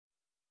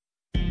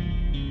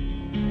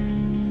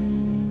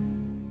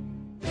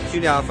叙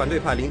利亚反对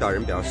派领导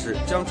人表示，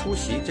将出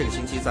席这个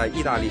星期在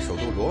意大利首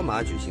都罗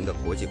马举行的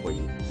国际会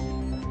议。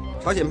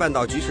朝鲜半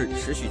岛局势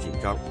持续紧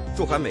张，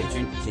驻韩美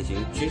军进行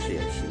军事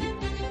演习。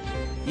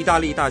意大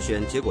利大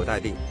选结果待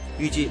定，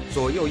预计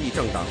左右翼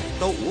政党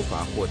都无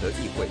法获得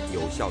议会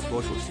有效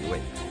多数席位。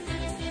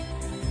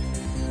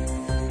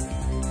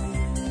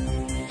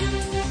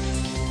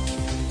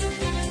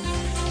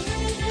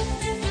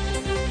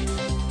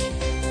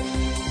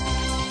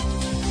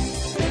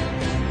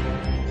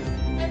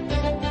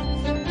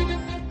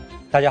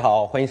大家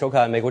好，欢迎收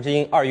看美国之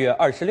音2月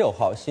26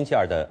号星期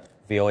二的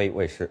VOA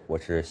卫视，我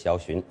是肖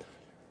寻。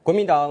国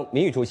民党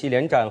名誉主席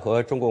连战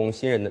和中共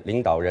新任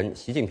领导人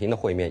习近平的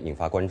会面引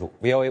发关注。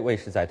VOA 卫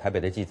视在台北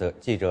的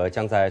记者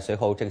将在随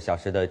后这个小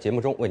时的节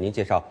目中为您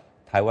介绍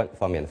台湾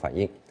方面的反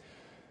应。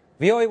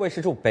VOA 卫视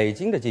驻北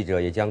京的记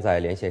者也将在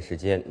连线时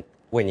间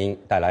为您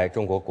带来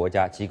中国国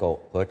家机构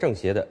和政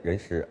协的人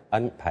事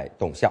安排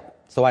动向。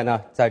此外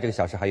呢，在这个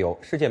小时还有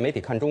世界媒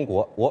体看中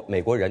国、我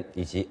美国人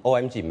以及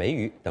OMG 美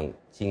语等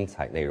精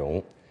彩内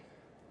容。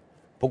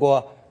不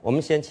过，我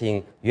们先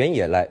请袁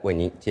野来为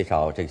您介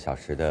绍这个小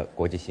时的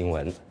国际新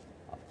闻。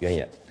袁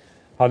野，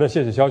好的，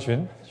谢谢肖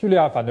群。叙利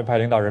亚反对派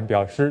领导人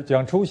表示，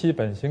将出席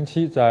本星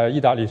期在意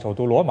大利首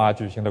都罗马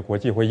举行的国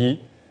际会议。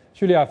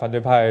叙利亚反对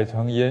派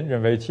曾因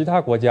认为其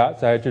他国家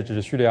在制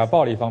止叙利亚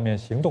暴力方面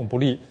行动不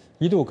力，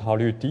一度考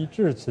虑抵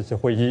制此次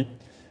会议。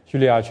叙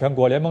利亚全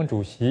国联盟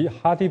主席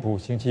哈迪卜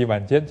星期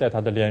晚间在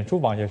他的脸书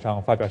网页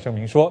上发表声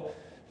明说，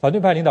反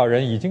对派领导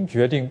人已经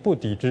决定不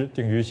抵制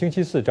定于星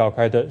期四召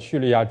开的叙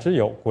利亚之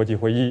友国际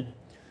会议。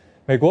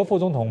美国副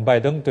总统拜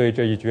登对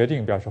这一决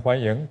定表示欢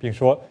迎，并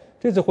说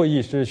这次会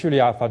议是叙利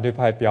亚反对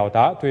派表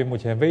达对目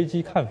前危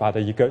机看法的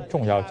一个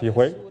重要机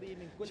会。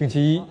星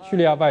期一，叙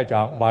利亚外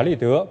长瓦利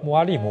德·穆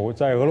阿利姆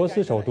在俄罗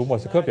斯首都莫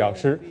斯科表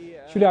示，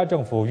叙利亚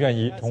政府愿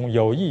意同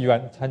有意愿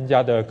参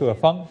加的各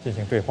方进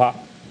行对话。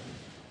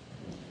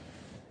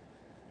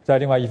在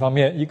另外一方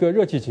面，一个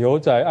热气球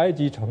在埃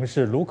及城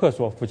市卢克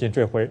索附近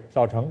坠毁，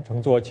造成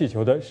乘坐气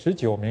球的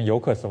19名游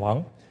客死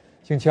亡。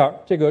星期二，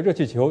这个热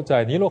气球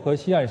在尼罗河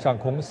西岸上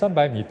空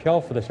300米漂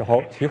浮的时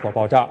候起火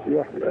爆炸，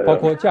包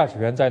括驾驶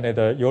员在内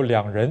的有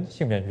2人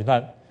幸免于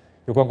难。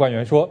有关官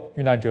员说，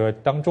遇难者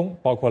当中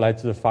包括来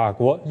自法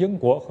国、英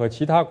国和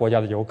其他国家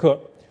的游客。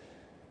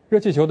热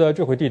气球的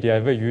坠毁地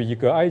点位于一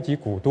个埃及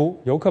古都，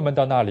游客们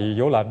到那里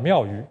游览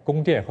庙宇、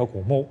宫殿和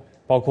古墓，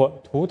包括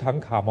图坦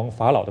卡蒙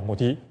法老的墓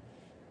地。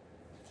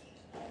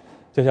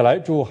接下来，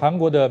驻韩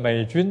国的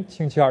美军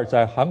星期二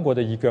在韩国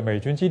的一个美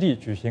军基地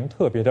举行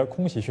特别的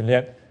空袭训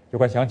练。有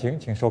关详情，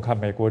请收看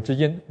美国之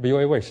音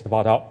VOA 卫视的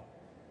报道。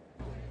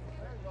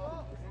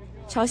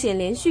朝鲜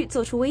连续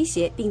做出威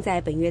胁，并在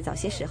本月早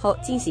些时候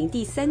进行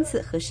第3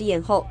次核试验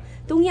后，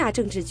东亚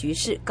政治局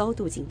势高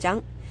度紧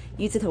张。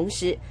与此同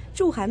时，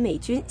驻韩美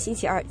军星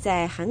期二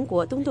在韩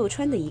国东豆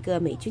川的一个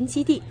美军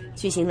基地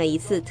举行了一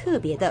次特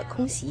别的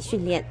空袭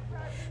训练。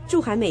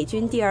驻韩美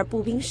军第2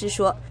步兵师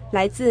说，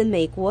来自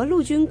美国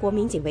陆军国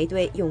民警卫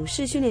队勇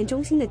士训练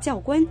中心的教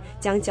官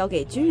将教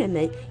给军人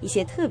们一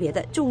些特别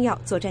的重要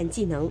作战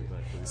技能。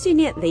训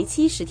练为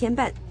期10天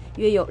半，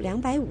约有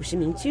250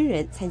名军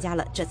人参加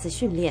了这次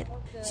训练。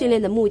训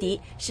练的目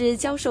的是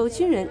教授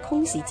军人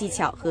空袭技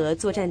巧和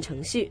作战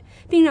程序，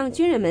并让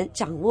军人们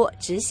掌握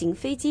执行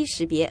飞机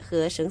识别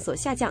和绳索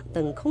下降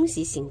等空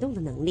袭行动的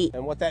能力。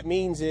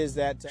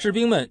士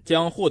兵们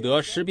将获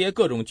得识别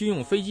各种军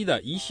用飞机的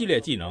一系列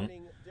技能，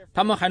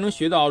他们还能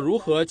学到如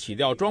何起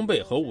调装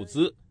备和物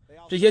资。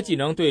这些技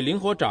能对灵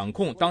活掌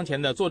控当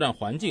前的作战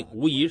环境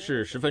无疑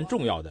是十分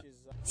重要的。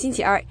星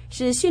期二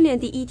是训练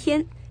第1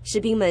天，士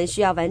兵们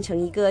需要完成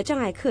一个障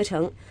碍课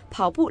程，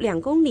跑步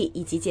2公里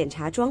以及检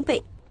查装备。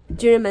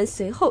军人们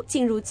随后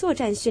进入作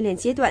战训练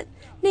阶段，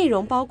内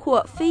容包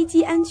括飞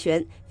机安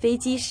全、飞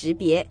机识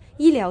别、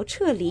医疗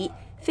撤离、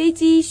飞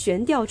机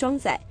悬吊装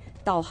载、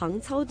导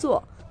航操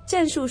作、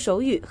战术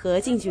手语和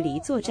近距离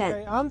作战。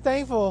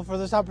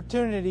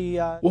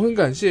我很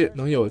感谢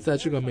能有在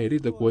这个美丽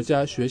的国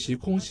家学习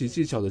空袭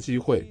技巧的机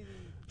会。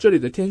这里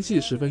的天气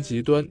十分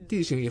极端，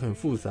地形也很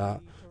复杂，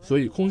所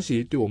以空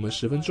袭对我们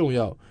十分重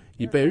要，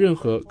以备任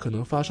何可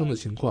能发生的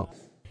情况。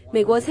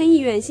美国参议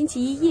院星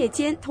期一夜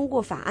间通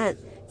过法案，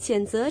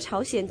谴责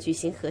朝鲜举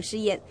行核试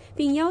验，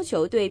并要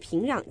求对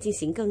平壤进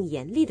行更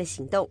严厉的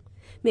行动。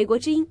美国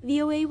之音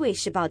VOA 卫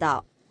视报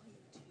道。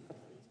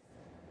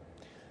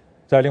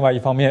在另外一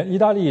方面，意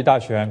大利大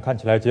选看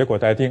起来结果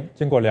待定。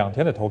经过2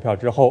天的投票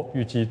之后，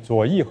预计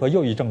左翼和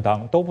右翼政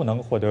党都不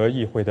能获得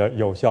议会的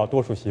有效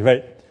多数席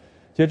位。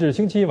截至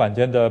星期一晚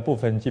间的部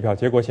分计票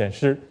结果显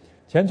示，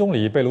前总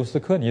理贝卢斯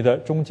科尼的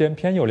中间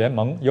偏右联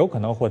盟有可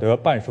能获得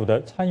半数的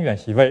参议院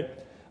席位，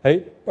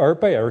而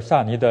贝尔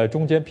萨尼的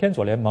中间偏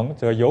左联盟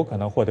则有可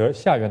能获得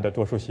下院的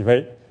多数席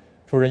位。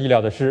出人意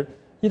料的是，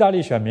意大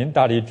利选民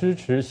大力支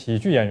持喜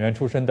剧演员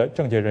出身的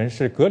政界人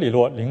士格里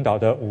洛领导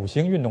的5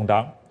星运动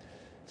党。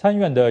参议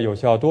院的有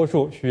效多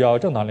数需要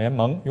政党联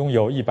盟拥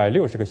有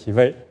160个席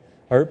位，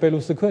而贝卢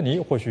斯科尼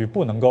或许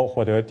不能够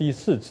获得第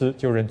4次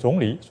就任总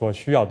理所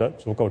需要的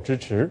足够支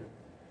持。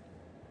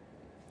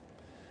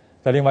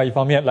在另外一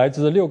方面，来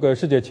自6个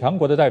世界强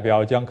国的代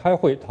表将开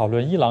会讨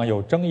论伊朗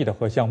有争议的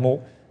核项目，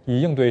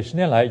以应对10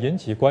年来引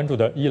起关注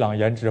的伊朗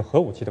研制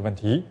核武器的问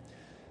题。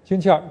星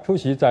期二，出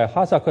席在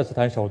哈萨克斯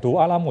坦首都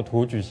阿拉木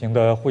图举行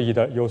的会议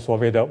的有所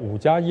谓的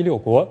5+16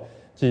国，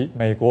即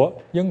美国、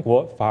英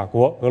国、法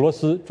国、俄罗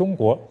斯、中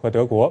国和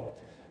德国。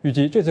预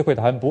计这次会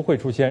谈不会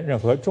出现任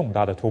何重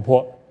大的突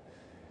破。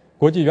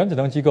国际原子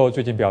能机构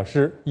最近表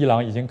示，伊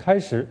朗已经开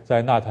始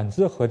在纳坦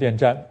兹核电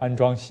站安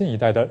装新一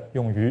代的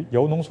用于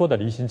铀浓缩的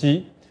离心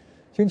机。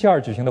星期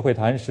二举行的会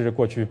谈是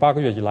过去8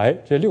个月以来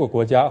这6个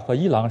国家和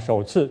伊朗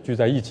首次聚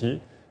在一起，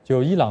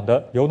就伊朗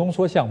的铀浓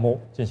缩项目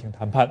进行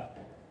谈判。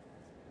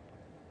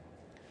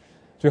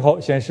最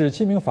后显示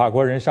7名法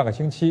国人上个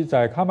星期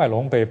在喀麦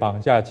隆被绑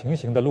架情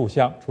形的录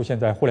像出现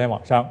在互联网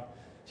上。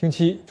星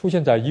期出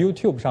现在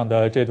YouTube 上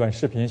的这段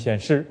视频显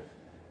示，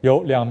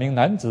有2名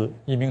男子、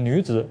1名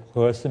女子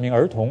和4名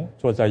儿童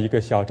坐在一个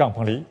小帐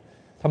篷里，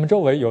他们周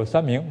围有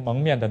3名蒙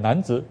面的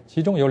男子，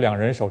其中有2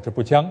人手持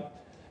步枪。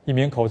一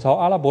名口操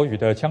阿拉伯语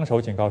的枪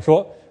手警告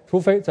说，除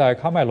非在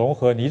喀麦隆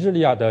和尼日利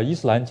亚的伊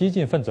斯兰激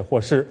进分子获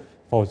释，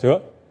否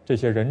则这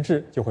些人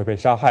质就会被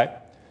杀害。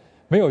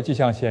没有迹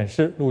象显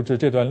示录制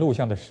这段录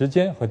像的时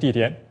间和地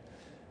点。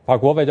法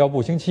国外交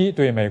部星期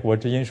对美国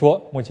之音说，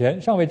目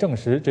前尚未证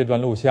实这段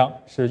录像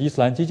是伊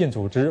斯兰激进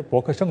组织伯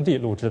克圣地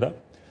录制的。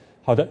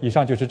好的，以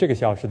上就是这个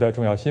小时的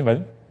重要新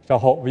闻。稍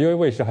后 VOA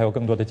卫视还有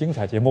更多的精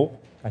彩节目，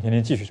感谢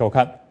您继续收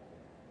看。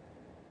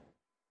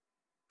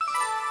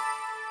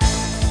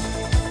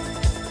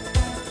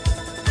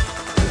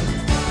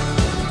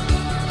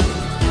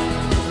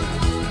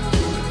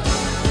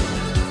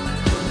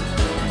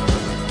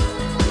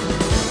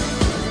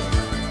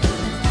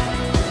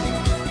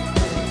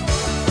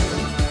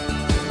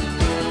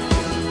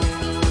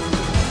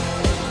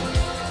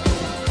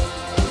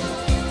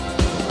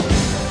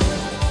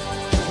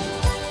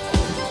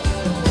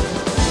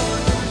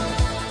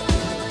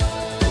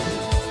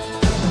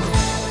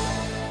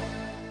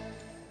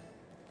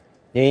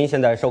您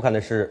现在收看的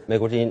是美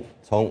国之音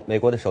从美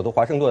国的首都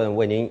华盛顿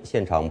为您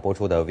现场播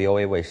出的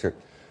VOA 卫视。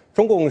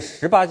中共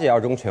18届2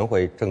中全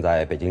会正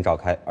在北京召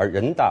开，而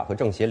人大和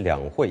政协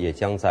两会也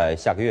将在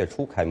下个月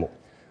初开幕。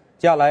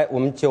接下来，我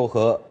们就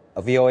和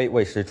VOA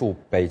卫视驻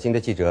北京的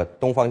记者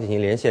东方进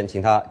行连线，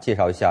请他介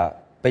绍一下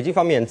北京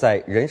方面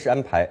在人事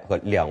安排和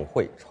两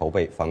会筹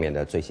备方面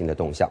的最新的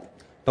动向。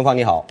东方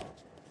你好。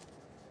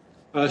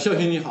肖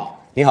军你好。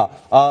你好，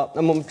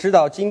那么我们知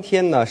道今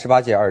天呢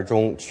，18届2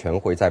中全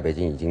会在北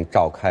京已经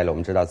召开了。我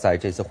们知道在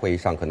这次会议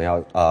上可能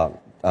要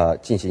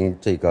进行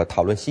这个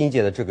讨论新一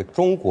届的这个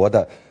中国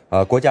的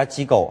国家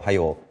机构还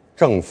有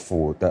政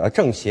府的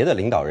政协的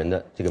领导人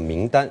的这个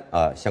名单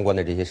相关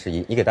的这些事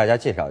宜，你给大家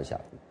介绍一下。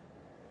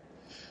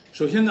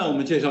首先呢，我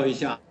们介绍一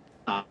下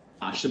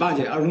18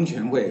届2中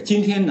全会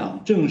今天呢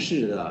正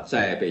式的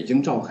在北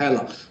京召开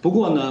了。不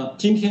过呢，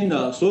今天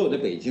呢所有的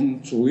北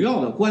京主要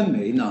的官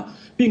媒呢，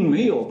并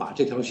没有把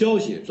这条消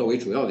息作为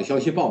主要的消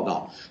息报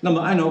道。那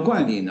么按照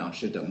惯例呢，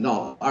是等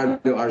到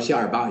26、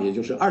27、28，也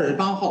就是28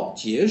号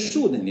结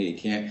束的那一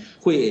天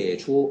会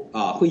出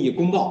会议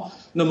公报。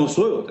那么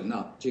所有的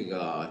呢这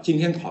个今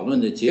天讨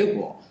论的结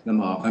果，那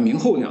么明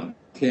后2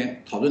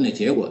天讨论的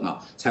结果呢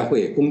才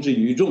会公之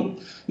于众。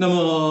那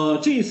么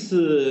这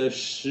次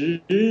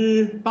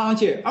18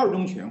届2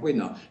中全会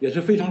呢也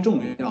是非常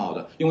重要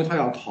的，因为它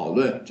要讨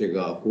论这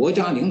个国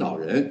家领导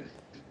人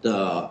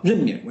的任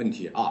免问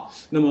题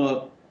那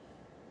么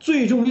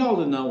最重要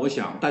的呢，我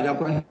想大家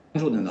关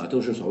注的呢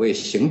都是所谓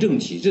行政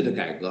体制的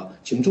改革。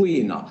请注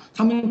意呢，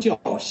他们叫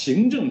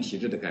行政体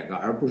制的改革，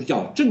而不是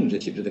叫政治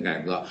体制的改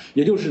革。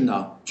也就是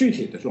呢，具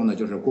体的说呢，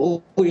就是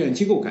国务院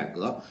机构改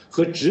革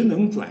和职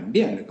能转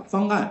变这个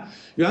方案。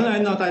原来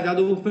呢，大家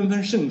都纷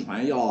纷盛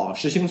传要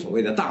实行所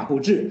谓的大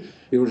部制，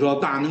比如说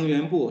大能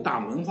源部、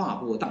大文化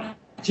部、大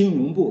金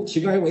融部、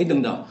企改委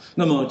等等。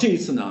那么这一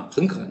次呢，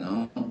很可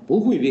能不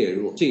会列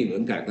入这一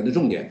轮改革的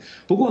重点。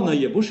不过呢，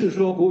也不是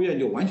说国务院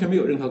就完全没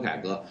有任何改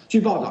革。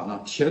据报道呢，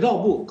铁道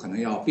部可能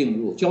要并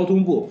入交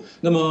通部，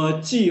那么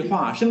计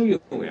划生育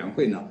委员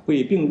会呢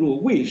会并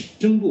入卫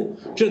生部，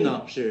这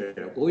呢是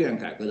国务院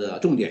改革的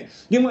重点。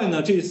另外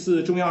呢，这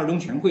次中央2中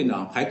全会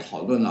呢还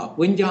讨论了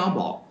温家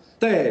宝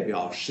代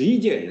表11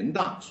届人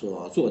大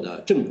所做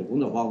的政府工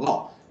作报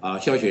告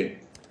肖巡。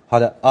好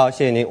的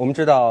谢谢您。我们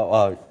知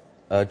道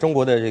中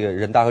国的这个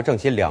人大和政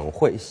协两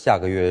会下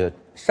个月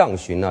上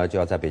旬呢就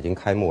要在北京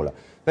开幕了。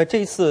那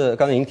这一次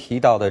刚才您提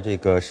到的这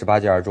个18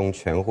届2中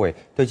全会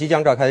对即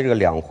将召开的这个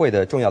两会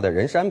的重要的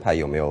人事安排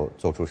有没有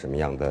做出什么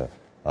样的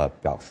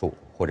表述，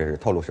或者是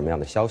透露什么样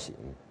的消息？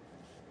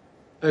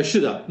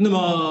是的。那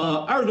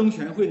么2中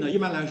全会呢，一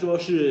般来说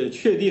是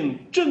确定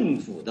政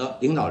府的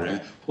领导人。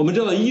我们知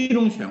道1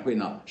中全会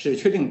呢是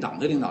确定党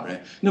的领导人。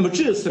那么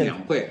这次两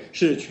会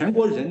是全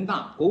国人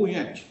大、国务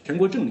院、全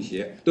国政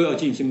协都要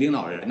进行领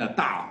导人的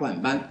大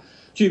换班。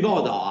据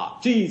报道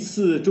这一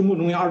次中共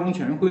中央2中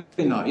全会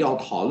呢要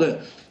讨论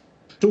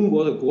中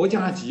国的国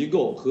家机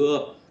构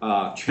和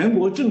全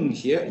国政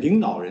协领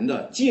导人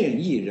的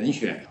建议人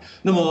选。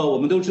那么我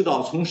们都知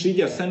道，从11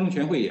届3中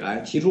全会以来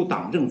提出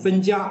党政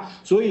分家，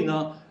所以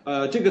呢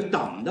这个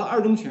党的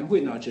二中全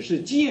会呢，只是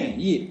建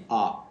议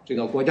这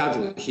个国家主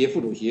席、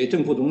副主席、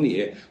正副总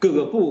理、各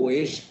个部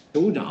委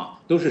首长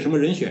都是什么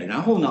人选，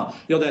然后呢，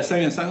要在3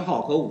月3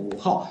号和5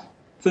号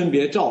分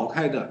别召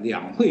开的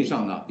两会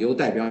上呢，由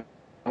代表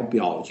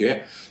表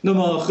决。那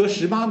么和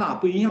18大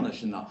不一样的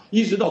是呢，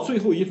一直到最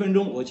后1分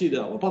钟，我记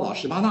得我报道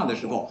18大的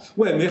时候，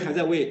外媒还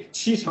在为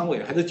7常委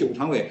还是9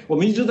常委，我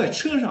们一直在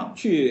车上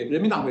去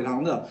人民大会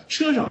堂的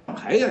车上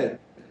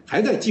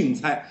还在竞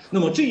猜。那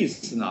么这一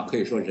次呢，可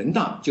以说人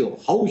大就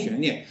毫无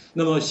悬念。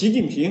那么习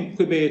近平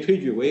会被推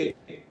举为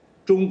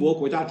中国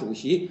国家主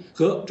席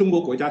和中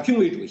国国家军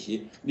委主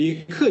席，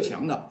李克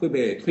强呢会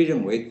被推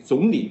任为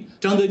总理，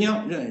张德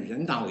江任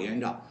人大委员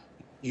长，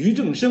俞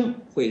正声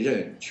会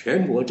任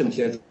全国政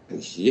协主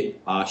席。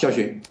肖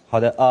巡。好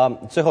的，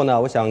最后呢，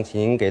我想请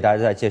您给大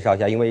家再介绍一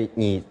下，因为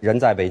你人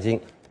在北京，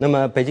那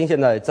么北京现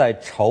在在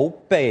筹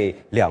备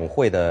两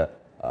会的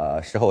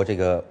时候，这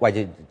个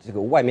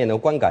外面的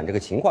观感这个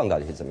情况到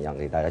底是怎么样？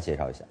给大家介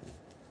绍一下。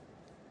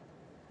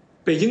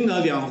北京的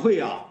两会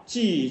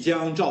即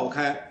将召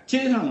开，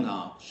街上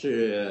呢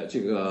是这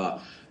个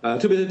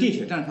特别是地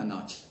铁站上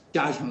呢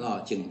加强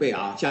了警备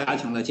加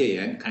强了戒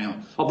严，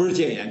不是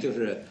戒严就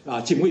是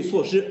警卫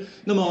措施。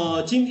那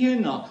么今天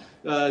呢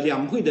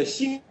两会的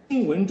新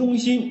闻中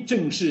心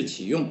正式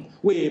启用，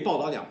为报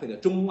道两会的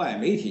中外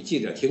媒体记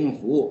者提供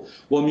服务。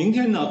我明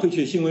天呢会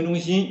去新闻中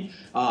心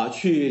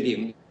去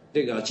领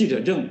这个记者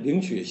证，领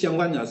取相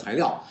关的材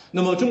料。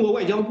那么中国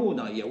外交部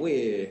呢也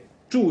为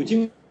驻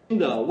京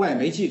的外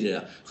媒记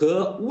者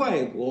和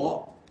外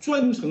国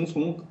专程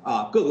从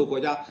各个国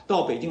家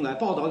到北京来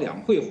报道两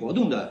会活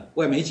动的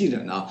外媒记者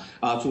呢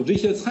组织一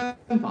些参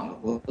访的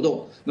活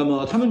动。那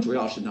么他们主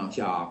要是呢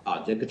像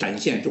这个展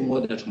现中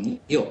国的成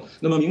就。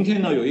那么明天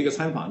呢有一个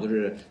参访就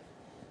是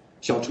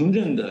小城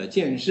镇的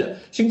建设，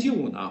星期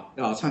五呢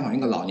要参访一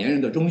个老年人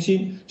的中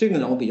心，这个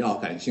呢我比较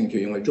感兴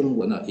趣，因为中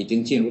国呢已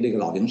经进入这个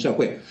老龄社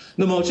会。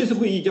那么这次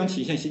会议将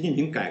体现习近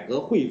平改革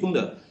汇风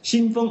的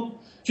新风。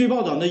据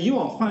报道呢，以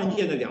往换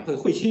届的两会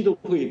会期都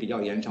会比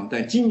较延长，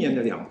但今年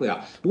的两会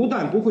不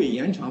但不会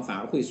延长，反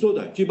而会缩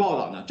短。据报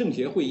道呢，政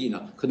协会议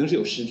呢可能是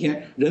有10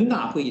天，人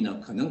大会议呢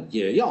可能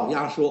也要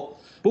压缩。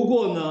不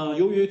过呢，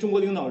由于中国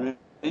领导人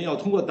要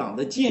通过党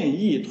的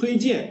建议推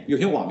荐，有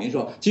些网民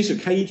说，即使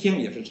开1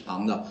天也是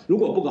长的。如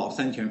果不搞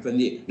三权分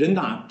立，人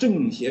大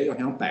政协要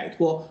想摆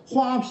脱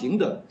花瓶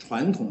的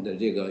传统的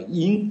这个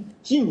印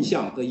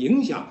象和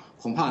影响，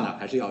恐怕呢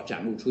还是要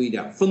展露出一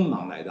点锋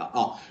芒来的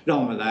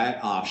让我们来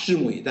拭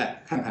目以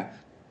待，看看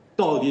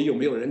到底有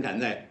没有人敢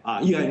在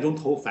议案中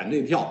投反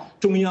对票，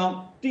中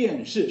央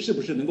电视是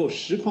不是能够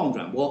实况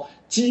转播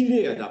激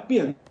烈的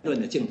辩论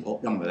的镜头，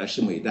让我们来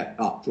拭目以待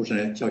主持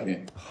人肖群。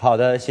好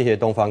的，谢谢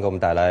东方给我们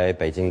带来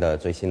北京的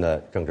最新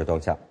的政治动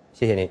向，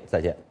谢谢您，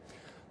再见。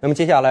那么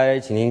接下来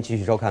请您继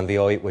续收看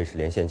VOA 卫视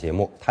连线节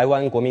目。台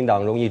湾国民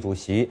党荣誉主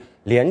席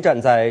连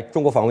战在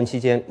中国访问期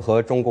间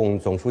和中共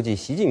总书记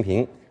习近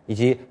平以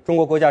及中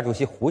国国家主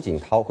席胡锦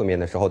涛会面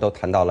的时候，都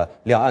谈到了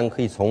两岸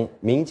可以从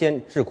民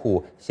间智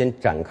库先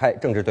展开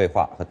政治对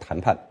话和谈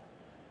判。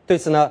对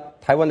此呢，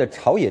台湾的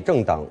朝野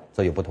政党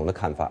则有不同的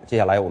看法。接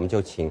下来我们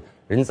就请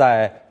人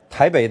在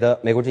台北的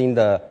美国之音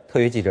的特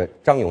约记者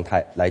张永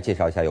泰来介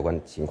绍一下有关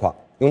情况。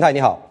永泰你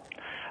好。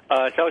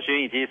肖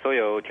巡以及所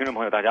有听众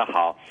朋友大家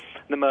好。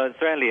那么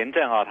虽然连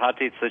战他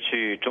这次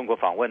去中国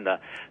访问呢，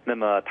那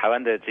么台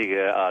湾的这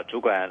个主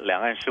管两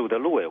岸事务的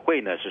陆委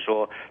会呢是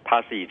说他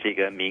是以这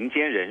个民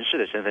间人士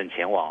的身份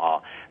前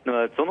往那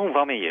么总统府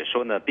方面也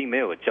说呢，并没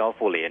有交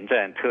付连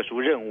战特殊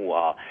任务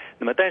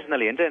那么但是呢，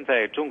连战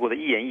在中国的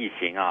一言一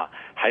行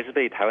还是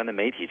被台湾的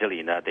媒体这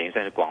里呢等于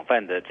算是广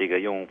泛的这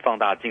个用放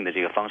大镜的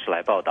这个方式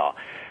来报道。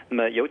那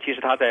么尤其是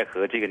他在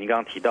和这个您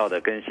刚刚提到的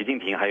跟习近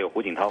平还有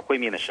胡锦涛会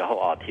面的时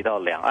候提到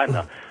两岸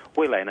呢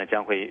未来呢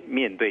将会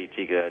面对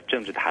这个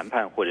政治谈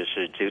判或者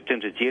是这个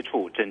政治接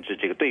触、政治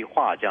这个对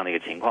话这样的一个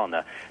情况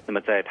呢，那么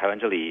在台湾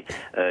这里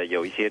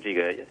有一些这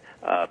个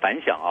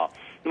反响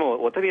那么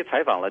我特别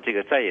采访了这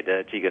个在野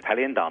的这个台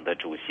联党的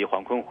主席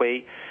黄坤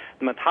辉，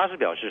那么他是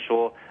表示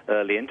说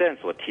连战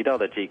所提到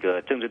的这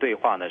个政治对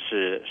话呢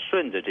是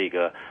顺着这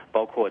个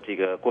包括这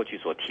个过去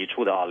所提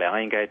出的两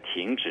岸应该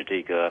终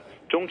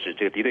止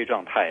这个敌对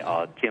状态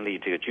建立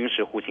这个军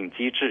事互信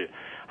机制，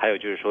还有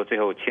就是说最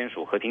后签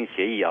署和平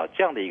协议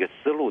这样的一个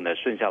思路呢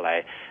顺下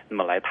来，那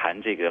么来谈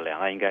这个两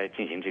岸应该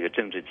进行这个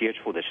政治接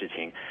触的事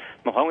情。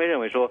那么黄辉认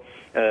为说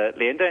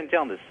连战这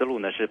样的思路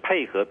呢是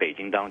配合北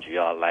京当局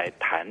来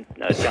谈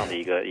这样的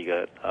一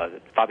个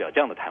发表这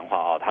样的谈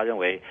话他认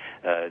为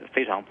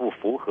非常不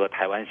符合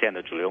台湾现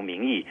在的主流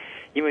民意，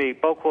因为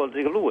包括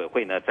这个陆委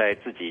会呢在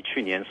自己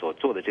去年所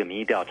做的这个民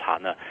意调查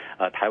呢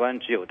台湾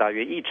只有大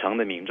约1成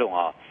的民众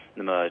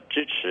那么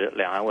支持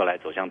两岸未来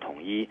走向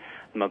统一，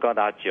那么高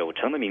达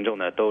90%的民众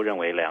呢都认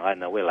为两岸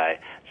呢未来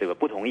这个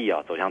不同意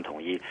走向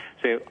统一。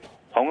所以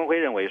黄坤辉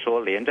认为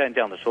说连战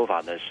这样的说法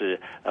呢是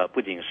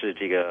不仅是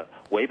这个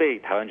违背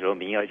台湾主流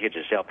民意，而且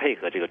只是要配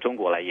合这个中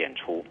国来演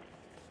出。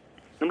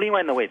那么另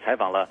外呢，我也采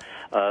访了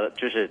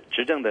就是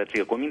执政的这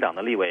个国民党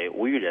的立委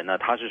吴育仁呢，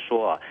他是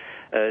说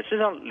事实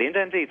上，连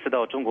战这一次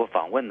到中国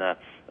访问呢，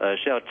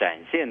是要展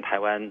现台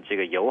湾这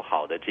个友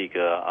好的这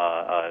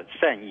个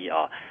善意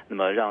啊，那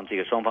么让这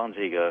个双方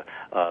这个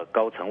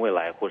高层未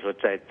来或者说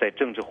在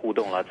政治互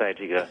动啦，在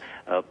这个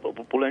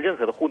不论任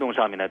何的互动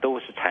上面呢，都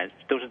是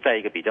在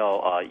一个比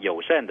较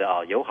友善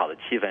的友好的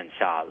气氛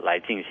下来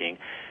进行。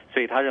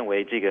所以他认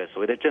为这个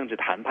所谓的政治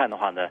谈判的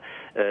话呢，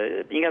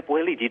应该不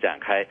会立即展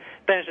开，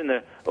但是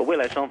呢，未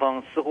来双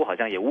方似乎好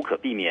像也无可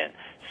避免，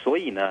所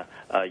以呢，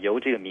由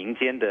这个民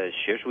间的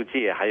学术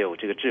界还有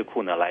这个智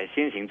库呢来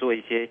先行做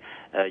一些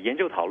研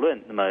究讨论，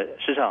那么事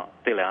实上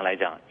对两岸来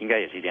讲应该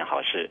也是一件好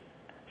事。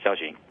肖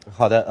群，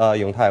好的，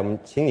永泰，我们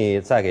请你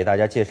再给大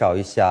家介绍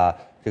一下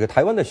这个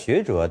台湾的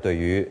学者对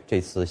于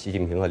这次习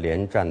近平和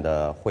连战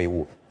的会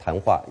晤谈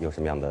话有什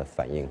么样的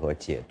反应和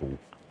解读？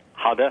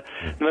好的，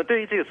那么对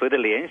于这个所谓的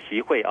联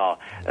席会啊，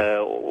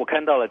我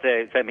看到了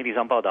在媒体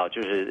上报道，就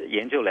是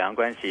研究两岸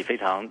关系非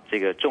常这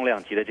个重量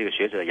级的这个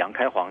学者杨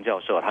开煌教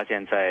授，他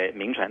现在在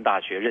铭传大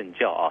学任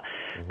教啊，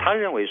他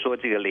认为说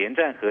这个连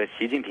战和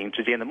习近平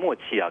之间的默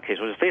契啊，可以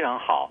说是非常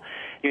好，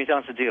因为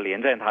像是这个连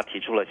战他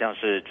提出了像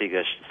是这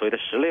个所谓的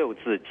16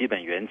字基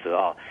本原则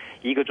啊，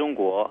一个中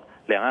国，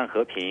两岸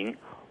和平，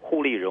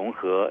互利融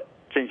合，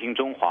振兴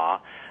中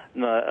华。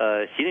那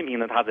么习近平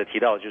呢，他则提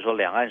到就是说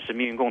两岸是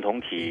命运共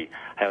同体，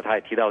还有他也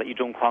提到了一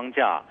中框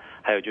架，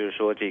还有就是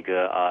说这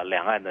个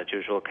两岸呢，就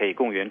是说可以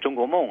共圆中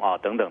国梦啊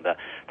等等的。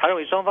他认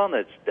为双方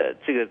的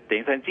这个等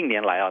于算近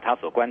年来啊，他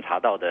所观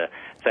察到的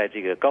在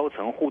这个高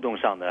层互动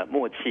上的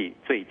默契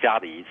最佳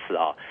的一次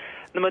啊。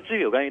那么至于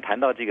有关于谈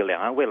到这个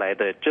两岸未来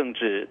的政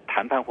治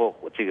谈判或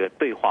这个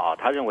对话啊，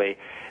他认为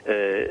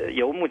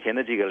由目前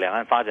的这个两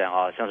岸发展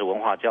啊，像是文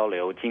化交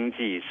流、经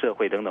济、社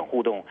会等等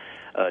互动，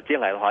接下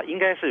来的话应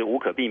该是无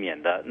可避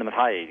免的。那么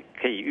他也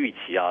可以预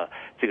期啊，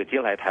这个接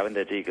下来台湾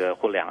的这个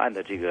或两岸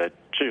的这个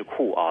智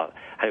库啊，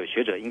还有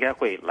学者应该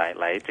会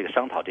来这个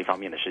商讨这方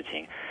面的事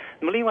情。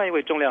那么另外一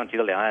位重量级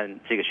的两岸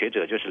这个学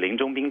者就是林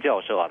中斌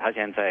教授啊，他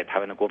现在在台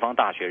湾的国防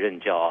大学任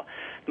教啊。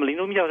那么林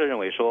中斌教授认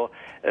为说，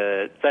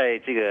在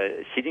这个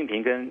习近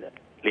平跟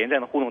连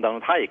战的互动当中，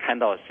他也看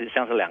到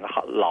像是两个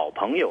老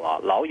朋友啊、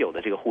老友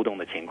的这个互动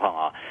的情况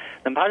啊。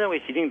那么他认为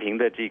习近平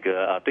的这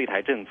个对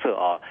台政策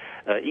啊，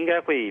应该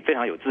会非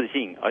常有自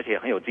信，而且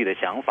很有自己的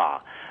想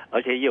法，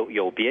而且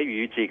有别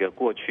于这个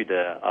过去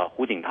的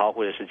胡锦涛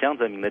或者是江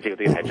泽民的这个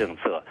对台政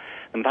策。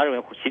那么他认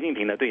为习近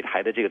平的对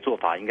台的这个做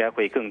法应该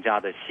会更加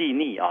的细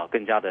腻啊，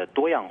更加的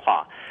多样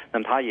化。那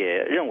么他也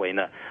认为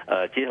呢，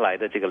接下来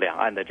的这个两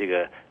岸的这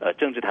个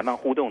政治谈判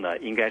互动呢，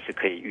应该是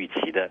可以预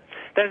期的。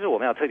但是我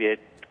们要特别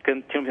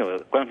跟听众朋友、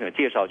观众朋友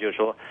介绍，就是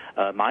说，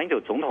马英九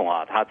总统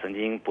啊，他曾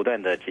经不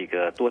断的这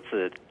个多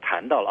次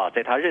谈到了啊，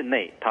在他任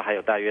内，他还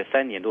有大约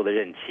3年多的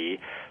任期，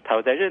他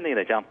说在任内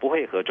呢将不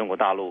会和中国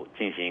大陆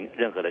进行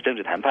任何的政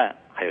治谈判，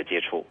还有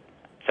接触。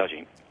肖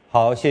群，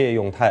好，谢谢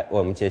永泰为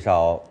我们介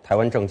绍台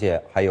湾政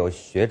界还有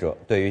学者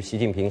对于习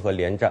近平和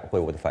连战会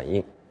晤的反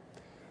应。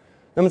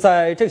那么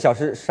在这个小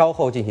时稍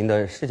后进行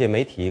的世界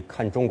媒体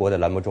看中国的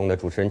栏目中的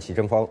主持人齐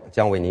正芳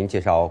将为您介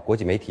绍国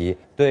际媒体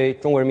对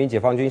中国人民解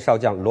放军少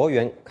将罗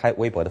源开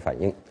微博的反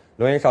应。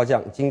罗源少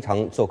将经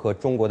常做客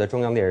中国的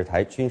中央电视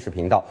台军事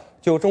频道，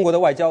就中国的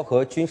外交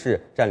和军事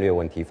战略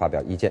问题发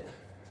表意见。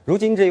如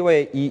今这一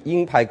位以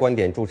鹰派观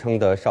点著称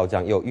的少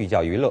将又寓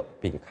教于乐，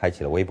并开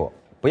启了微博。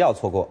不要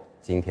错过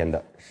今天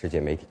的世界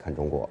媒体看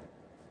中国。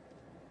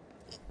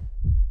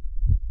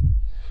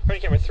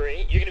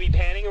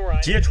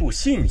接触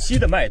信息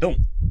的脉动，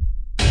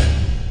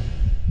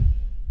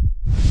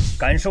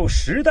感受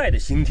时代的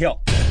心跳，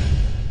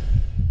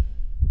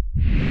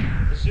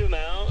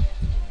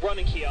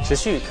持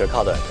续可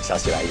靠的消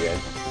息来源，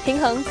平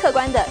衡客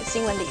观的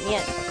新闻理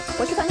念。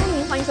我是樊东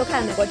明，欢迎收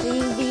看美国之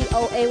音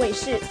VOA 卫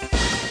视。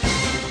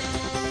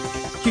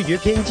拒绝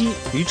偏激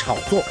与炒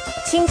作，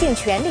倾尽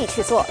全力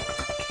去做。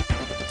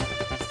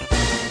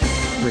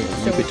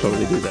You could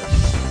totally do that.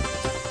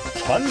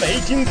 传媒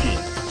精品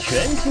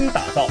全新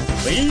打造，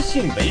唯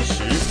信唯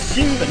实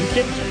新闻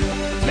天职。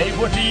美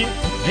国之音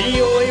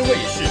VOA 卫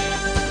视。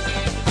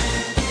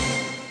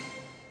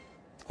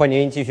欢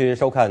迎您继续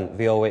收看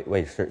VOA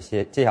卫视。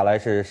接下来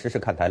是时事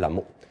看台栏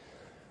目。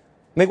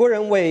美国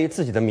人为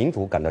自己的民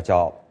主感到骄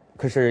傲，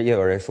可是也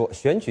有人说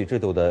选举制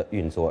度的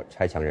运作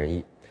差强人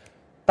意。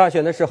大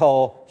选的时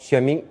候，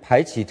选民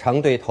排起长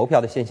队投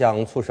票的现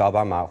象，促使奥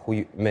巴马呼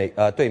吁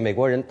对美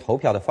国人投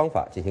票的方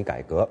法进行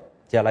改革。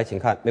接下来，请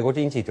看美国之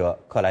音记者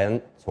克莱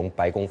恩从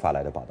白宫发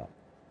来的报道。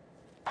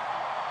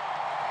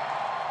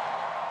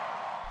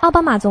奥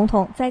巴马总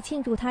统在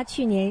庆祝他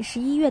去年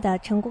11月的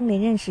成功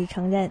连任时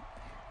承认，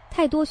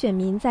太多选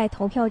民在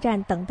投票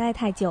站等待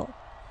太久。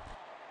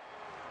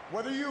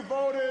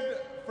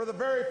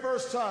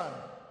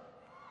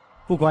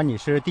不管你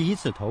是第一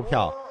次投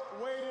票，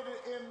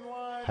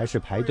还是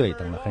排队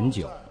等了很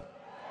久。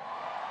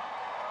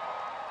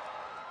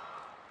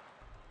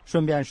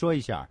顺便说一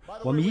下，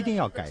我们一定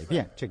要改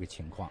变这个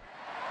情况。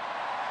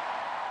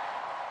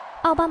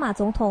奥巴马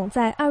总统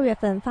在2月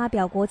份发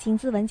表国情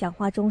咨文讲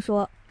话中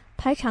说，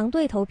排长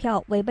队投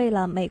票违背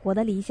了美国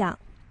的理想。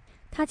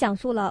他讲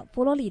述了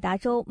佛罗里达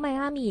州迈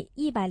阿密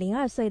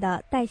102岁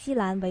的黛西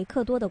兰·维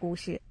克多的故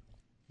事。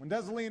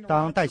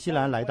当黛西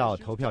兰来到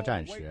投票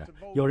站时，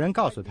有人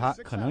告诉他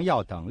可能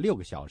要等6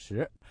个小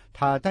时。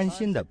他担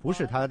心的不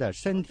是他的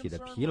身体的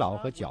疲劳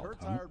和脚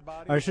疼，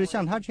而是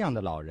像他这样的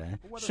老人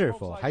是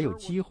否还有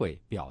机会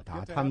表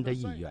达他们的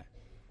意愿。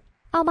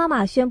奥巴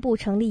马宣布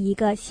成立一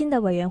个新的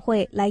委员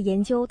会来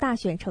研究大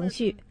选程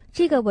序。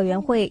这个委员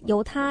会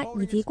由他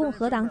以及共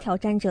和党挑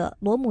战者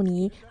罗姆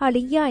尼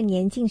2012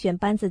年竞选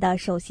班子的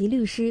首席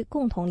律师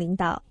共同领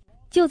导。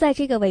就在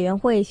这个委员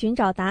会寻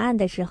找答案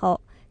的时候，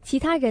其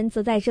他人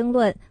则在争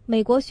论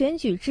美国选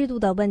举制度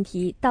的问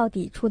题到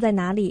底出在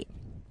哪里。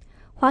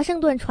华盛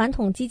顿传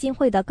统基金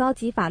会的高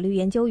级法律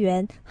研究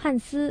员汉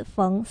斯·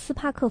冯·斯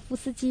帕克夫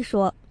斯基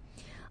说，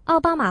奥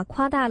巴马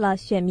夸大了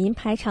选民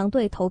排长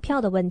队投票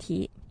的问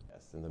题。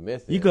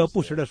一个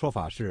不实的说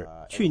法是，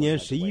去年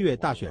11月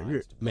大选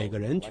日，每个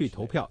人去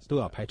投票都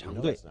要排长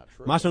队。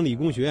麻省理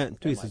工学院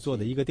对此做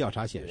的一个调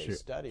查显示，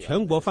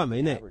全国范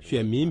围内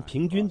选民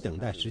平均等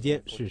待时间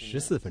是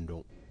14分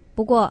钟。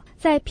不过，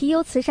在皮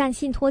尤慈善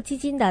信托基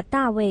金的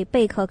大卫·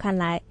贝克看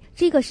来，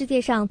这个世界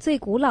上最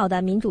古老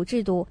的民主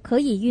制度可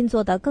以运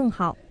作得更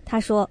好。他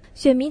说，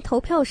选民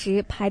投票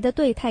时排的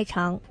队太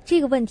长，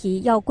这个问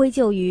题要归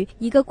咎于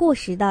一个过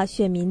时的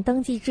选民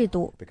登记制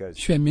度。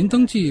选民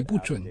登记不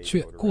准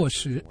确、过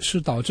时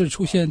是导致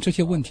出现这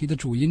些问题的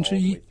主因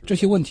之一。这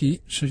些问题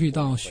持续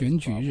到选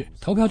举日，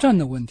投票站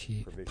的问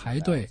题、排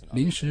队、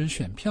临时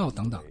选票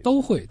等等，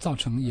都会造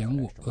成延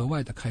误、额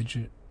外的开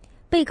支。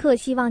贝克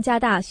希望加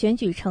大选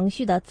举程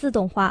序的自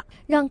动化，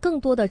让更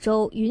多的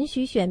州允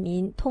许选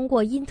民通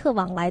过因特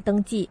网来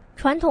登记。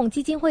传统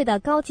基金会的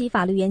高级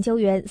法律研究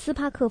员斯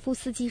帕克夫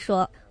斯基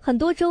说，很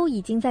多州已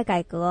经在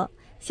改革，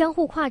相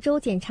互跨州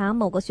检查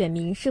某个选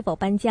民是否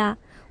搬家，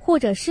或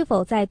者是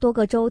否在多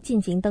个州进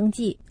行登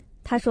记。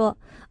他说，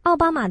奥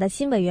巴马的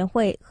新委员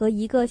会和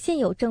一个现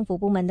有政府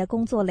部门的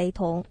工作雷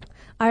同，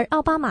而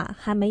奥巴马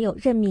还没有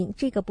任命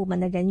这个部门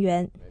的人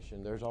员。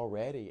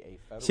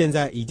现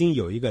在已经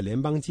有一个联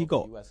邦机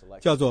构，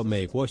叫做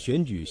美国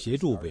选举协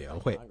助委员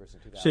会，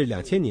是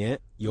2000年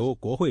由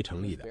国会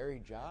成立的。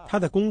他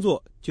的工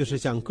作就是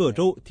向各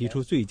州提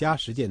出最佳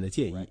实践的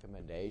建议。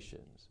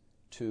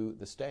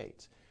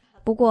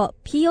不过，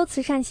皮尤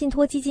慈善信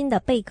托基金的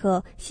贝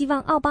克希望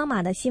奥巴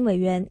马的新委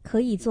员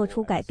可以做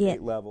出改变。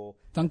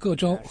当各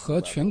州和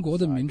全国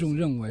的民众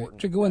认为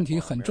这个问题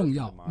很重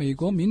要，美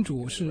国民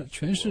主是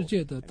全世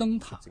界的灯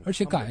塔，而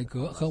且改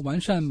革和完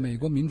善美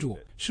国民主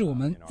是我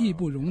们义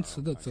不容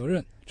辞的责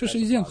任，这是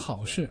一件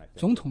好事。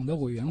总统的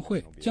委员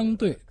会将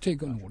对这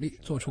个努力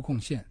做出贡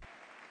献。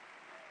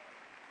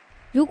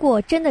如果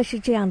真的是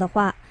这样的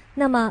话，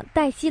那么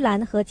黛西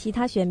兰和其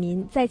他选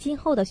民在今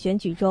后的选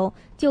举中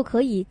就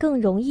可以更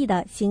容易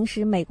地行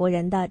使美国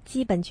人的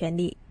基本权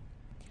利。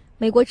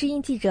美国之音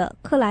记者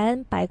克莱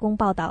恩白宫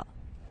报道。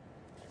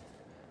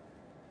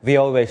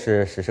VOA 卫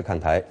视时事看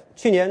台，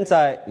去年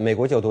在美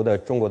国就读的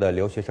中国的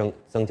留学生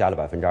增加了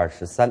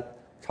23%，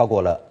超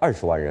过了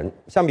20万人。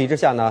相比之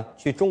下呢，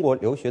去中国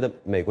留学的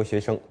美国学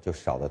生就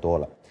少得多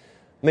了。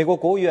美国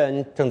国务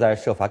院正在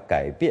设法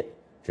改变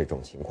这种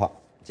情况。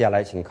接下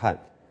来请看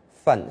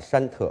范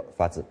山特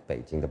发自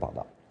北京的报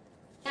道。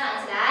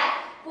站起来，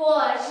过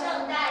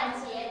圣诞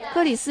节的。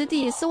克里斯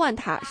蒂·斯万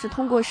塔是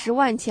通过10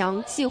万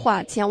强计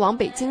划前往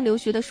北京留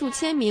学的数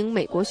千名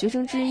美国学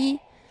生之一。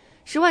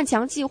10万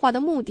强计划的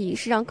目的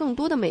是让更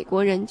多的美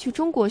国人去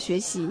中国学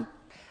习。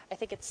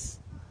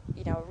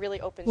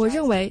我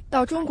认为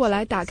到中国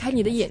来打开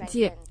你的眼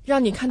界，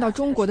让你看到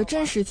中国的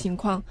真实情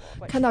况，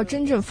看到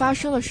真正发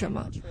生了什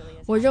么。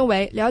我认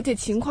为了解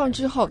情况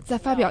之后再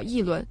发表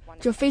议论，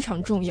这非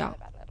常重要。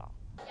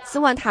斯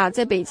万塔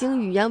在北京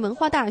语言文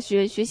化大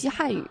学学习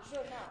汉语。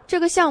这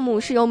个项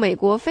目是由美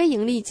国非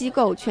营利机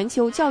构全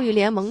球教育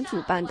联盟主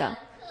办的。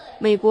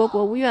美国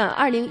国务院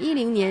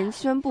2010年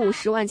宣布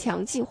10万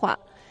强计划，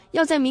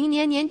要在明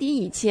年年底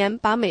以前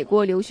把美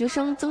国留学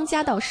生增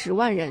加到10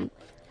万人。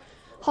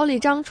侯立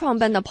章创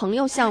办的朋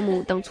友项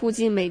目等促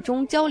进美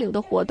中交流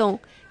的活动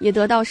也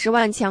得到10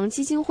万强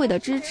基金会的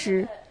支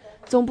持。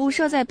总部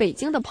设在北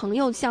京的朋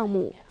友项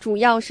目主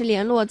要是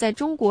联络在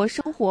中国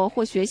生活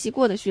或学习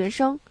过的学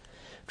生。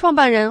创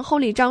办人侯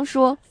立章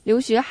说，留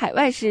学海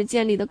外时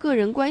建立的个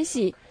人关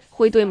系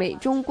会对美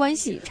中关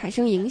系产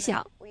生影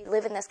响。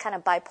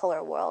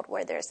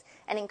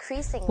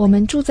我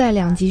们住在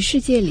两极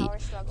世界里，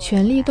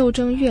权力斗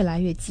争越来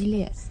越激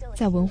烈，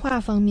在文化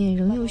方面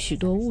仍有许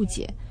多误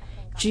解。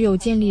只有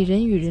建立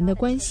人与人的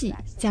关系，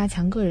加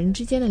强个人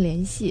之间的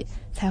联系，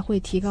才会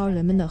提高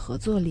人们的合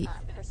作力。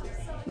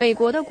美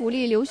国的鼓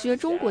励留学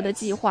中国的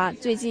计划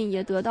最近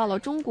也得到了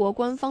中国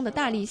官方的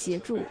大力协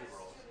助。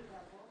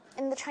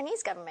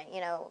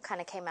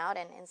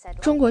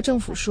中国政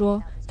府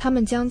说，他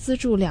们将资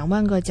助2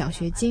万个奖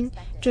学金，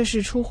这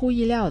是出乎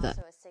意料的，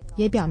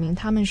也表明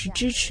他们是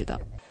支持的。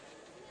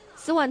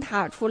斯万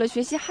塔除了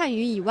学习汉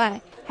语以外，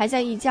还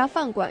在一家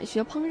饭馆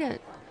学烹饪。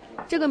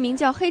这个名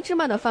叫黑芝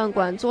麻的饭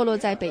馆坐落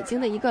在北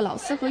京的一个老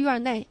四合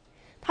院内，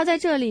他在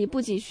这里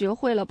不仅学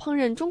会了烹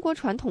饪中国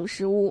传统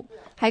食物，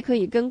还可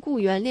以跟雇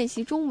员练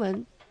习中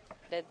文。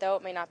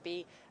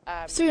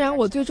虽然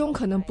我最终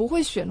可能不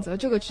会选择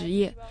这个职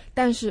业，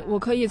但是我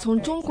可以从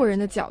中国人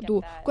的角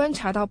度观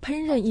察到烹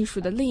饪艺术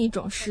的另一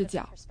种视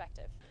角。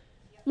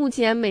目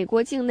前，美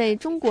国境内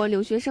中国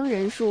留学生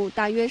人数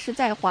大约是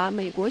在华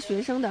美国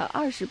学生的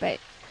20倍。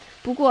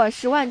不过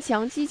，10万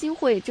强基金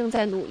会正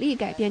在努力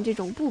改变这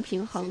种不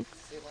平衡，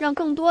让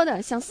更多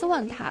的像斯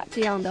万塔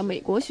这样的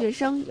美国学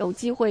生有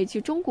机会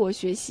去中国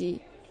学习。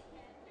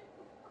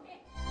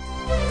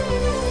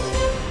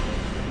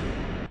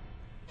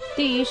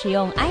对于使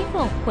用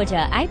iPhone 或者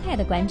iPad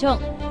的观众，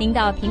您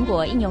到苹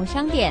果应用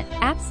商店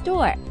App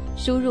Store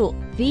输入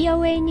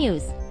VOA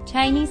News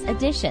Chinese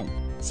Edition，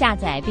 下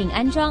载并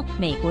安装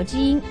美国之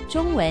音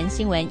中文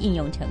新闻应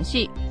用程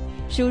序，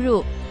输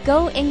入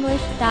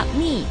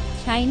goenglish.me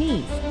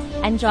Chinese，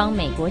 安装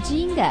美国之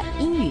音的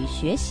英语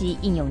学习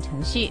应用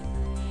程序。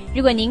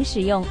如果您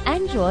使用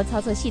安卓操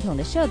作系统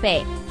的设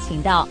备，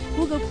请到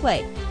Google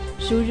Play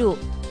输入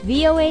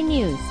VOA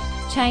News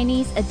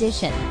Chinese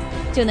Edition，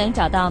 就能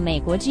找到美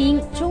国之音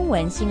中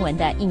文新闻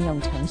的应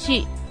用程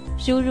序，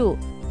输入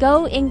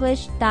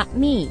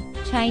goenglish.me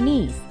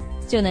Chinese，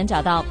 就能找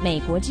到美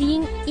国之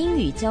音英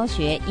语教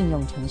学应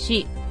用程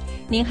序。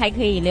您还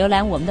可以浏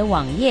览我们的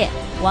网页，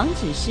网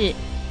址是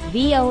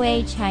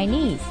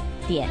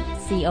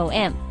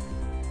voachinese.com。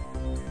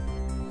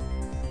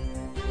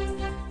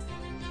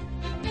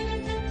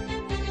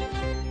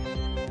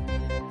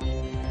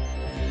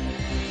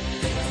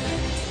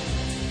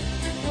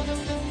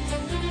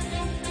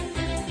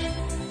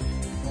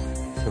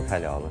太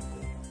聊了，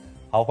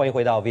好，欢迎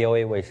回到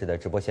VOA 卫视的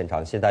直播现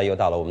场。现在又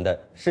到了我们的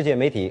世界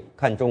媒体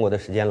看中国的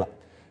时间了。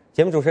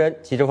节目主持人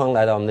齐志峰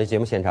来到我们的节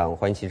目现场，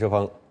欢迎齐志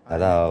峰来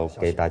到，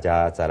给大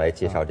家再来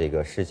介绍这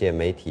个世界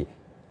媒体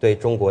对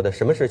中国的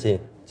什么事情，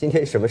今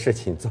天什么事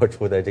情做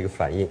出的这个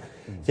反应。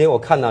今天我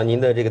看到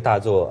您的这个大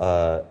作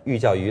寓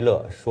教于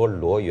乐说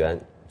罗源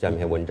这样一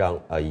篇文章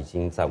已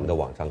经在我们的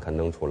网上刊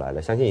登出来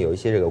了，相信有一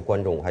些这个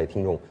观众还有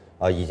听众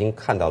已经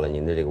看到了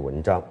您的这个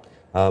文章。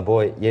不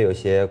过也有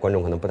些观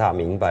众可能不大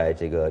明白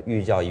这个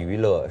寓教于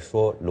乐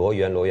说罗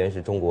源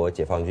是中国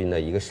解放军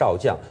的一个少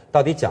将，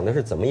到底讲的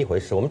是怎么一回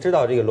事？我们知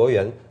道这个罗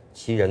源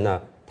其人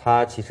呢，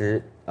他其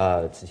实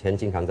此前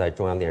经常在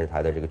中央电视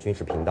台的这个军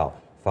事频道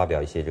发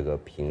表一些这个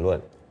评论，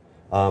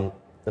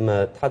那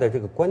么他的这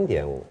个观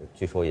点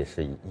据说也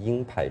是以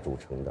鹰派著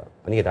称的，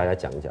你给大家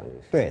讲一讲这个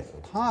事。对，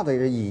他的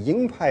以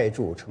鹰派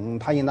著称，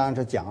他应当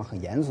是讲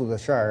很严肃的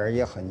事儿，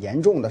也很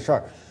严重的事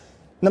儿。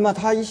那么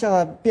他一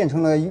下变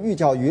成了寓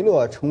教于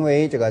乐，成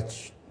为这个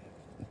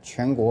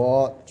全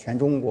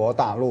中国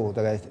大陆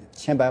这个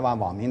千百万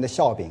网民的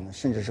笑柄，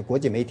甚至是国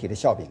际媒体的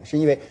笑柄，是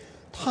因为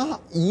他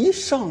一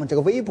上这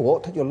个微博，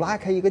他就拉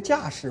开一个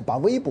架势，把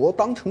微博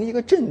当成一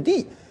个阵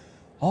地。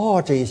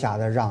这一下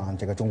子让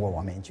这个中国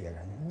网民觉得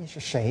你是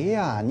谁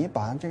呀？你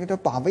把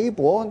把微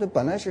博，这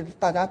本来是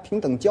大家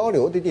平等交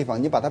流的地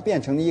方，你把它变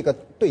成了一个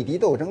对敌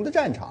斗争的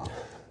战场。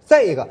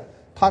再一个，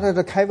他在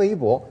这开微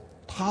博。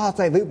他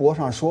在微博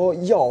上说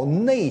要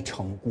内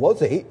惩国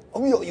贼，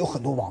有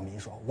很多网民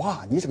说，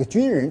哇，你这个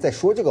军人在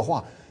说这个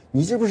话，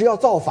你这不是要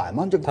造反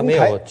吗？这个他没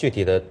有具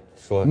体的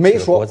说，没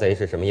说国贼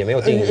是什么，也没有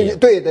定义。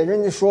对的，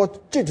人家说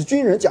这是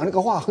军人讲这个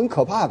话很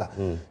可怕的，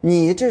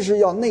你这是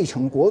要内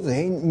惩国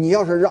贼，你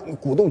要是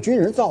鼓动军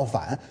人造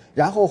反，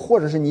然后或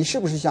者是你是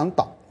不是想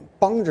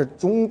帮着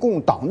中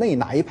共党内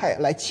哪一派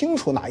来清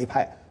除哪一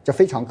派，这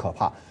非常可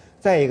怕。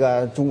再一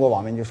个，中国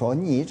网民就说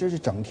你这是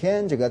整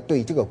天这个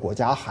对这个国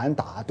家喊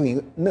打，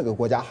对那个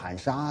国家喊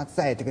杀，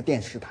在这个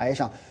电视台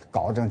上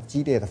搞这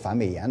激烈的反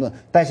美言论。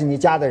但是你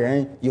家的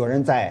人有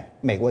人在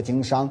美国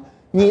经商，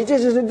你这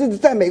是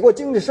在美国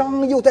经着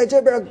商，又在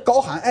这边高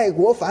喊爱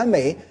国反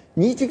美，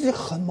你这个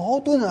很矛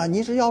盾啊！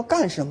你是要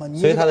干什么？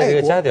所以他的这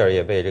个家底儿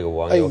也被这个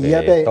网友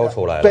给兜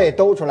出来了。对，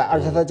兜出来，而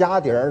且他家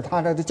底儿，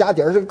他这家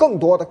底儿是更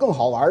多的、更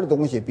好玩的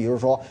东西，比如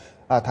说。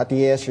他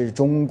爹是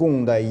中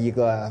共的一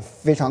个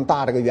非常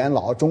大的一个元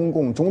老，中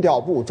共中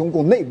调部、中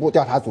共内部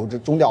调查组织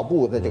中调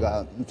部的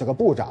这个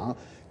部长。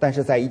但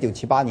是在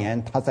1978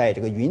年，他在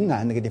这个云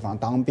南那个地方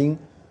当兵。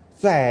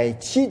在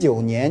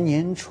79年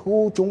年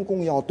初，中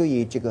共要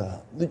对这个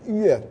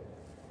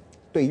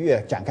对越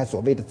展开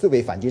所谓的自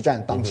卫反击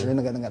战，当时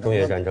那个中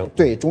越战争，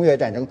对中越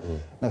战争，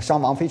那个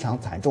伤亡非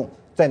常惨重。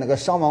在那个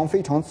伤亡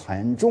非常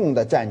惨重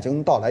的战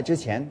争到来之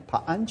前，他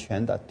安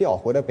全的调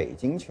回了北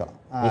京去了。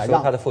你说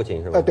他的父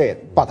亲是吧？对，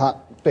把他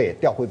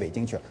调回北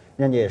京去了。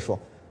人家也说，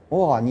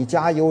哇，你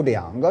家有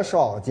2个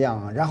少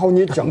将，然后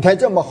你整天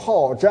这么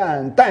好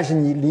战，但是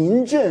你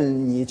临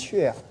阵你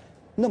却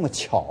那么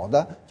巧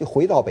的就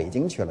回到北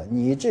京去了。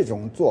你这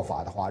种做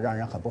法的话，让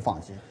人很不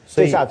放心。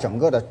这下整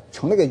个的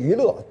成了个娱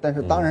乐，但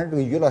是当然这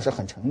个娱乐是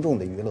很沉重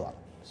的娱乐了。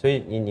所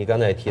以你刚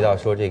才也提到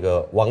说，这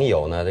个网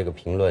友呢，这个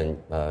评论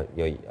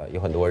有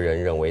很多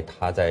人认为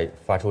他在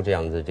发出这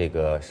样的这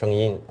个声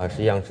音实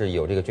际上是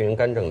有这个军人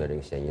干政的这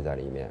个嫌疑在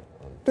里面。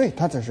对，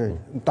他这是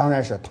当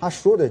然是他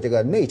说的这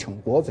个内惩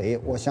国贼，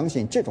我相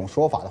信这种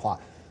说法的话，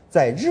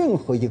在任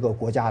何一个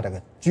国家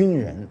的军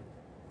人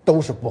都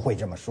是不会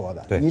这么说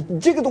的。对，你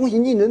这个东西，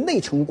你的内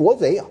城国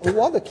贼啊，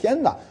我的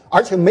天哪！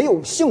而且没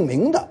有姓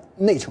名的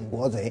内城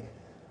国贼，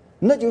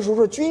那就是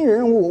说军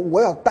人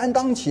我要担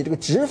当起这个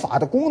执法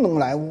的功能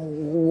来，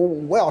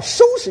我要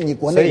收拾你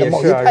国内的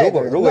某一派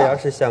的人。如果要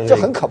是像这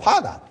很可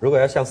怕的。如果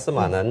要像司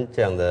马南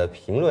这样的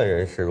评论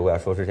人士，如果要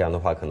说是这样的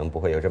话，可能不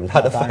会有这么大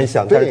的反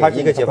响。但是他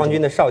是一个解放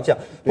军的少将。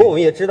不过我们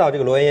也知道，这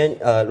个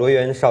罗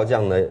源少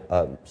将呢，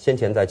先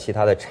前在其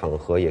他的场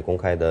合也公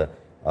开的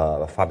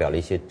发表了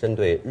一些针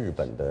对日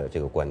本的这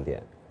个观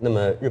点。那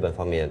么日本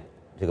方面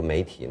这个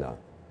媒体呢，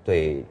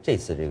对这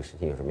次这个事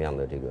情有什么样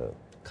的这个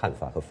看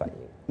法和反应？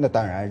那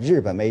当然，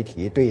日本媒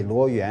体对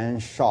罗源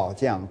少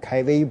将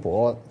开微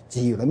博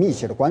给予了密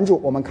切的关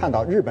注。我们看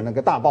到日本那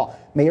个大报《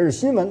每日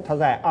新闻》，他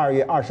在2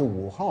月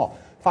25号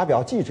发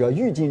表记者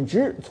玉进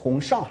之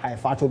从上海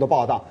发出的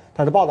报道。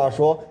他的报道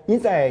说，因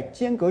在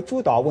尖阁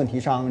诸岛问题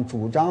上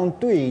主张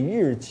对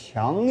日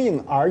强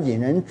硬而引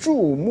人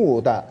注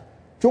目的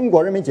中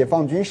国人民解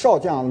放军少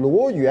将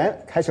罗源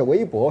开设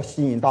微博，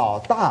吸引到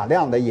大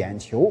量的眼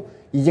球，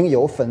已经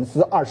有粉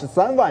丝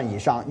23万以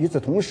上。与此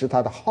同时，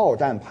他的好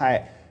战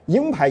派、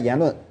鹰派言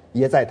论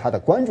也在他的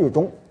关注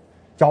中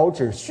招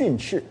致训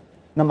斥。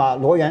那么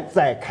罗源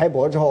在开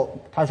播之后，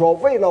他说：“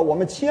为了我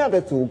们亲爱的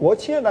祖国、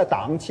亲爱的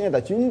党、亲爱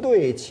的军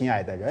队、亲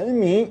爱的人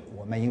民，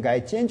我们应该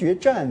坚决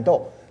战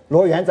斗。”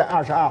罗源在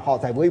22号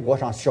在微博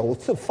上首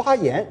次发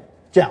言，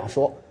这样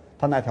说。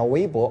他那条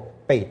微博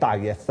被大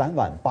约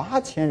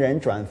38000人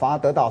转发，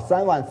得到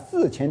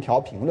34000条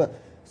评论。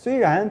虽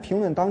然评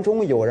论当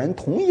中有人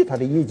同意他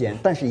的意见，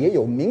但是也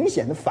有明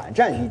显的反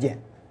战意见。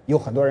有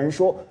很多人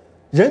说，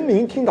人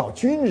民听到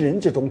军人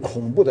这种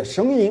恐怖的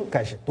声音，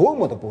该是多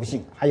么的不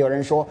幸。还有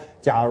人说，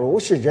假如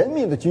是人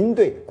民的军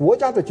队、国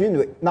家的军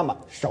队，那么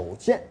首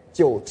先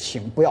就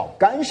请不要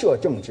干涉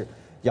政治，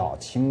要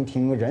倾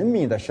听人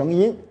民的声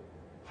音。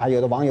还有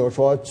的网友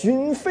说，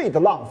军费的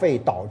浪费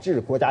导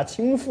致国家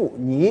倾覆，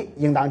你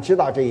应当知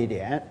道这一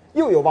点。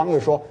又有网友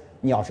说，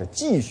你要是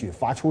继续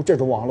发出这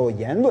种网络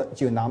言论，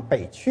就应当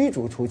被驱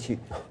逐出去。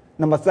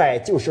那么在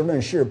就事论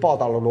事报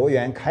道了罗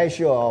源开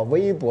设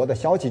微博的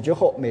消息之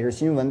后，每日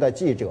新闻的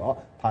记者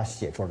他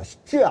写出了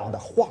这样的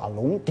画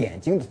龙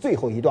点睛的最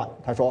后一段。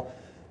他说，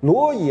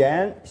罗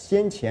源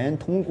先前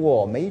通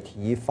过媒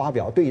体发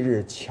表对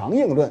日强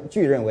硬论，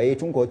据认为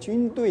中国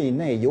军队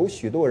内有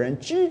许多人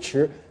支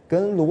持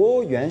跟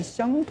罗源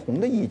相同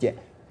的意见。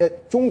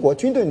中国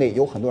军队内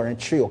有很多人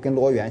持有跟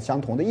罗源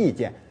相同的意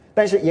见，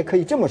但是也可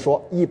以这么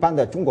说，一般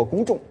的中国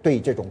公众对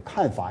这种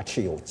看法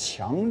持有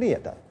强烈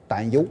的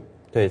担忧。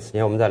对，此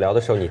前我们在聊的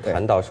时候，你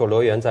谈到说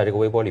罗源在这个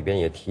微博里边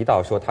也提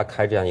到说，他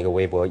开这样一个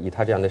微博，以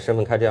他这样的身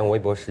份开这样微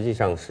博，实际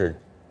上是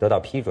得到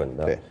批准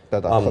的，对，得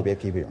到特别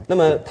批准。那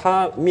么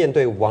他面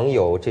对网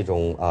友这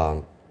种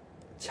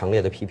强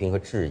烈的批评和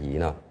质疑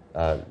呢？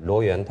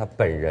罗源他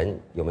本人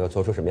有没有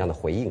做出什么样的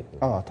回应？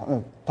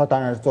他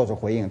当然做出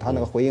回应，他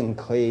那个回应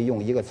可以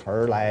用一个词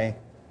儿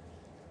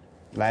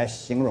来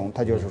形容，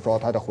他就是说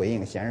他的回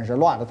应显然是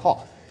乱了套。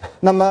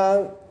那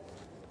么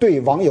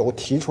对网友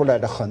提出来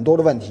的很多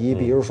的问题，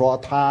比如说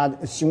他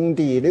兄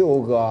弟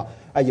6个，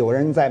有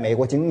人在美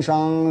国经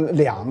商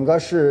，2个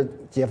是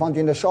解放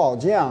军的少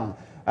将，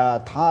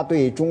他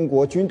对中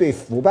国军队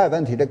腐败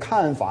问题的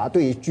看法，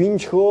对军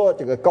车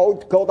这个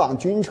高档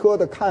军车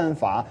的看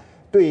法，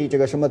对这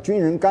个什么军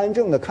人干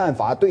政的看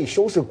法，对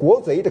收拾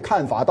国贼的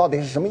看法，到底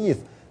是什么意思？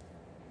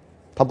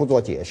他不做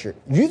解释。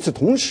与此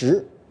同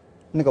时，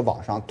那个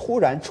网上突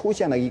然出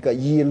现了一个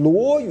以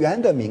罗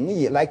源的名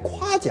义来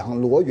夸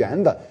奖罗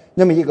源的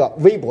那么一个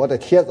微博的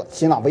帖子，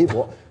新浪微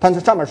博。他在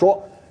上面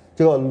说，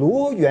这个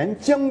罗源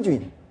将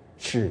军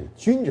是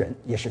军人，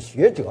也是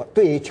学者，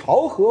对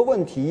朝核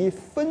问题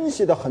分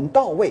析得很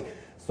到位，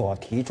所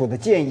提出的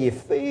建议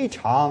非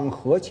常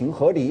合情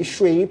合理，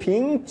水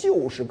平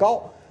就是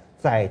高。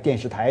在电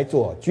视台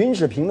做军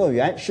事评论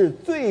员是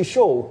最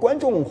受观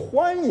众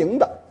欢迎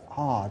的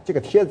啊！这个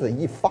帖子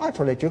一发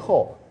出来之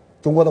后，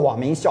中国的网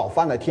民笑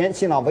翻了天。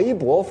新浪微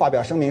博发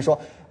表声明说，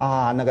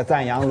那个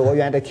赞扬罗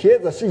源的帖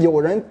子是有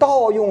人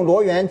盗用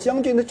罗源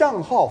将军的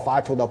账号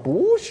发出的，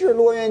不是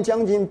罗源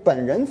将军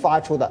本人发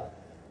出的。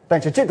但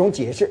是这种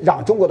解释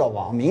让中国的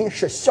网民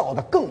是笑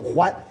得更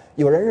欢。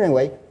有人认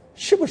为，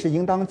是不是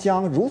应当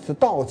将如此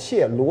盗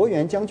窃罗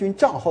源将军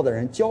账号的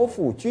人交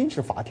付军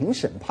事法庭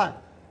审判？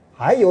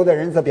还有的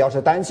人则表示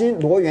担心，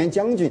罗源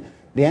将军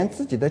连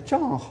自己的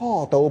账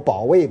号都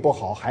保卫不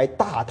好，还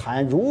大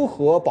谈如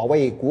何保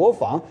卫国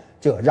防，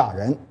这让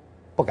人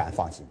不敢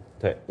放心。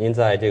对，您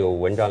在这个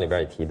文章里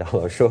边也提到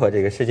了，说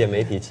这个世界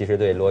媒体其实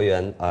对罗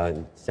源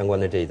相关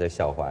的这一则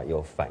笑话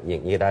有反应，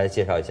你给大家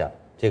介绍一下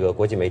这个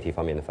国际媒体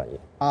方面的反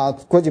应。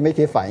国际媒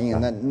体反应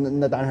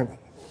那当然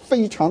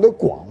非常的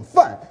广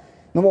泛。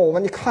那么我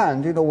们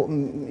看这个，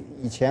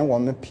以前我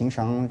们平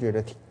常这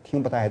个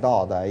听不太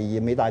到的，也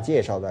没大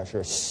介绍的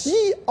是西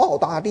澳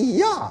大利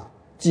亚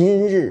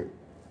今日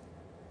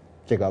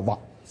这个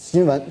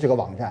新闻这个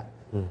网站，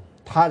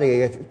他这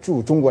个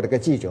驻中国这个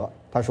记者，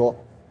他说，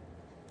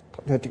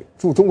这个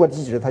驻中国的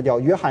记者他叫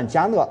约翰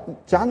加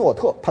诺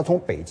特，他从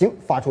北京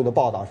发出的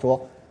报道说，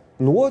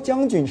罗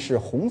将军是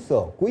红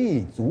色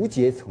贵族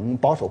阶层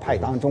保守派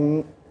当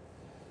中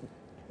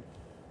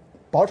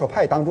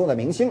的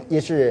明星，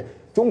也是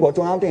中国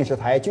中央电视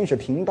台军事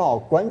频道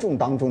观众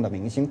当中的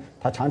明星。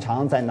他常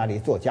常在那里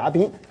做嘉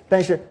宾，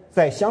但是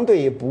在相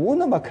对不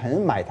那么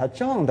肯买他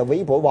账的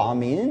微博网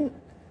民，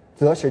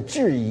则是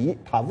质疑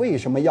他为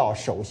什么要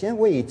首先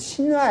为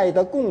亲爱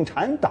的共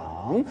产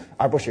党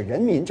而不是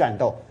人民战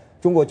斗。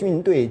中国军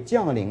队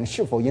将领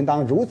是否应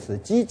当如此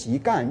积极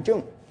干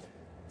政？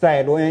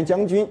在罗源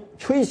将军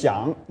吹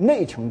响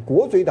内惩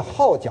国贼的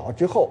号角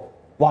之后，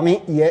网民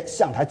也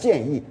向他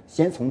建议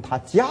先从他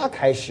家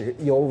开始。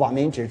有网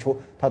民指出，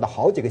他的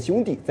好几个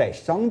兄弟在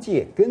商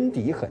界根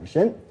底很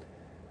深，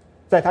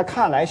在他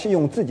看来是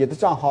用自己的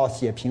账号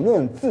写评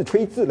论自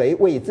吹自擂，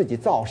为自己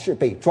造势，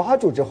被抓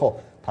住之后，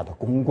他的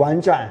公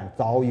关战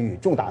遭遇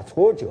重大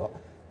挫折。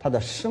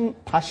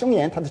他声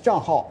言他的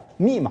账号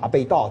密码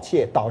被盗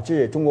窃，导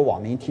致中国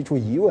网民提出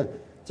疑问：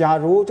假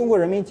如中国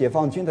人民解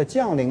放军的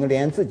将领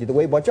连自己的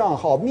微博账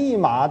号密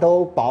码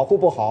都保护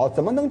不好，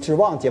怎么能指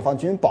望解放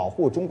军保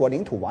护中国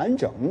领土完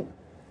整？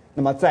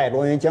那么在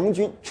罗源将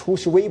军出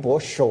示微博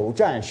首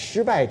战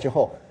失败之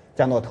后，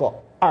加诺特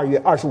2月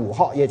25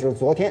号，也就是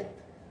昨天，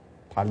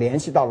他联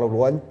系到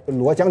了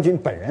罗将军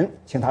本人，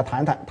请他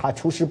谈谈他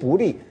出师不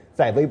利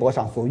在微博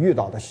上所遇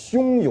到的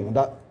汹涌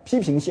的批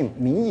评性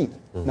民意。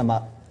那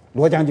么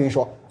罗将军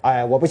说：“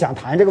我不想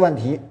谈这个问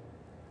题。”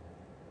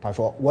他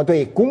说：“我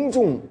对公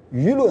众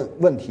舆论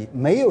问题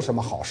没有什么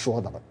好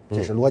说的了。”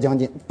这是罗将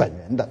军本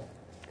人的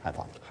看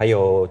法。还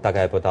有大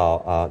概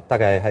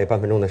还有半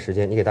分钟的时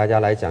间，你给大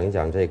家来讲一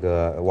讲这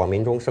个网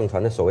民中盛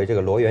传的所谓这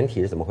个罗源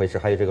体是怎么回事？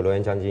还有这个罗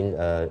源将军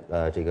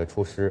这个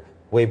出师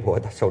微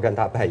博首战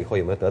大败以后，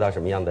有没有得到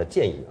什么样的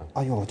建议啊？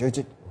哎呦，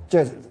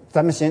这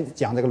咱们先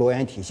讲这个罗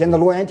源体。现在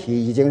罗源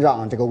体已经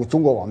让这个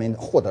中国网民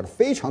获得了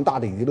非常大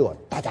的娱乐，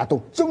大家都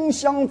争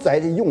相在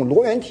用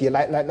罗源体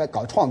来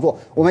搞创作。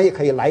我们也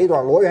可以来一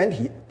段罗源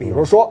体，比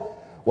如说，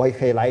我也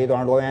可以来一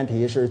段罗源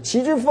体，是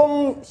齐之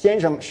锋先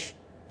生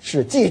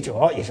是记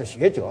者也是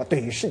学者，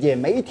对于世界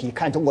媒体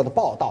看中国的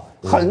报道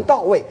很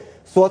到位，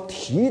所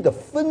提的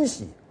分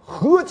析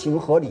合情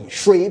合理，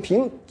水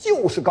平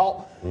就是高。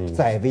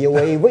在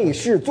VOA 卫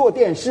视做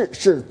电视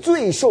是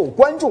最受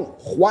观众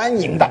欢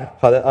迎的。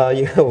好的，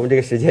因为我们这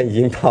个时间已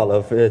经到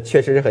了，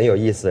确实是很有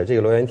意思。这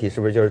个罗源体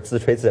是不是就是自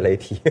吹自擂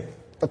体？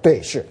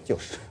对，就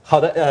是。好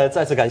的，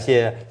再次感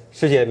谢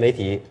世界媒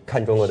体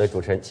看中国的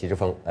主持人齐之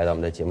锋来到我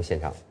们的节目现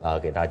场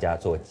给大家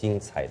做精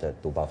彩的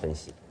读报分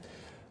析。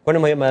观众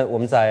朋友们，我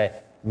们在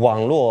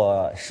网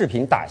络视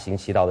频大行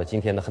其道的今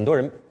天呢，很多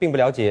人并不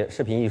了解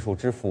视频艺术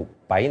之父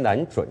白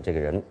南准这个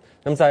人。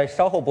那么在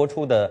稍后播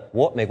出的《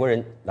我美国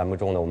人》栏目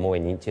中呢，我们为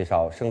您介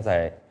绍生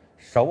在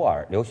首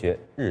尔留学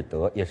日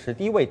德，也是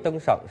第一位登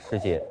上世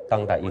界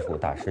当代艺术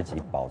大师级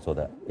宝座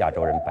的亚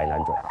洲人白南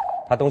准。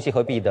他东西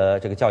合璧的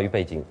这个教育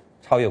背景，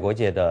超越国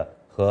界的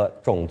和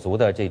种族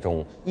的这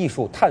种艺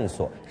术探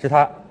索，使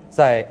他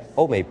在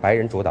欧美白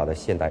人主导的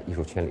现代艺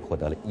术圈里获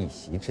得了一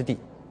席之地，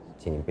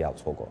请您不要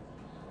错过。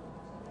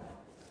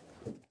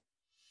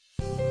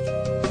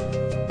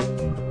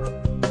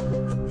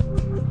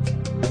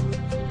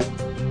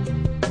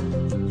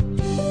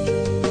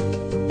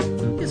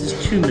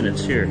2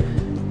 minutes here.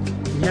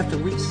 You have to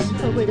wait.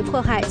 社会的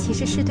迫害其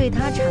实是对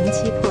他长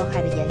期迫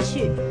害的延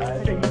续。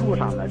这一路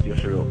上呢，就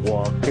是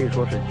我可以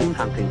说是经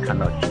常可以看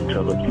到汽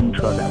车和军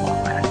车在往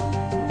来。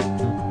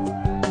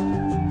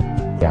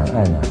两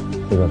岸呢，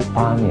这个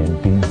8年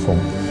冰封，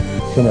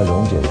现在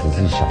溶解只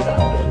是小块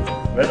而已。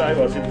When I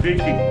was in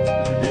Beijing,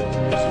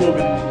 the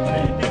slogan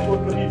is "It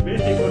would be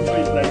very good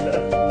place like that."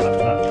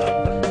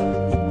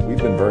 We've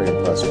been very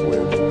impressed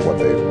with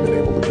what they've been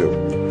able to do.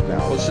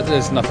 Well,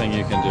 there's nothing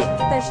you can do.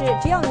 但是，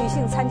只要女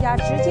性参加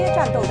直接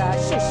战斗的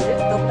事实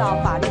得不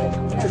到法律的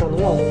承认，至少能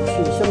让我们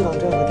去香港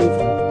这样的地方。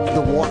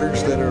The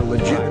waters that are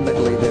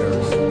legitimately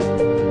theirs.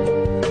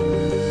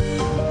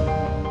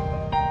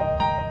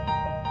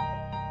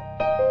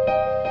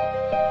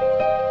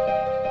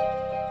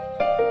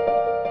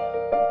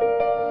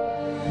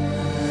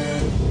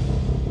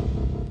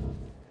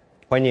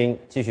 欢迎您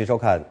继续收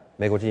看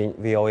美国之音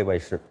VOA 卫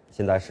视，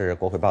现在是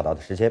国会报道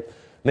的时间。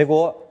美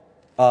国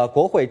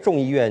国会众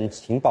议院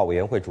情报委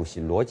员会主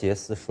席罗杰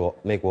斯说，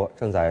美国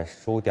正在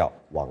输掉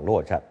网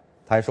络战。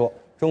他还说，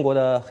中国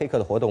的黑客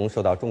的活动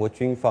受到中国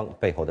军方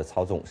背后的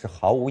操纵是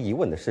毫无疑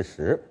问的事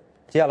实。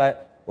接下来，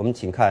我们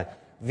请看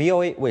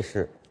VOA 卫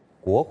视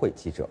国会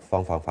记者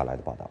方方发来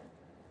的报道。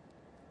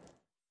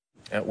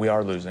We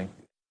are losing,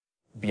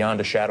 beyond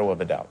a shadow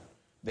of a doubt.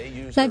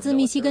 来自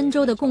密西根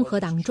州的共和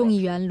党众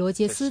议员罗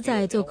杰斯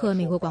在做客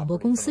美国广播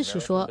公司时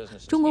说，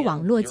中国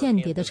网络间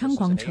谍的猖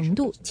狂程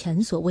度前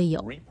所未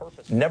有。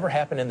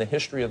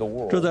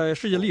这在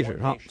世界历史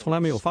上从来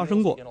没有发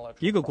生过。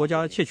一个国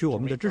家窃取我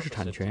们的知识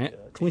产权，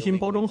重新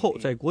包装后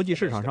在国际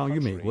市场上与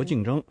美国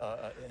竞争。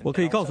我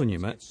可以告诉你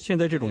们，现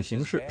在这种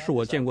形势是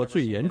我见过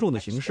最严重的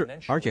形势，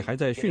而且还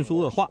在迅速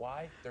恶化。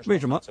为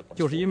什么？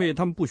就是因为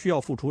他们不需要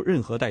付出任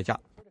何代价。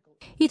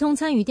一同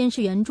参与电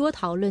视圆桌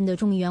讨论的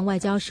众议院外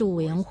交事务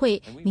委员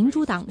会民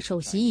主党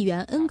首席议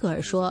员恩格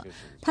尔说，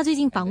他最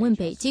近访问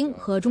北京，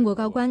和中国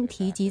高官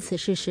提及此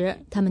事时，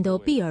他们都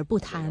避而不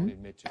谈。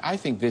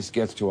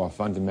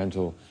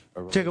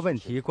这个问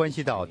题关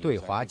系到对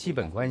华基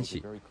本关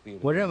系，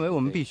我认为我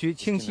们必须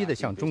清晰地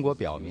向中国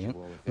表明，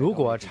如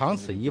果长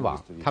此以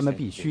往，他们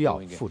必须要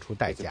付出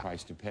代价。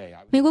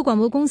美国广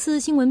播公司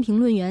新闻评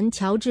论员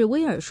乔治·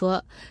威尔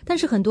说，但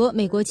是很多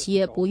美国企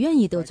业不愿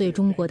意得罪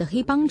中国的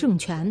黑帮政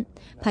权，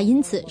怕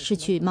因此失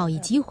去贸易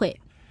机会。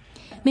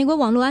美国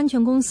网络安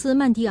全公司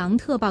曼迪昂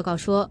特报告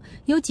说，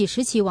有几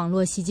十起网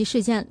络袭击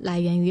事件来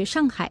源于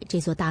上海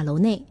这座大楼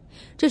内，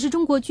这是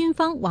中国军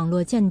方网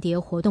络间谍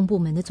活动部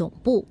门的总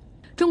部。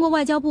中国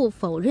外交部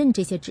否认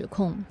这些指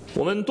控。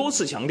我们多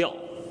次强调，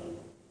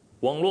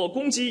网络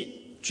攻击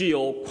具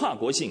有跨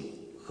国性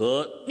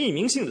和匿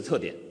名性的特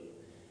点，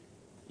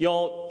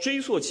要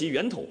追溯其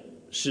源头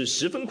是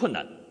十分困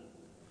难。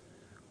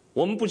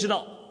我们不知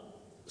道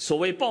所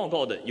谓报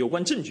告的有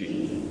关证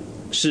据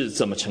是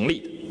怎么成立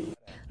的。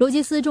罗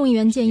杰斯众议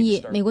员建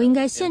议，美国应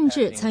该限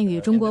制参与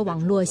中国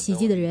网络袭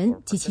击的人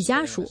及其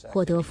家属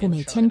获得赴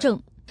美签证。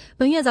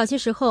本月早些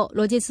时候，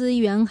罗杰斯议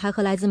员还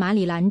和来自马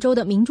里兰州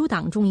的民主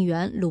党众议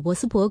员鲁伯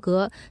斯伯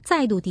格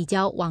再度递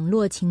交网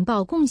络情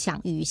报共享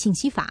与信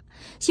息法，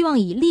希望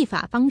以立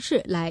法方式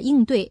来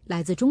应对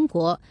来自中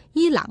国、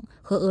伊朗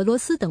和俄罗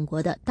斯等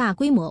国的大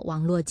规模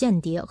网络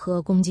间谍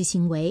和攻击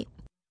行为。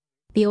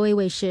BOA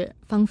卫视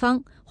方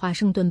方华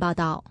盛顿报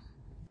道。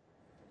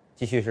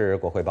继续是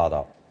国会报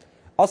道。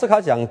奥斯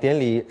卡奖典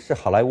礼是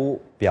好莱坞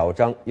表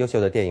彰优秀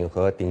的电影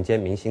和顶尖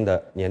明星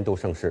的年度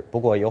盛事，不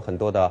过有很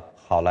多的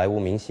好莱坞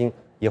明星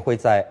也会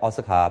在奥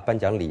斯卡颁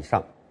奖礼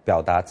上表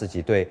达自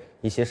己对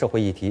一些社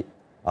会议题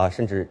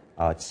甚至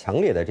强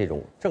烈的这种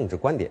政治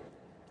观点。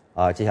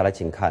接下来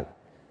请看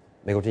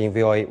美国之音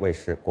VOA 卫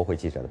视国会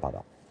记者的报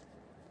道。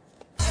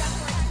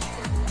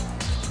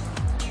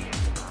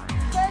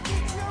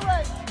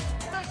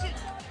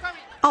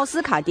奥斯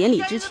卡典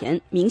礼之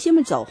前，明星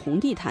们走红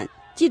地毯，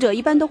记者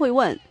一般都会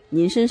问：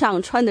您身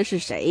上穿的是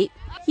谁？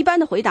一般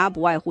的回答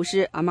不外乎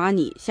是阿玛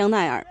尼、香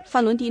奈儿、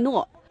范伦蒂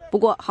诺。不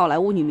过，好莱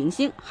坞女明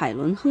星海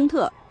伦·亨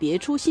特别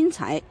出心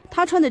裁，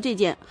她穿的这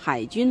件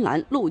海军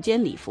蓝露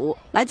肩礼服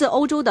来自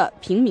欧洲的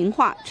平民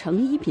化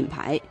成衣品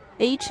牌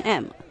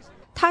H&M。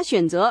她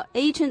选择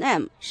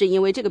H&M 是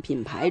因为这个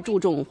品牌注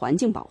重环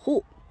境保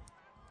护。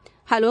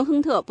海伦·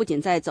亨特不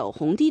仅在走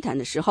红地毯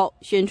的时候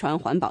宣传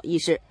环保意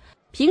识，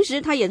平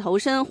时她也投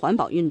身环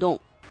保运动。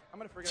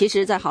其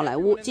实，在好莱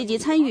坞积极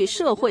参与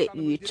社会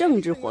与政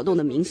治活动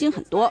的明星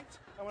很多。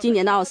今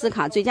年的奥斯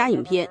卡最佳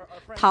影片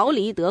《逃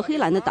离德黑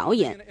兰》的导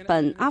演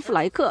本·阿弗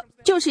莱克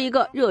就是一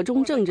个热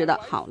衷政治的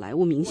好莱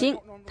坞明星。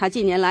他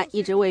近年来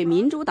一直为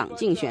民主党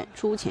竞选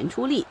出钱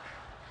出力，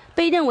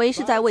被认为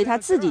是在为他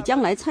自己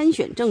将来参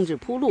选政治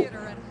铺路。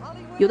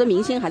有的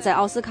明星还在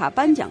奥斯卡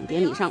颁奖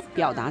典礼上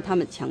表达他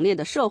们强烈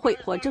的社会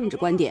或政治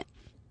观点。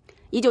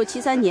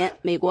1973年，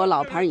美国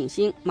老牌影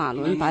星马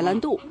伦·白兰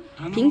度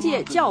凭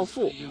借《教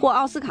父》获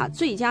奥斯卡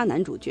最佳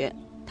男主角。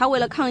他为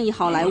了抗议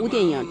好莱坞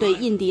电影对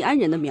印第安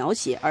人的描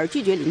写而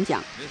拒绝领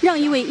奖，让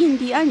一位印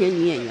第安人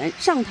女演员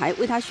上台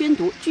为他宣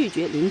读拒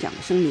绝领奖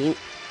的声明。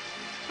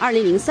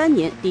2003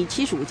年第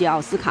75届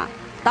奥斯卡，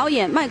导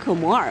演麦克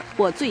摩尔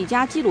获最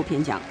佳纪录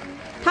片奖。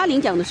他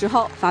领奖的时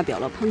候发表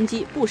了抨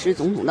击布什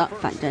总统的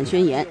反战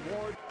宣言。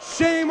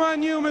Shame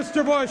on you,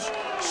 Mr. Bush.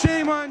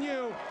 Shame on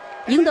you.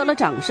 赢得了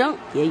掌声，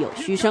也有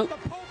嘘声。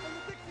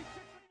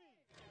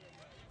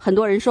很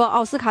多人说，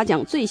奥斯卡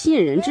奖最吸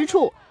引人之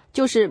处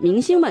就是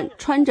明星们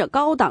穿着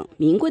高档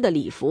名贵的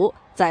礼服，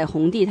在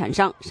红地毯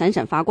上闪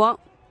闪发光。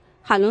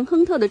海伦·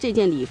亨特的这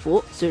件礼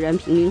服虽然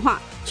平民化，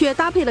却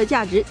搭配了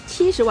价值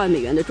70万美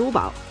元的珠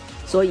宝，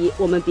所以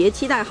我们别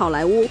期待好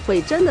莱坞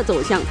会真的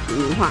走向平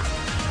民化。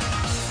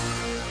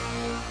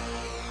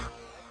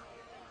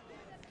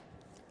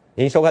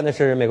您收看的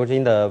是美国之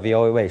音的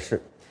VOA 卫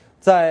视。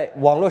在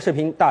网络视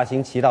频大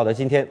行其道的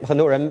今天，很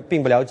多人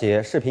并不了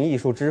解视频艺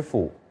术之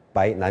父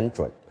白南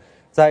准。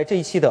在这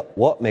一期的《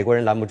我美国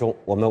人》栏目中，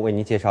我们为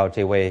您介绍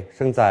这位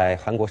生在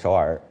韩国首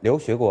尔、留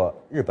学过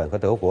日本和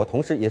德国，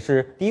同时也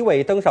是第一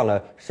位登上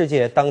了世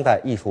界当代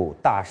艺术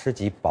大师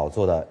级宝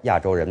座的亚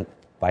洲人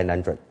白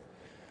南准。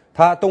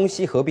他东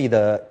西合璧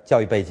的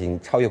教育背景、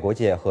超越国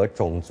界和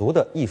种族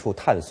的艺术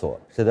探索，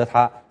使得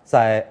他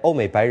在欧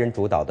美白人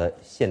主导的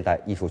现代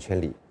艺术圈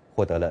里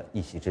获得了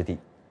一席之地。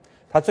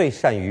他最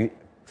善于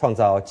创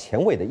造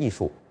前卫的艺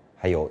术，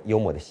还有幽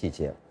默的细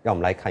节。让我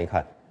们来看一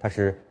看他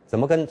是怎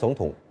么跟总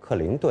统克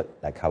林顿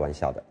来开玩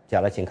笑的。接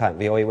下来请看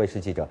VOA 卫视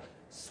记者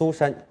苏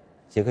珊、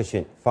杰克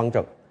逊、方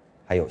正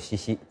还有西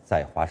西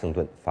在华盛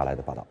顿发来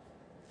的报道。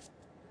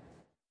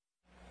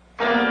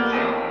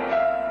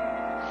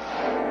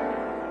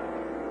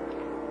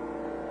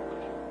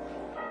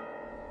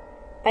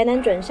白南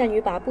准善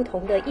于把不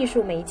同的艺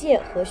术媒介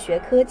和学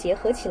科结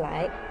合起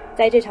来。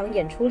在这场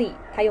演出里，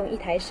他用一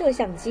台摄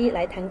像机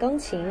来弹钢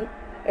琴，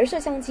而摄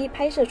像机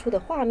拍摄出的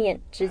画面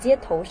直接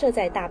投射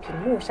在大屏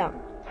幕上。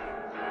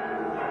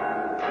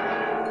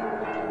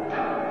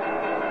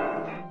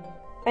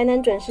白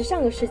南准是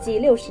上个世纪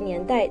60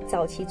年代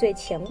早期最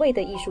前卫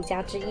的艺术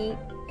家之一，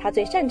他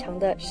最擅长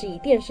的是以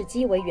电视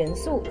机为元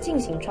素进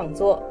行创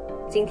作。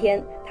今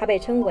天他被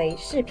称为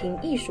视频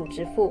艺术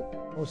之父。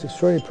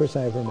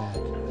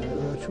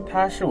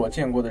他是我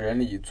见过的人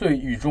里最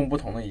与众不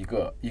同的一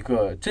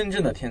个真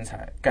正的天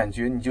才，感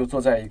觉你就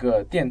坐在一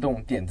个电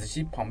动点子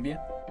机旁边。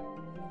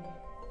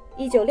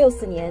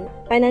1964年，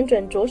白南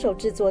准着手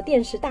制作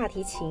电视大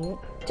提琴，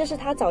这是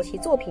他早期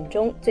作品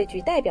中最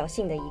具代表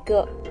性的一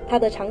个。他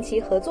的长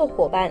期合作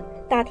伙伴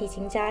大提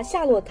琴家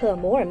夏洛特·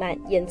摩尔曼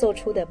演奏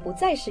出的不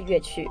再是乐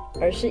曲，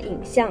而是影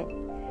像。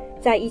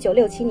在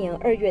1967年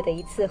2月的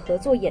一次合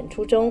作演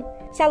出中，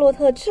夏洛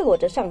特赤裸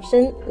着上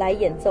身来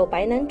演奏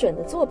白南准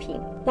的作品。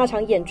那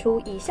场演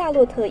出以夏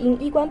洛特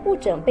因衣冠不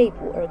整被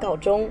捕而告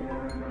终。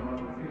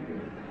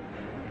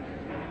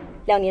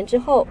2年之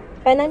后，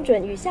白南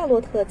准与夏洛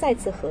特再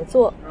次合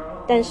作，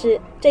但是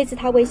这次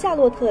他为夏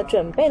洛特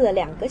准备了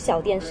2个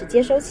小电视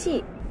接收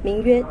器，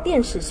名曰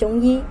电视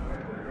胸衣，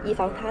以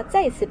防他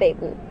再次被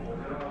捕。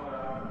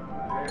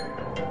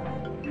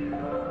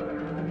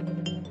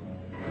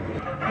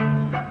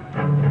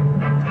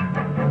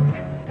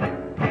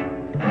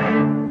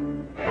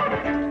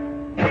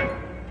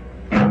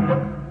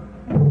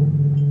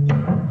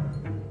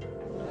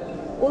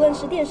无论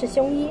是电视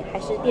胸衣还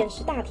是电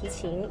视大提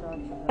琴，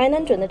白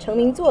南准的成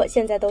名作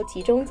现在都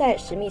集中在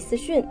史密斯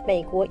逊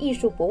美国艺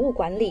术博物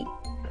馆里，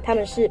他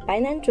们是白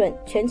南准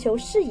全球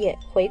视野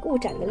回顾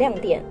展的亮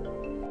点。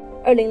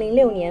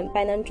2006年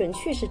白南准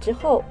去世之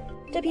后，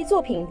这批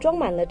作品装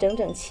满了整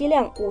整7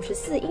辆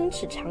54英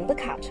尺长的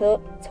卡车，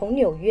从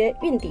纽约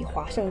运抵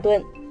华盛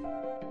顿。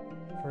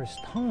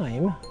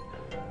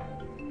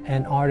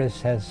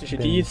这是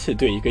第一次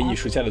对一个艺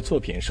术家的作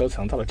品收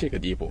藏到了这个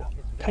地步，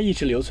他一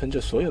直留存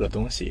着所有的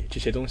东西，这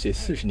些东西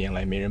40年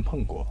来没人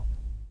碰过。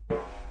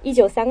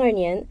1932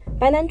年，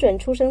白南准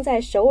出生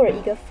在首尔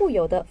一个富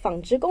有的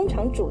纺织工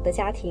厂主的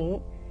家庭。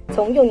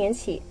从幼年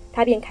起，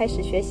他便开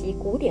始学习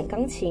古典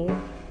钢琴。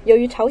由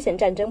于朝鲜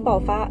战争爆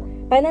发，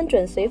白南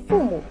准随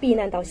父母避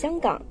难到香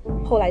港，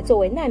后来作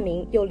为难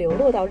民又流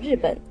落到日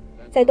本。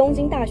在东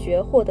京大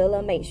学获得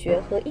了美学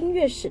和音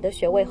乐史的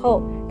学位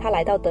后，他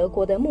来到德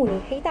国的慕尼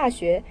黑大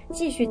学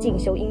继续进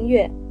修音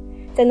乐。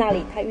在那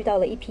里，他遇到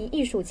了一批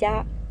艺术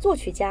家、作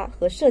曲家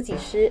和设计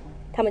师，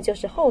他们就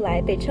是后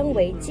来被称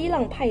为激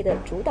浪派的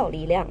主导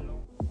力量。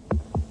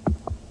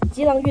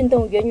激浪运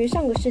动源于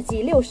上个世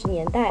纪60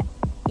年代，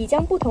以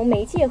将不同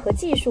媒介和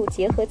技术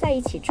结合在一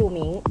起著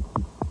名。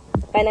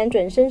白南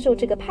准深受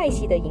这个派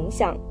系的影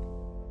响。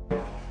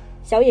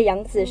小野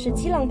洋子是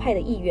激浪派的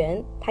一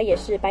员，他也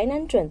是白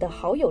南准的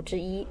好友之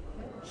一。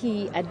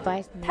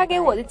他给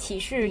我的启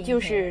示就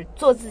是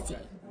做自己。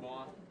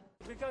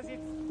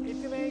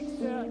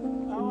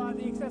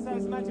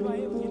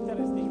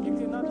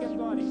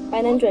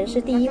白南准是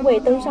第一位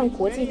登上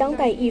国际当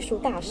代艺术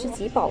大师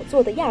级宝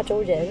座的亚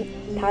洲人，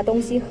他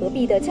东西合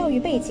璧的教育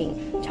背景，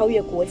超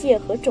越国界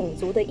和种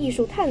族的艺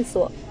术探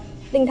索，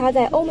令他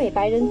在欧美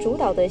白人主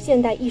导的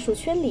现代艺术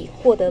圈里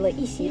获得了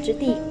一席之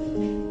地。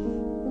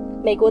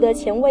美国的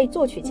前卫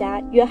作曲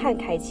家约翰·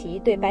凯奇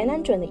对白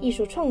南准的艺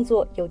术创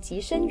作有极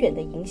深远的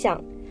影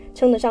响，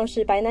称得上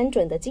是白南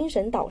准的精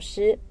神导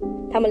师。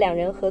他们2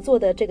人合作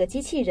的这个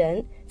机器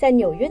人在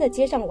纽约的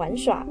街上玩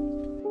耍。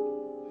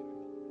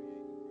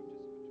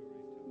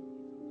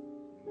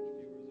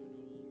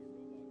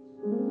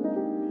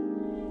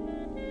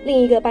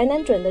另一个白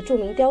南准的著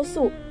名雕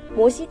塑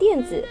摩西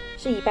电子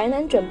是以白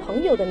南准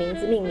朋友的名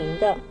字命名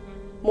的。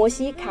摩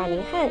西·卡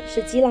宁汉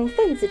是激浪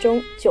分子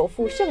中久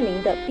负盛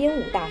名的编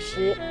舞大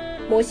师。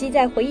摩西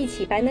在回忆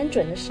起白南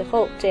准的时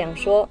候这样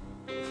说：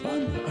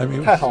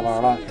太好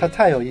玩了，他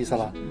太有意思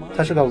了，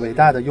他是个伟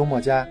大的幽默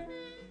家。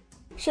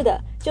是的，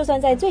就算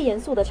在最严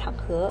肃的场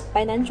合，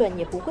白南准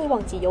也不会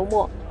忘记幽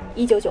默。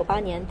1998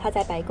年，他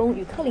在白宫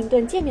与克林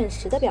顿见面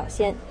时的表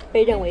现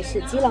被认为是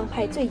激浪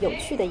派最有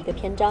趣的一个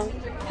篇章。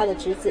他的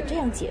侄子这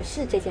样解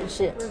释这件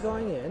事：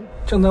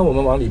正当我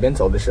们往里边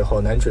走的时候，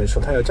南准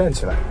说他要站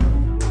起来。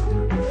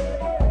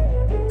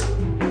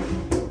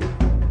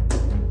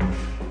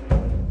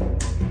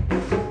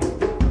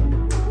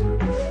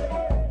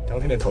当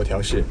天的头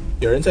条是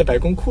有人在白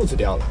宫裤子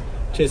掉了，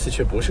这次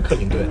却不是克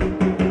林顿。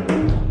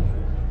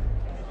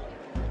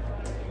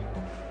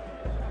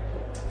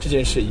这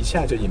件事一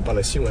下就引爆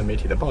了新闻媒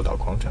体的报道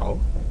狂潮。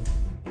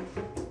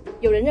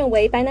有人认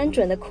为白南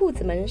准的裤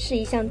子们是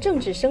一项政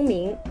治声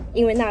明，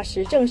因为那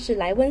时正是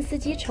莱温斯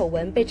基丑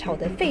闻被炒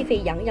得沸沸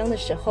扬扬的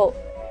时候。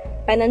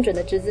白南准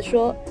的侄子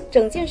说，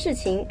整件事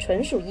情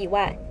纯属意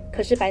外，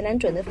可是白南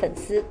准的粉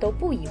丝都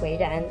不以为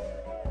然。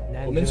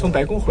我们从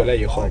白宫回来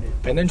以后，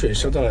白南准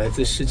收到了来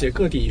自世界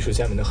各地艺术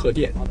家们的贺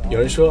电。有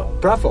人说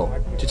Bravo，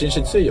 这真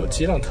是最有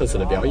激浪特色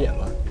的表演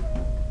了。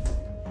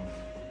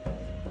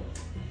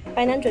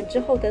白南准之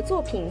后的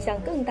作品向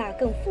更大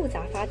更复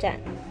杂发展。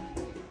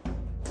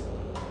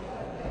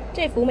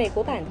这幅美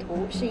国版图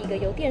是一个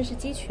由电视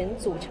机群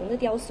组成的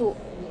雕塑，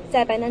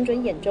在白南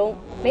准眼中，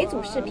每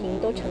组视频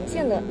都呈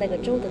现了那个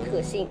州的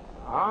特性。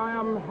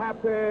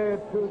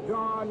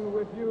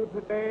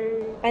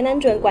白南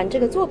准管这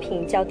个作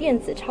品叫电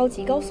子超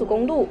级高速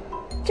公路，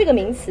这个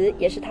名词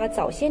也是他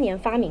早些年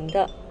发明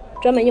的，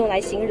专门用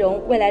来形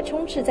容未来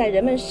充斥在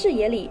人们视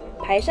野里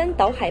排山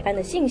倒海般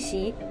的信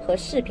息和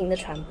视频的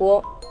传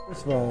播。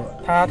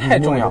他太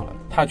重要了，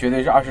他绝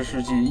对是20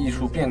世纪艺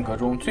术变革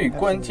中最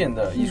关键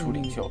的艺术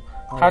领袖。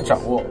他掌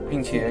握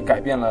并且改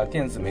变了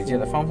电子媒介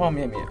的方方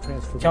面面，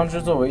将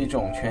之作为一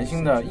种全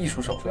新的艺术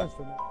手段。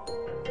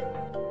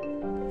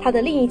他的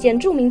另一件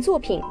著名作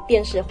品《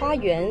电视花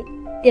园》，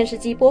电视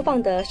机播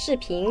放的视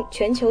频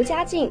全球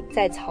家境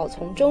在草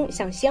丛中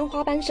像鲜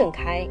花般盛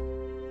开。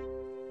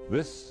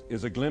This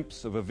is a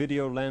glimpse of a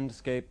video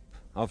landscape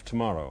of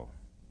tomorrow.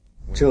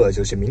 这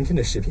就是明天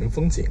的视频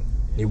风景。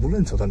你无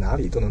论走到哪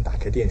里都能打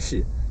开电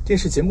视，电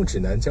视节目指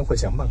南将会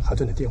像曼哈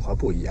顿的电话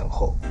簿一样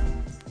厚。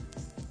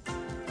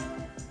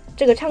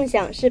这个畅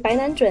想是白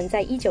南准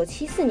在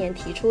1974年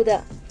提出的，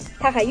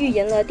他还预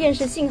言了电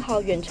视信号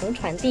远程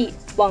传递、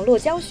网络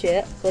教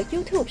学和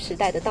YouTube 时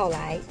代的到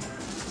来。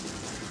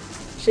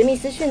史密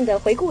斯逊的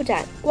回顾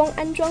展光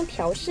安装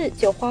调试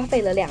就花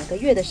费了2个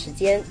月的时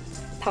间，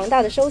庞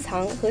大的收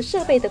藏和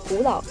设备的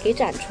古老给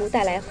展出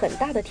带来很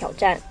大的挑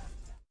战。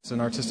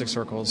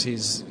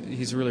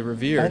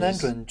白南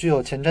准具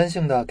有前瞻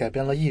性地改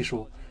变了艺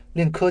术，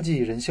令科技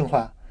人性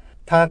化。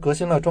他革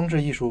新了装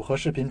置艺术和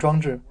视频装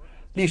置，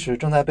历史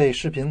正在被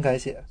视频改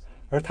写，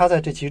而他在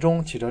这其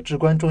中起着至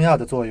关重要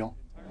的作用。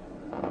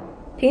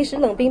平时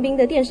冷冰冰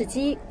的电视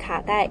机、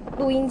卡带、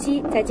录音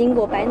机，在经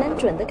过白南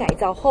准的改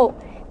造后，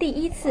第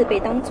一次被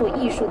当作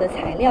艺术的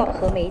材料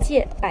和媒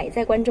介摆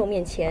在观众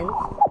面前。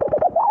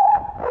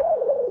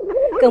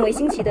更为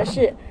新奇的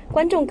是，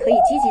观众可以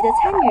积极地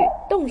参与，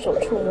动手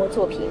触摸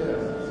作品。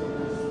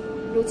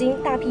如今，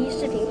大批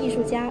视频艺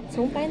术家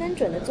从白南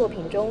准的作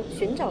品中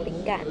寻找灵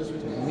感。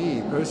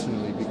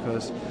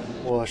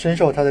我深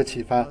受他的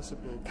启发，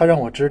他让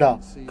我知道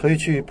可以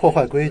去破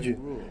坏规矩，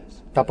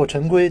打破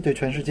陈规对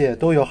全世界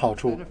都有好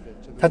处。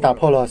他打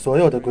破了所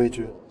有的规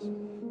矩。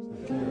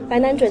白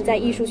南准在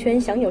艺术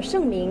圈享有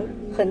盛名，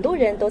很多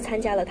人都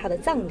参加了他的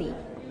葬礼。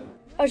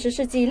20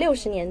世纪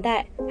60年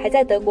代，还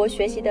在德国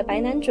学习的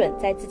白南准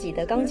在自己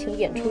的钢琴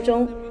演出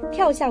中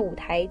跳下舞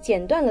台，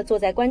剪断了坐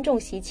在观众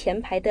席前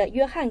排的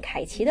约翰·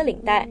凯奇的领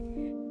带，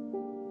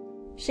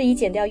是以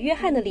剪掉约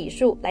翰的礼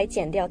数来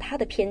剪掉他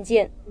的偏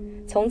见。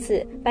从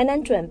此，白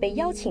南准被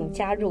邀请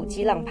加入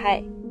激浪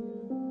派。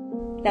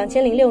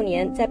2006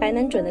年，在白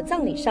南准的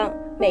葬礼上，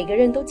每个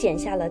人都剪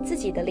下了自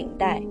己的领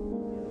带。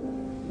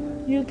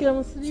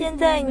现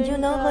在你就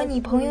能和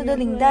你朋友的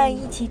领带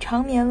一起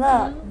长眠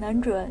了，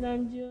南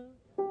准。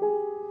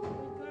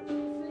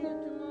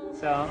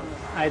So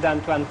I don't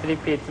want to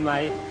repeat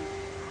my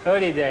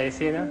early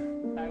days, you know.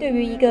 对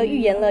于一个预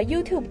言了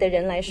YouTube 的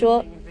人来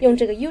说，用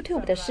这个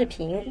YouTube 的视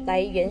频来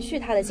延续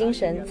他的精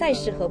神再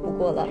适合不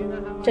过了。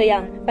这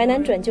样，白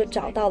南准就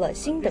找到了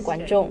新的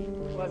观众。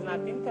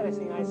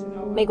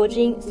美国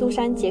之音苏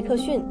珊·杰克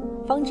逊、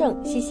方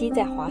正、西西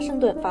在华盛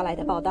顿发来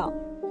的报道。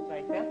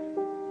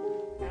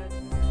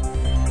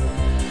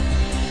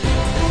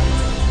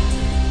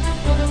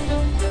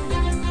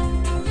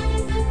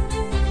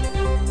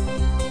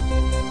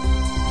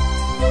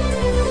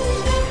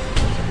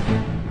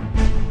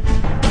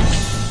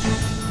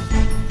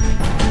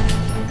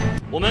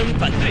我们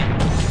反对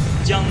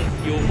将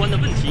有关的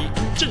问题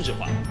政治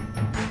化。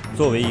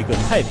作为一个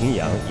太平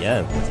洋沿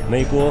岸国家，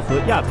美国和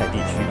亚太地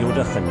区有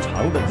着很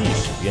长的历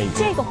史渊源。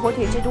这个火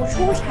腿之都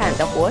出产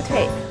的火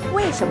腿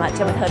为什么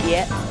这么特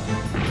别？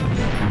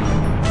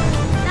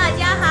大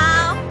家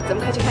好，咱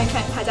们快去看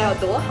看他家有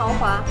多豪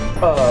华。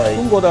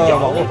中国的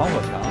网络防火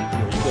墙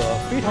有一个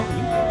非常灵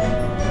活。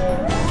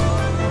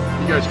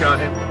You guys got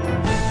him.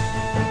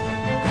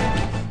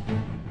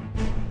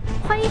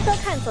 欢迎收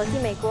看《走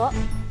进美国》。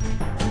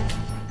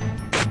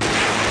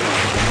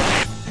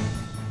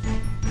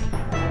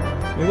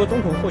美国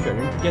总统候选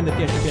人之间的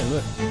电视辩论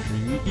始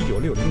于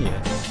1960年。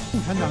共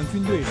产党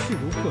军队势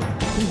如破竹，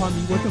中华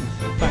民国政府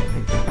败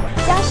退失败。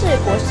家事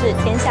国事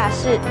天下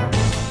事。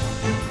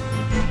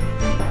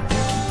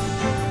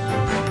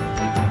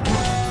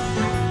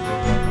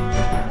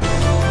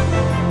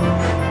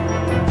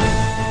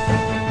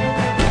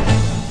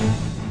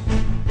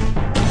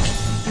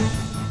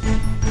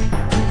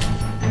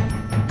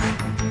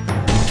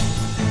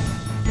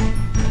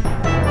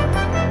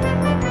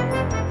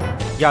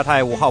亚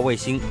太5号卫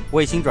星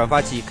转发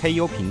器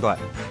KU 频段，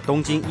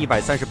东经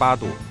138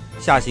度，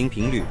下行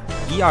频率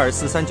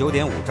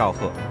12439.5兆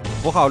赫，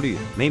符号率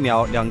每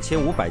秒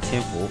2500千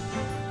伏，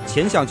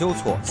前向纠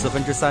错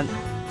3/4，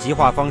极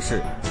化方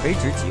式垂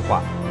直极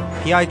化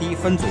 ，PID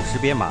分组识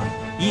别码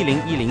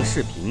1010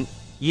视频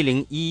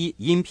，1011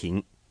音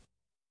频。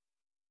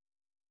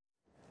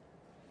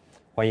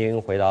欢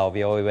迎回到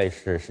VOA 卫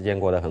视，时间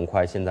过得很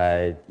快，现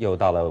在又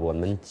到了我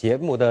们节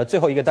目的最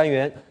后一个单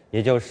元，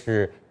也就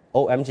是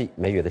OMG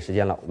美语的时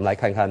间了，我们来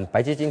看看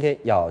白姬今天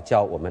要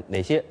教我们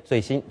哪些最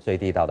新最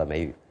地道的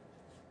美语。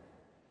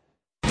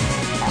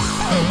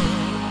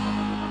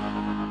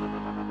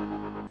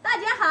大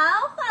家好，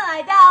欢迎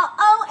来到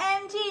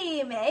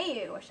OMG 美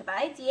语，我是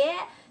白洁。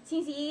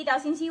星期一到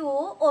星期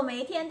五，我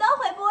每天都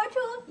会播出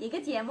一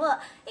个节目，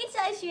一起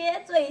来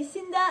学最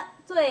新的、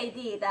最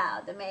地道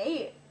的美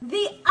语。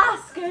The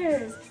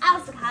Oscars 奥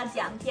斯卡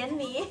奖典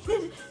礼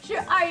是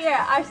2月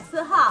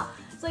24号，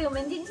所以我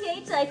们今天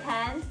一起来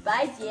谈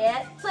白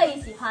洁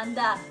最喜欢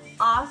的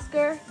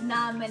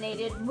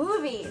Oscar-nominated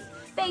movies，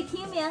 被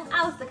提名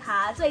奥斯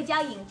卡最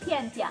佳影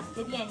片奖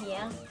的电影。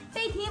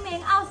被提名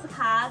奥斯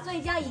卡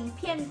最佳影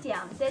片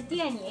奖的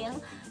电影，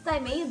在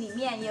美语里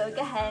面有一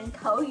个很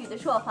口语的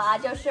说法，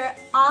就是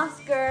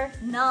Oscar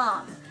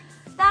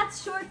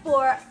nom。That's short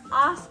for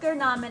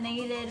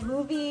Oscar-nominated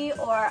movie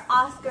or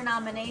Oscar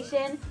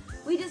nomination.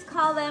 We just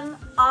call them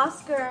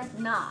Oscar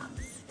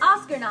noms.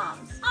 Oscar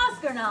noms.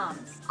 Oscar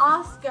noms.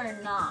 Oscar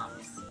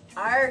noms.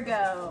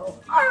 Argo.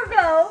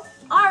 Argo.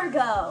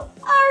 Argo.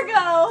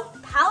 Argo.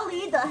 逃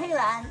离的黑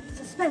蓝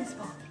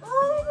Suspenseful.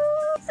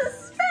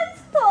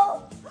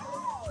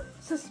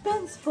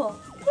 Suspenseful.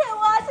 Can't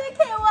watch it,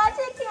 can't watch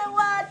it, can't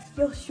watch.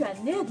 有悬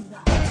念的。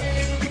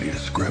You need a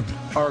script?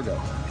 Argo.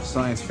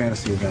 Science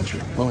fantasy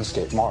adventure.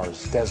 Moonscape,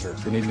 Mars, desert.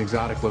 They need an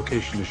exotic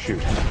location to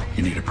shoot.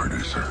 You need a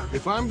producer.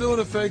 If I'm doing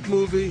a fake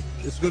movie,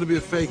 it's going to be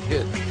a fake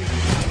hit.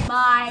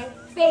 My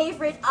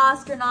favorite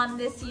Oscar nom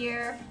this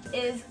year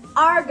is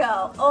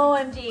Argo.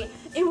 OMG.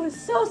 It was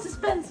so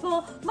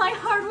suspenseful. My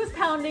heart was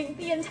pounding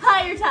the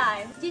entire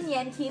time. 今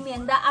年提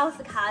名的奥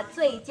斯卡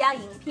最佳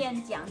影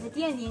片奖的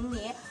电影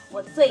里，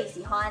我最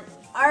喜欢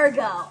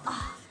Argo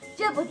啊！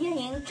这部电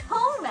影充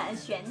满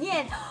悬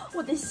念，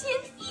我的心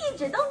一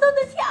直咚咚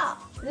的跳。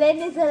Les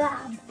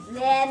Miserables,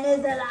 Les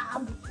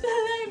Miserables,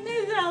 Les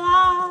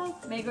Miserables。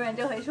美国人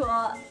就会说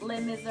Les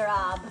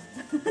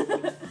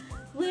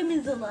Miserables。Les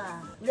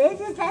Miserables, Les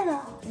Miserables,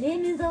 Les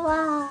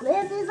Miserables,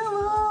 Les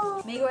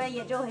Miserables。美国人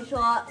也就会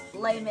说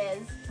Les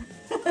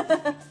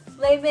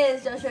Mis。Les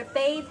Mis 就是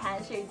悲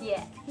惨世界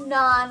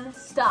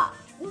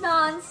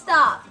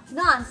 ，non-stop。Non-stop,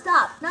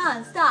 non-stop,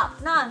 non-stop,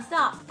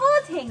 non-stop， 不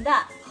停的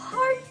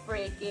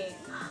heartbreaking,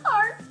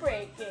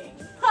 heartbreaking,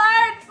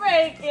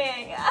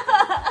 heartbreaking，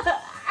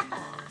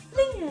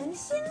 令人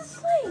心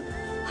碎的。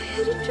I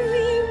had a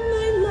dream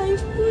my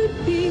life would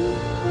be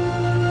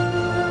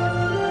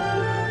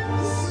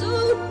so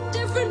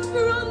different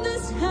from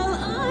this hell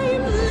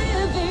I'm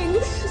living,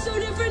 so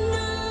different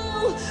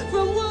now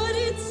from what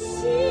it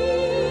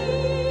seems.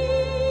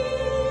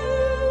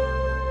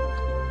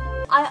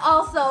 I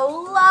also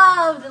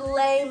loved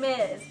Les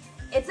Mis.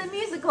 It's a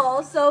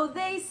musical, so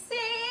they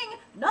sing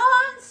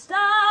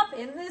non-stop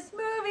in this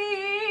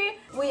movie.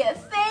 我也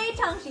非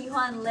常喜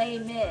欢 Les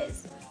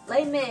Mis.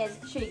 Les Mis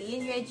是一个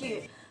音乐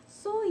剧，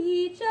所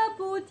以这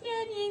部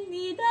电影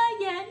里的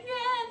演员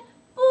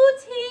不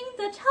停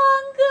地唱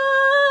歌。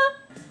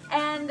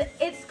And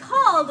it's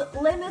called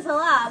Les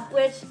Miserables,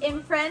 which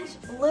in French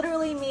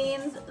literally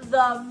means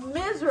the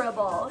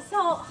miserable. So,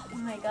 oh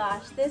my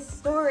gosh, this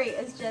story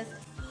is just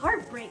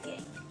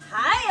heartbreaking.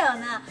 还有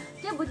呢，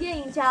这部电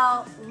影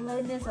叫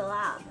Les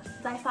Miserables，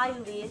 在法语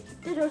里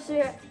这就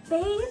是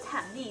悲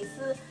惨的意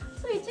思，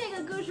所以这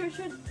个故事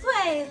是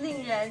最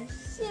令人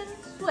心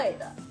碎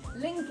的。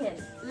Lincoln,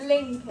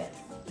 Lincoln,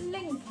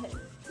 Lincoln,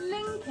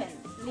 Lincoln,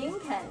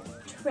 Lincoln,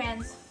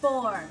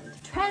 transformed,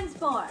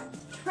 transformed,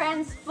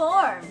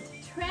 transformed,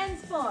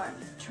 transformed,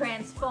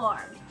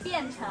 transformed，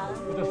 变成。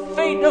The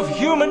fate of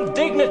human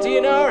dignity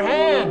in our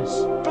hands.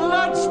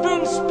 Blood's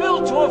been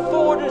spilled to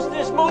afford us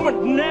this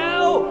moment.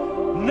 Now,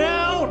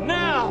 now,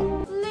 now.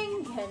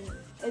 Lincoln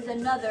is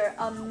another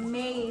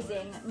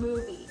amazing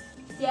movie.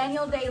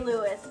 Daniel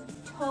Day-Lewis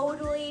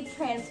totally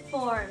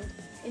transformed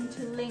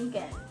into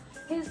Lincoln.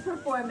 His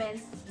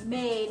performance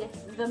made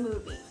the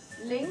movie.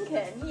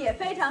 Lincoln 也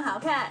非常好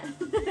看。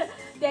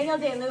Daniel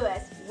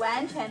Day-Lewis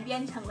完全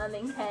变成了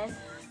林肯。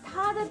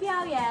他的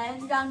表演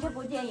让这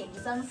部电影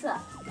增色。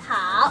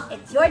好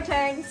 ，It's your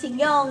turn， 请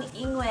用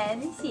英文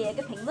写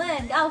个评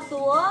论告诉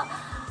我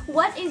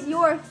 ，What is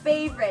your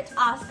favorite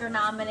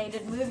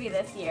Oscar-nominated movie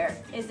this year?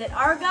 Is it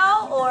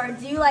Argo, or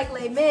do you like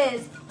Les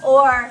Mis,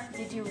 or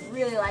did you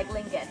really like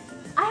Lincoln?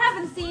 I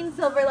haven't seen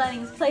Silver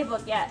Linings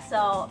Playbook yet,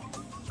 so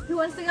who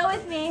wants to go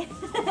with me?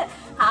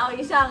 好，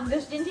以上就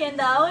是今天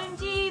的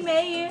OMG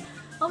美语，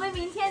我们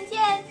明天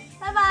见，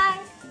拜拜。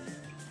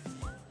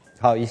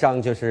好，以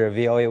上就是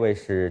VOA 卫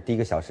视第一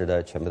个小时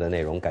的全部的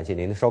内容，感谢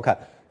您的收看。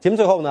节目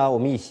最后呢，我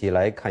们一起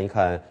来看一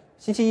看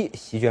星期一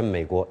席卷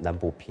美国南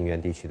部平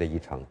原地区的一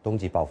场冬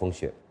季暴风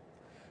雪。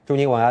祝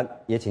您晚安，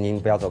也请您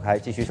不要走开，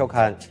继续收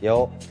看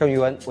由郑玉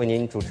文为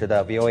您主持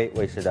的 VOA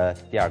卫视的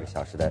第2个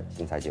小时的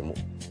精彩节目。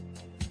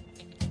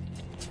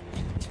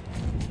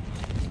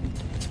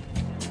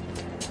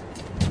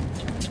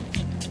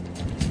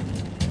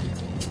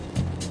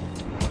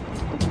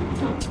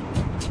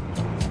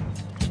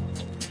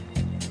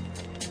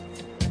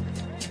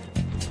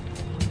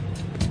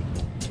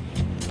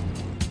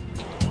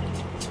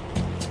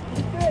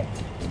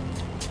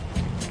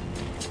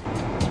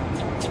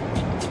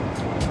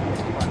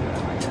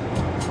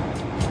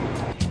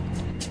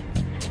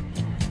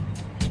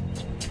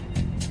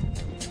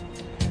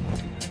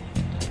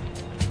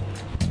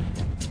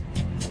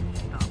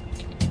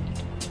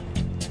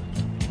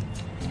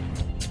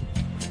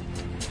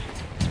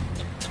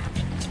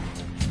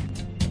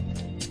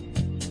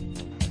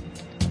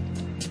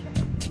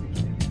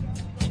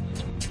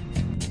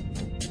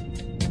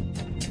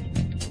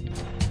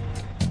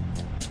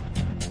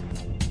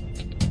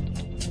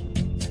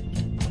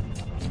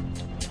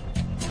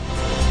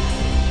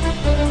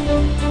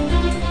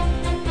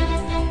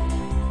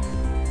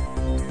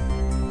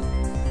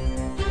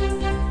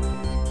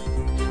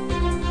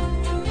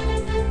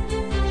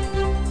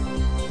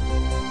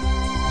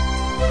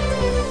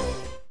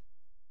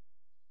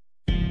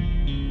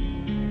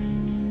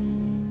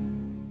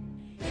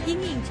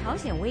朝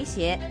鲜威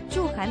胁，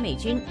驻韩美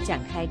军展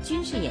开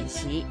军事演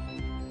习。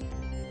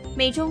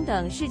美中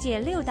等世界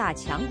6大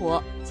强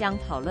国将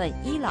讨论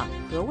伊朗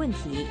核问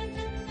题。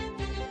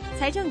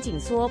财政紧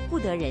缩不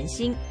得人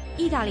心，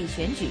意大利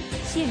选举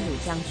陷入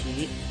僵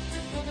局。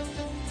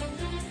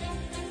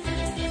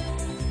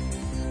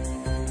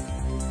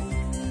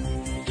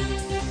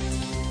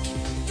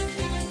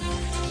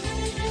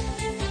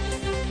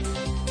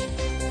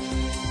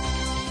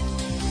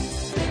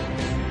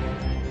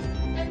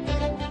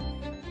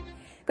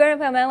观众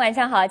朋友们，晚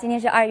上好！今天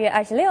是2月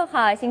26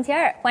号，星期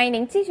二，欢迎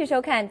您继续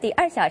收看第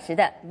2小时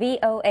的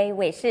VOA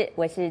卫视，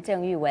我是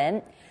郑玉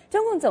文。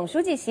中共总书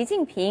记习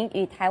近平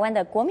与台湾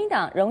的国民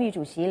党荣誉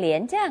主席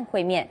连战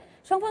会面，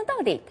双方到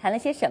底谈了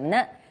些什么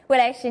呢？未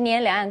来10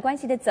年两岸关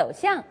系的走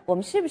向，我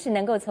们是不是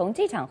能够从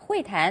这场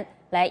会谈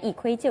来一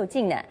窥究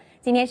竟呢？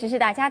今天时事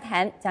大家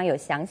谈将有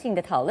详细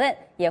的讨论，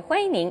也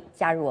欢迎您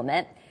加入我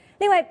们。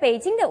另外，北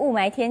京的雾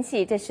霾天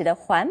气，这使得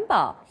环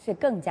保是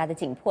更加的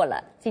紧迫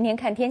了。今天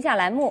看天下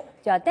栏目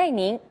就要带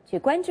您去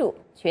关注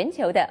全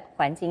球的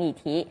环境议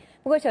题。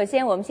不过，首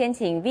先我们先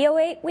请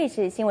VOA 卫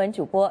视新闻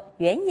主播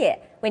原野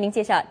为您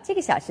介绍这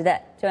个小时的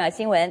重要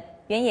新闻。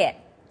原野，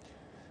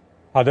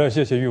好的，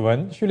谢谢玉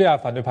文。叙利亚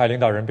反对派领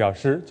导人表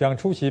示，将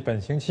出席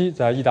本星期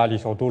在意大利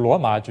首都罗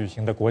马举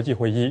行的国际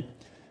会议。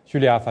叙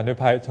利亚反对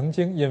派曾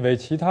经因为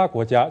其他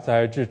国家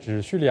在制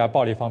止叙利亚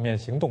暴力方面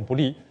行动不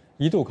力，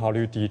一度考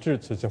虑抵制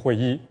此次会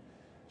议。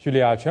叙利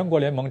亚全国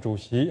联盟主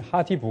席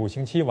哈提卜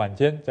星期晚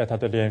间在他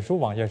的脸书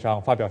网页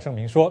上发表声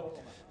明说，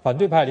反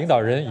对派领导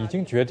人已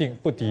经决定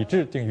不抵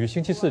制定于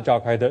星期4召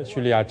开的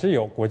叙利亚之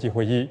友国际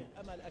会议。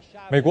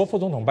美国副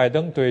总统拜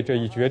登对这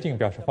一决定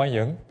表示欢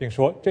迎，并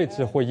说这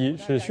次会议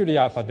是叙利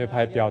亚反对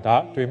派表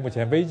达对目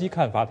前危机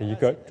看法的一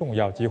个重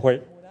要机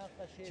会。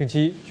星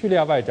期一，叙利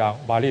亚外长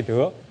瓦利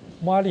德·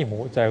穆阿利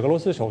姆在俄罗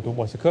斯首都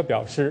莫斯科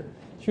表示，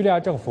叙利亚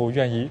政府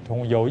愿意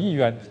同有意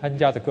愿参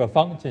加的各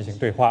方进行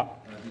对话。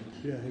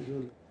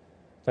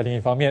在另一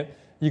方面，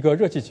一个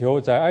热气球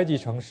在埃及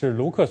城市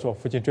卢克索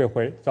附近坠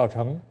毁，造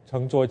成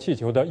乘坐气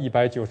球的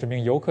190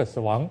名游客死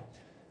亡。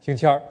星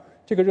期二，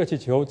这个热气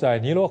球在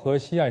尼罗河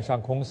西岸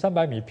上空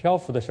300米漂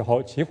浮的时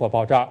候起火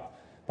爆炸，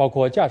包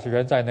括驾驶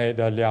员在内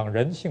的2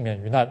人幸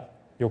免于难。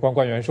有关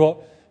官员说，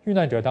遇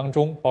难者当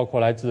中包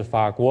括来自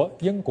法国、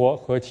英国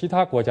和其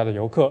他国家的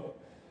游客。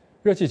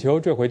热气球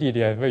坠毁地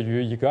点位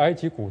于一个埃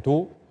及古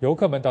都，游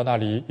客们到那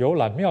里游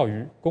览庙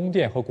宇、宫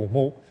殿和古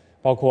墓，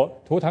包括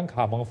图坦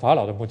卡蒙法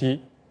老的墓地。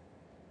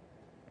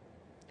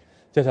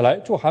接下来，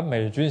驻韩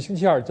美军星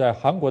期二在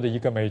韩国的一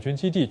个美军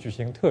基地举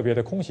行特别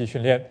的空袭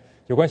训练。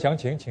有关详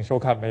情，请收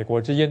看美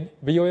国之音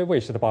VOA 卫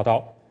视的报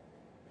道。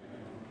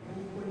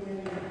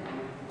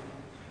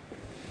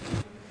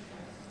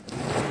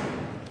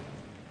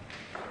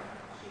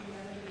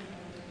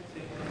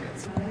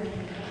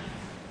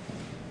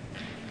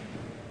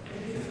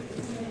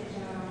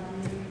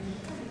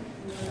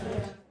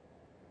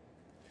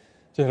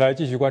接下来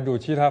继续关注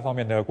其他方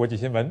面的国际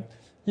新闻。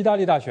意大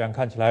利大选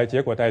看起来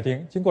结果待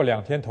定，经过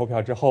2天投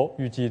票之后，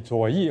预计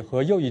左翼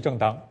和右翼政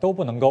党都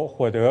不能够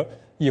获得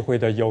议会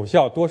的有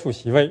效多数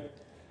席位。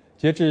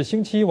截至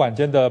星期一晚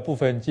间的部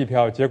分计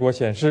票结果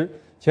显示，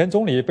前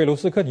总理贝卢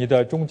斯科尼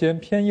的中间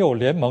偏右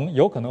联盟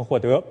有可能获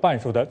得半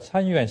数的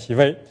参议院席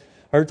位，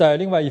而在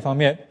另外一方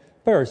面，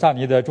贝尔萨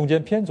尼的中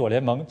间偏左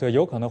联盟则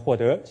有可能获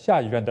得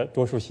下议院的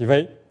多数席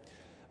位。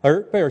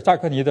而贝尔萨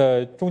科尼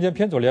的中间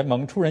偏左联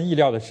盟出人意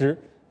料的是，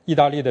意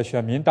大利的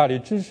选民大力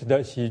支持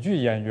的喜剧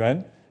演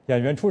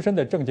员出身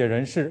的政界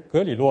人士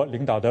格里洛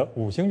领导的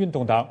5星运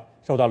动党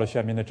受到了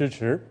选民的支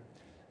持。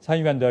参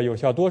议院的有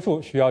效多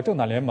数需要政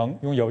党联盟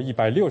拥有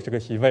160个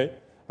席位，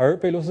而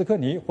贝卢斯科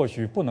尼或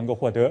许不能够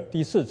获得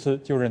第4次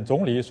就任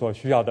总理所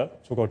需要的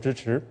足够支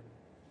持。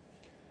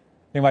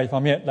另外一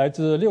方面，来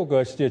自6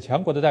个世界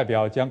强国的代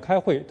表将开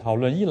会讨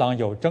论伊朗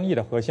有争议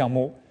的核项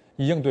目，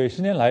以应对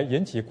10年来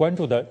引起关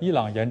注的伊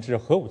朗研制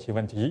核武器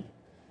问题。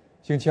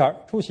星期二，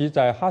出席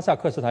在哈萨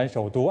克斯坦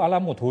首都阿拉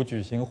木图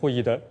举行会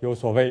议的有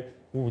所谓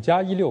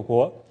5+16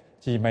国，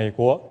即美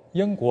国、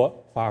英国、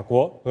法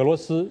国、俄罗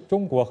斯、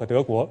中国和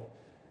德国。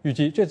预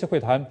计这次会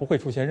谈不会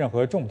出现任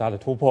何重大的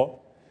突破。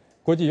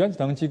国际原子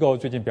能机构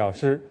最近表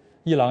示，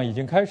伊朗已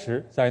经开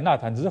始在纳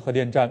坦兹核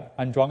电站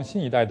安装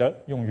新一代的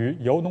用于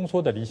铀浓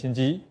缩的离心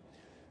机。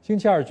星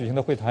期二举行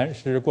的会谈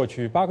是过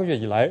去8个月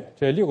以来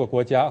这6个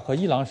国家和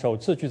伊朗首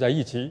次聚在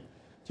一起，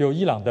就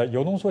伊朗的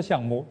铀浓缩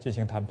项目进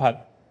行谈判。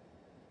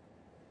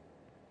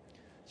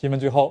新闻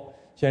最后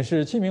显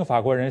示，7名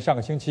法国人上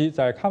个星期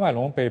在喀麦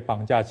隆被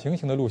绑架情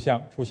形的录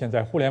像出现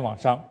在互联网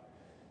上。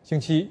星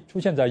期一出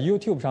现在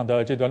YouTube 上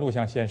的这段录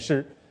像显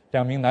示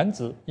，2名男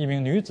子、1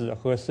名女子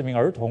和4名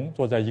儿童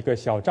坐在一个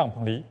小帐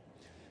篷里，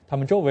他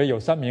们周围有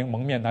3名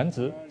蒙面男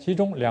子，其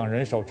中2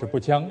人手持步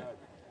枪。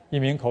一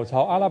名口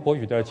操阿拉伯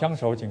语的枪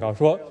手警告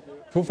说，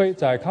除非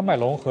在喀麦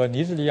隆和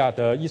尼日利亚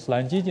的伊斯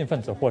兰激进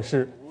分子获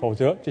释，否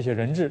则这些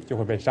人质就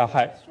会被杀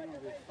害。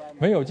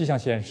没有迹象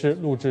显示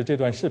录制这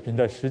段视频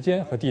的时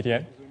间和地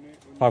点。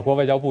法国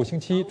外交部星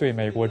期一对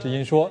美国之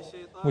音说，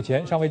目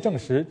前尚未证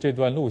实这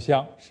段录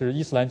像是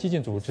伊斯兰激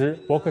进组织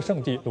伯克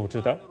圣地录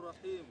制的。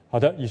好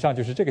的，以上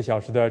就是这个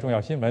小时的重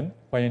要新闻，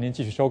欢迎您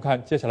继续收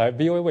看接下来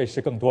VOA 卫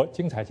视更多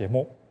精彩节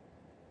目。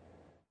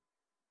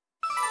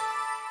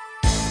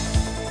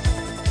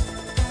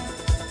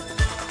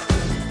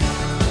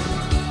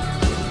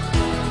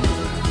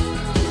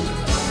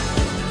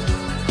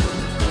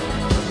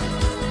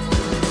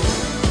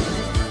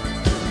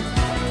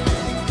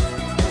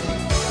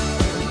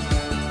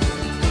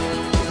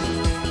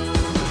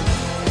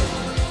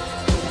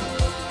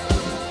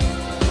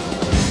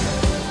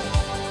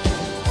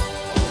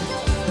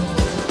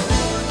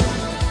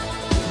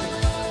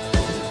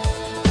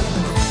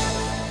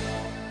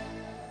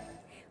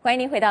欢迎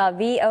您回到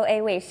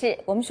VOA 卫视。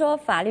我们说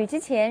法律之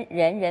前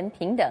人人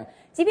平等，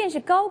即便是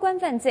高官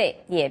犯罪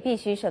也必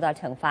须受到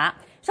惩罚。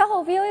稍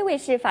后 VOA 卫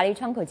视法律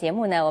窗口节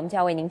目呢，我们就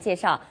要为您介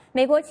绍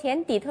美国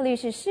前底特律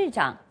市市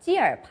长基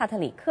尔·帕特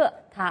里克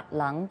他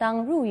锒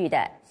铛入狱的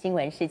新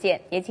闻事件，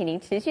也请您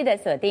持续的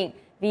锁定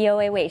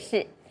VOA 卫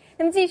视。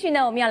那么继续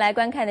呢，我们要来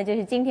观看的就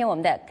是今天我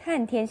们的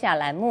看天下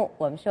栏目。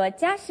我们说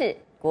家事、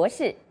国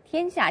事、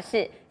天下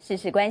事，事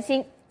事关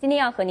心。今天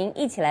要和您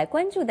一起来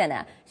关注的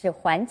呢是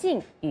环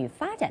境与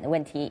发展的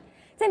问题。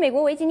在美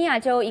国维吉尼亚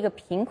州一个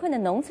贫困的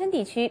农村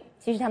地区，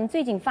其实他们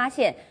最近发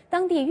现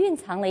当地蕴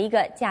藏了一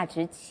个价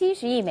值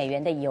70亿美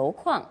元的油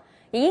矿，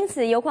也因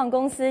此油矿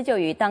公司就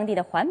与当地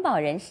的环保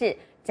人士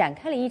展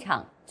开了一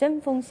场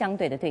针锋相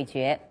对的对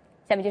决。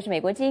下面就是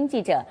美国之音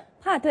记者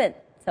帕顿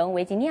从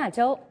维吉尼亚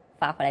州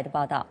发回来的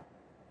报道。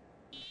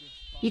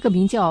一个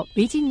名叫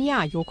维吉尼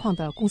亚油矿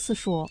的公司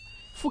说，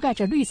覆盖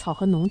着绿草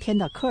和农田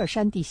的科尔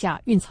山地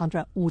下蕴藏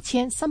着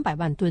5300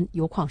万吨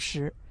油矿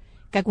石。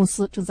该公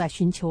司正在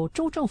寻求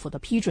州政府的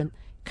批准，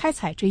开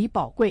采这一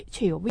宝贵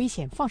却有危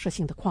险放射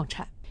性的矿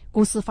产。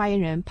公司发言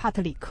人帕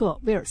特里克·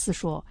威尔斯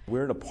说：“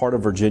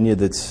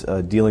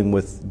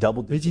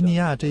维吉尼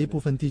亚这一部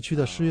分地区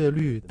的失业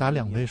率达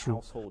2位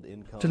数，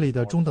这里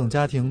的中等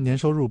家庭年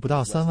收入不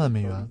到3万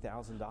美元。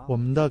我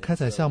们的开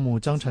采项目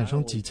将产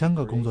生几千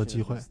个工作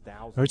机会，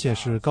而且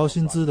是高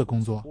薪资的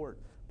工作。”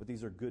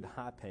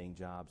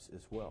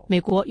美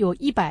国有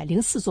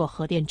104座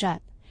核电站。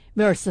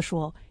威尔斯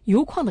说，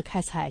油矿的开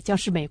采将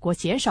使美国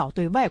减少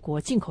对外国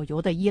进口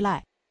油的依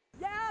赖。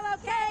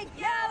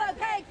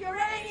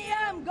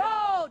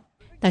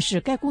但是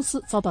该公司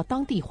遭到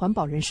当地环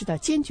保人士的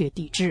坚决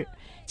抵制。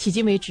迄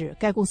今为止，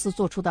该公司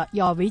做出的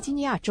要维吉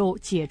尼亚州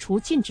解除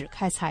禁止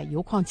开采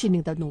油矿禁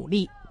令的努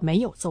力没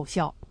有奏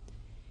效。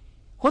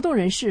活动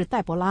人士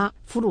黛博拉·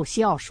弗鲁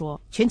西奥说，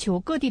全球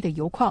各地的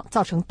油矿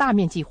造成大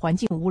面积环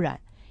境污染，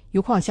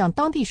油矿向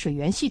当地水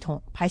源系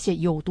统排泄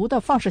有毒的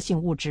放射性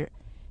物质，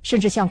甚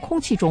至向空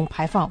气中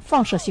排放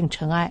放射性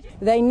尘埃。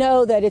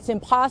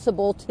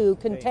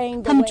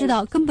他们知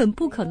道根本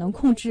不可能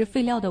控制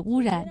废料的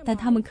污染，但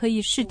他们可以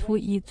试图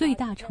以最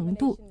大程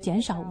度减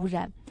少污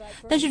染。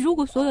但是如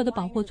果所有的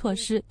保护措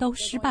施都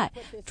失败，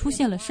出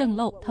现了渗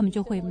漏，他们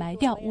就会埋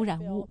掉污染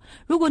物。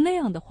如果那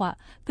样的话，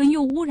跟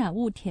用污染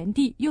物填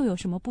地又有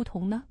什么不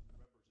同呢？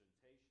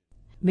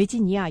维吉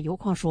尼亚油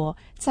矿说，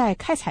在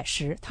开采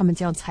时，他们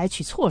将采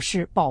取措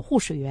施保护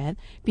水源，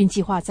并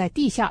计划在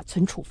地下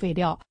存储废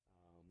料。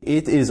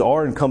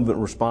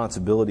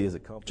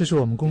这是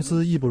我们公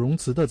司义不容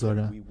辞的责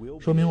任，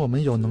说明我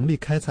们有能力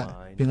开采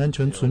并安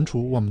全存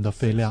储我们的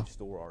废料。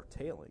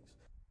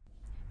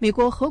美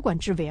国核管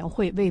制委员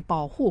会为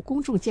保护公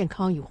众健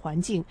康与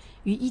环境，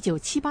于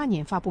1978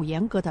年发布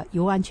严格的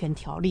油安全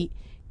条例。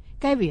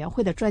该委员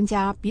会的专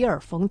家比尔·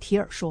冯提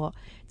尔说，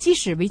即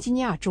使维吉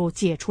尼亚州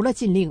解除了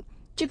禁令，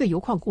这个油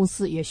矿公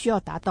司也需要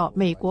达到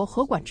美国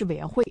核管制委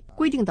员会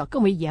规定的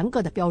更为严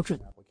格的标准。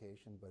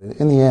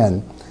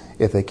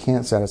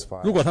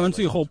如果他们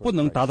最后不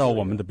能达到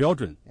我们的标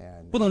准，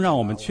不能让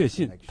我们确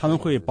信他们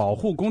会保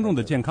护公众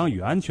的健康与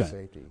安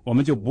全，我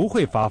们就不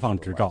会发放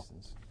执照。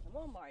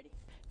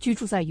居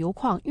住在油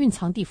矿蕴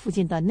藏地附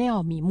近的内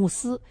奥米穆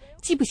斯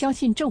既不相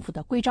信政府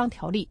的规章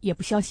条例，也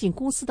不相信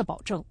公司的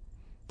保证。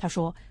他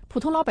说，普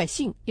通老百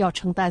姓要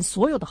承担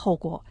所有的后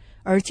果，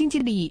而经济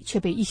利益却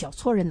被一小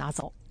撮人拿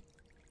走。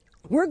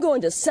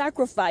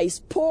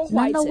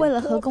难道为了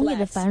核工业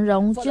的繁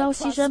荣，就要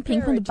牺牲贫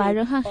困的白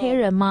人和黑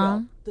人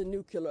吗？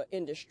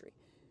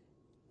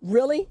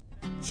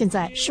现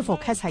在是否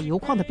开采油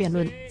矿的辩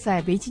论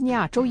在维吉尼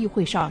亚州议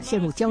会上陷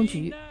入僵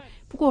局。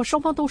不过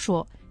双方都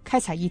说，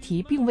开采议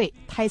题并未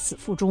胎死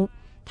腹中，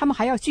他们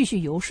还要继续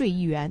游说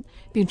议员，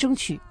并争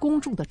取公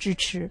众的支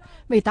持，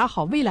为打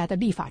好未来的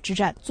立法之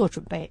战做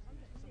准备。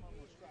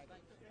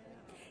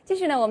继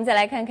续呢，我们再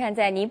来看看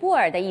在尼泊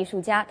尔的艺术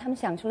家，他们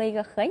想出了一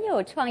个很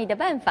有创意的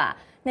办法，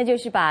那就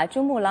是把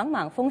珠穆朗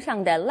玛峰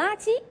上的垃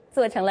圾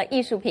做成了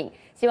艺术品，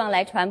希望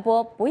来传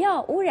播不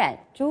要污染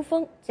珠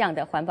峰这样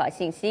的环保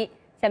信息。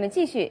下面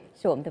继续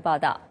是我们的报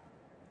道。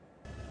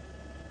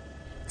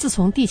自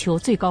从地球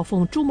最高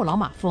峰珠穆朗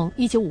玛峰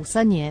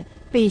1953年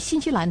被新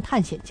西兰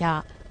探险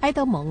家埃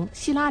德蒙·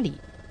希拉里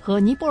和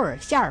尼泊尔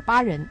夏尔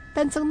巴人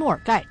丹增诺尔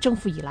盖征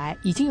服以来，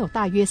已经有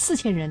大约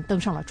4000人登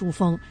上了珠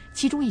峰，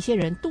其中一些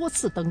人多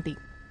次登顶。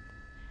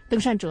登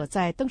山者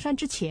在登山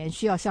之前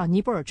需要向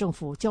尼泊尔政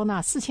府交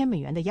纳4000美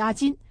元的押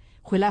金，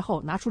回来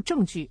后拿出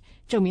证据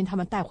证明他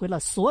们带回了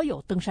所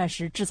有登山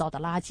时制造的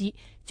垃圾，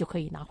就可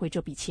以拿回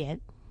这笔钱。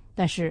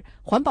但是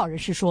环保人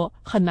士说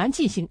很难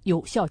进行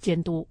有效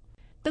监督。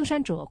登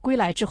山者归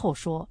来之后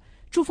说，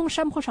珠峰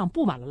山坡上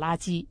布满了垃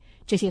圾，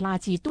这些垃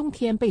圾冬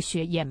天被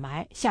雪掩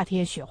埋，夏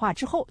天雪化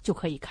之后就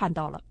可以看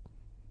到了。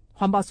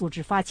环保组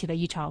织发起了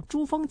一场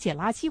珠峰捡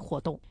垃圾活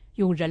动，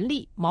用人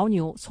力牦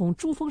牛从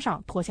珠峰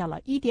上拖下了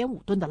 1.5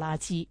 吨的垃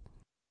圾。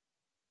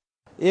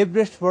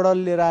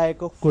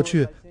过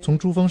去从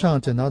珠峰上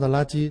捡到的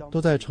垃圾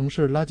都在城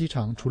市垃圾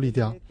场处理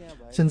掉，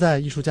现在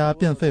艺术家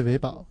变废为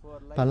宝，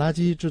把垃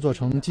圾制作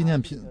成纪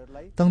念品，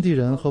当地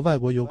人和外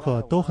国游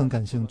客都很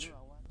感兴趣。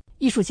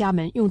艺术家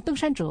们用登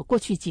山者过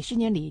去几十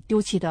年里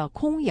丢弃的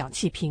空氧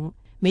气瓶、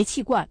煤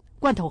气罐、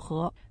罐头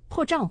盒、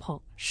破帐篷、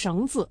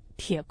绳子、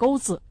铁钩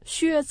子、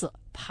靴子、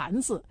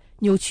盘子、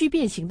扭曲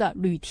变形的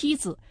铝梯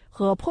子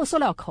和破塑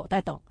料口袋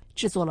等，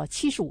制作了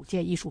75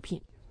件艺术品。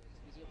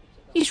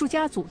艺术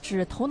家组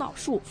织头脑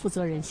树负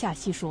责人夏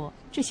西说，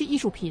这些艺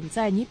术品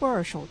在尼泊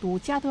尔首都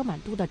加德满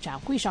都的展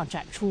会上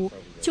展出，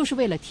就是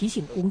为了提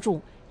醒公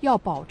众要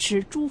保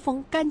持珠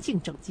峰干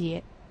净整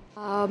洁。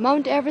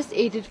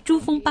珠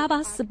峰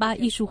8848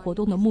艺术活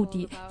动的目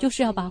的就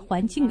是要把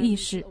环境意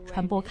识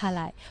传播开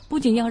来，不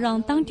仅要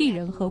让当地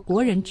人和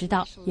国人知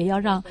道，也要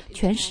让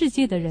全世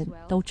界的人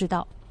都知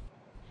道。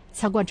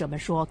参观者们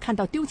说，看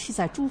到丢弃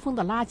在珠峰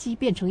的垃圾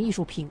变成艺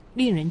术品，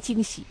令人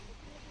惊喜。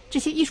这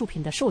些艺术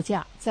品的售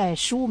价在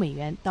15美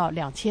元到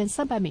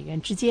2300美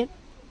元之间，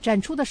展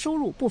出的收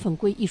入部分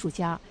归艺术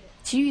家，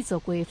其余则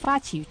归发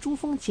起珠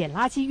峰捡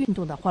垃圾运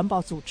动的环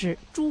保组织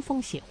珠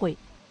峰协会。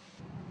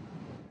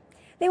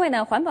另外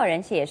呢，环保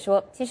人士也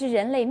说，其实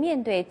人类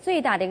面对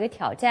最大的一个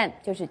挑战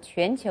就是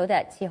全球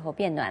的气候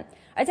变暖，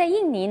而在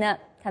印尼呢，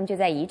他们就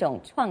在以一种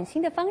创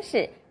新的方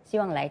式，希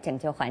望来拯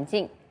救环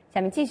境。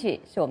下面继续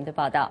是我们的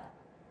报道。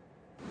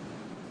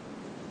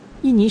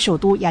印尼首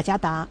都雅加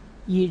达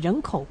以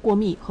人口过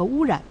密和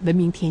污染闻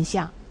名天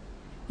下，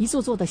一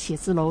座座的写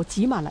字楼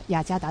挤满了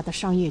雅加达的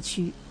商业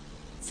区。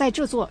在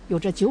这座有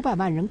着900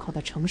万人口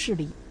的城市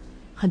里，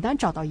很难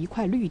找到一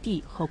块绿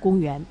地和公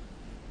园。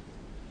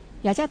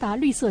雅加达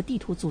绿色地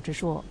图组织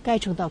说，该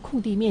城的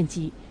空地面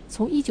积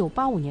从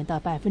1985年的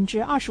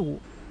25%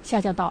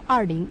下降到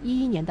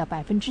2011年的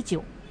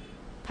9%。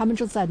他们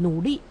正在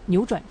努力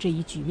扭转这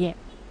一局面。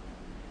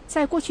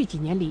在过去几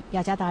年里，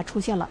雅加达出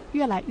现了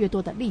越来越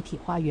多的立体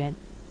花园。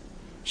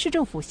市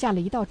政府下了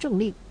一道政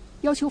令，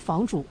要求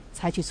房主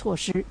采取措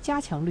施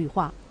加强绿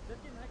化。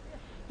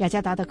雅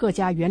加达的各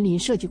家园林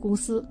设计公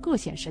司各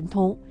显神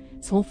通，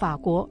从法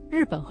国、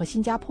日本和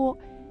新加坡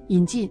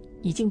引进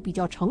已经比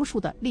较成熟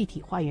的立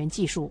体花园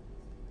技术。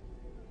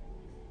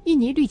印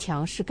尼绿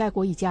墙是该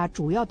国一家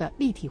主要的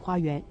立体花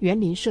园园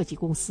林设计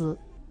公司。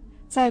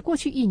在过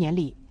去1年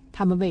里，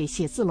他们为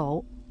写字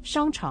楼、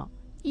商场、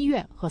医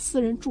院和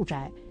私人住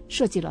宅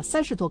设计了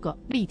30多个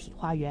立体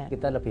花园。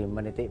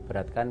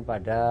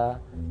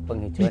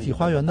立体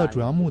花园的主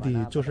要目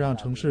的就是让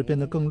城市变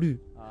得更绿。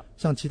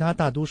像其他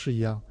大都市一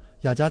样，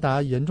雅加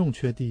达严重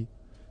缺地，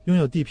拥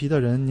有地皮的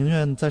人宁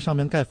愿在上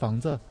面盖房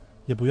子，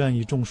也不愿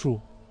意种树。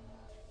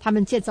他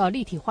们建造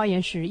立体花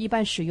园时，一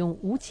般使用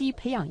无机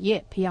培养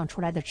液培养出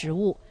来的植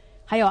物，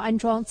还要安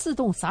装自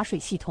动洒水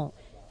系统，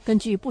根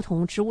据不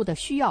同植物的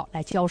需要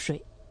来浇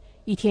水，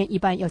一天一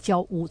般要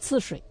浇5次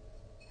水。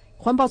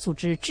环保组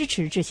织支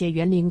持这些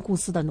园林公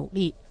司的努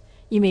力，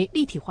因为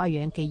立体花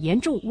园给严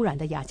重污染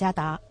的雅加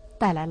达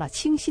带来了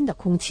清新的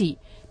空气，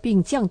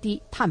并降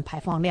低碳排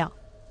放量。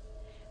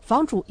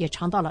房主也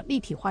尝到了立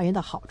体花园的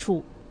好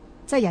处。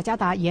在雅加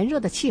达炎热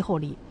的气候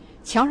里，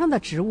墙上的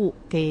植物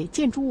给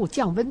建筑物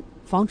降温，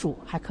房主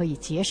还可以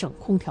节省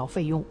空调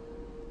费用。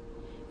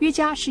约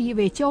加是一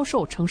位教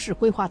授城市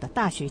规划的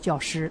大学教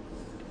师。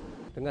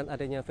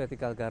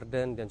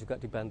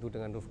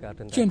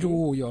建筑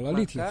物有了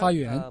立体花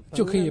园，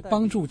就可以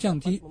帮助降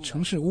低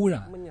城市污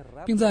染，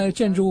并在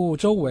建筑物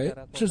周围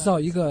制造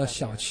一个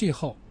小气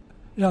候，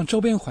让周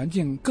边环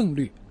境更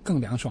绿、更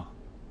凉爽。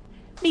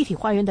立体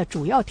花园的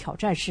主要挑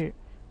战是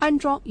安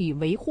装与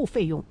维护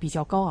费用比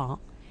较高昂，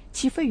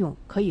其费用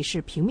可以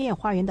是平面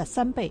花园的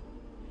3倍。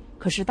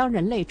可是当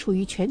人类处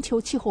于全球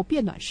气候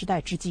变暖时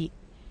代之际，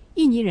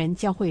印尼人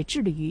将会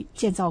致力于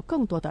建造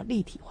更多的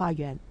立体花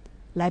园，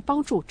来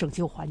帮助拯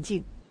救环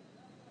境。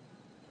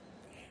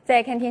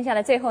在看天下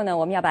的最后呢，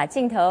我们要把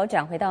镜头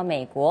转回到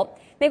美国。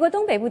美国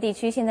东北部地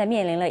区现在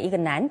面临了一个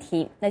难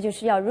题，那就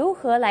是要如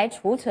何来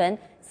储存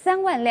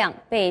3万辆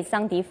被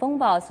桑迪风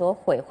暴所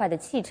毁坏的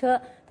汽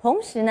车，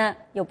同时呢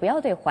又不要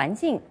对环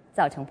境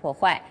造成破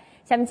坏。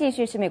下面继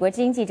续是美国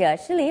之音记者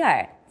施里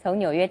尔从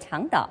纽约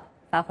长岛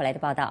发回来的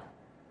报道。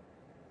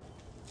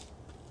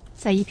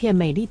在一片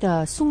美丽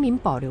的松林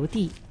保留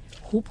地，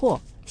湖泊、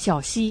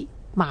小溪、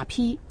马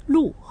匹、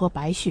鹿和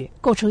白雪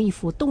构成一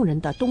幅动人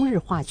的冬日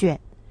画卷。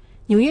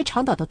纽约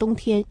长岛的冬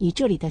天与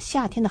这里的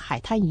夏天的海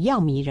滩一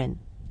样迷人。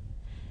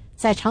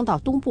在长岛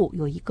东部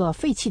有一个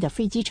废弃的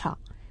飞机场，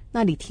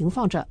那里停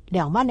放着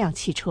2万辆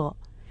汽车，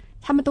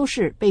它们都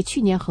是被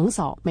去年横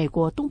扫美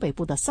国东北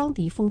部的桑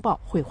迪风暴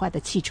毁坏的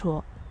汽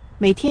车。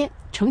每天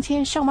成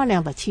千上万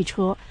辆的汽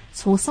车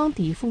从桑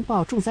迪风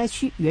暴重灾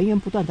区源源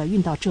不断地运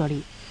到这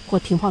里，或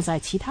停放在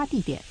其他地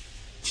点。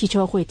汽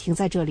车会停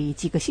在这里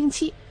几个星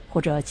期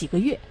或者几个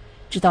月，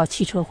直到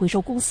汽车回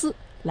收公司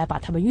来把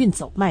它们运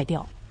走卖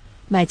掉。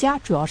买家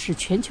主要是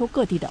全球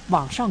各地的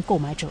网上购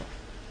买者。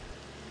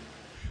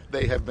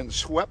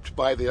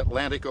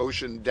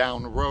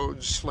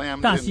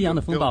大西洋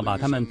的风暴把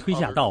他们推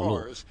下道路，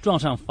撞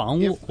上房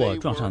屋或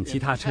撞上其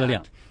他车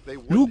辆。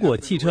如果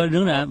汽车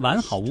仍然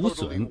完好无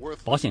损，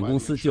保险公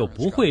司就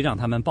不会让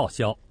他们报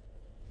销。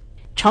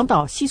长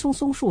岛稀松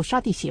松树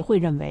沙地协会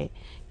认为，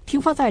停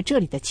放在这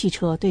里的汽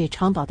车对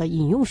长岛的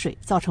饮用水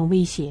造成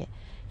威胁，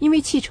因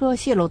为汽车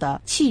泄漏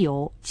的汽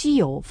油、机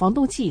油、防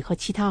冻剂和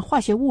其他化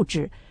学物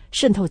质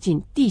渗透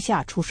进地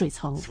下储水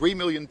层。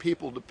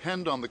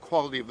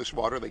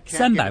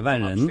300万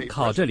人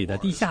靠这里的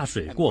地下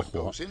水过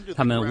活，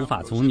他们无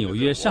法从纽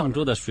约上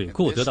周的水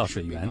库得到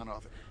水源，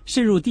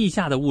渗入地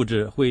下的物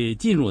质会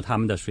进入他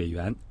们的水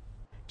源。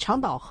长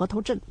岛河头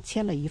镇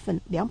签了一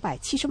份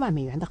270万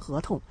美元的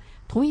合同，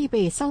同意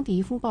被桑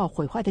迪风暴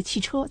毁坏的汽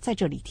车在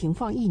这里停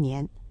放1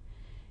年。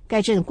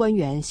该镇官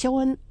员肖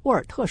恩·沃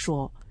尔特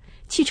说，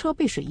汽车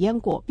被水淹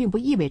过并不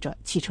意味着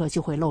汽车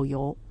就会漏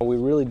油。我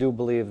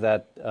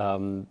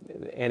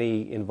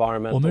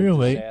们认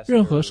为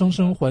任何声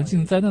称环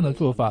境灾难的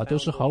做法都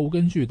是毫无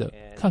根据的。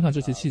看看这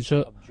些汽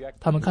车，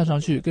它们看上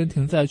去跟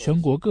停在全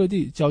国各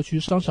地郊区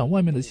商场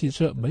外面的汽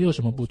车没有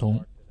什么不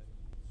同。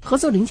合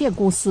作零件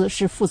公司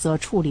是负责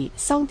处理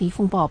桑迪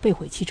风暴被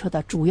毁汽车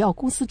的主要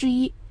公司之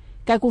一。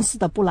该公司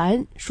的布莱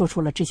恩说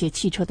出了这些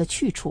汽车的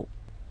去处。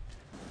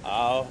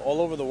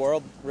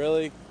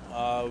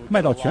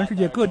卖到全世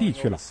界各地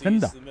去了，真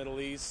的。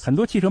很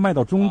多汽车卖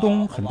到中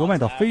东，很多卖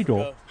到非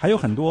洲，还有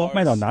很多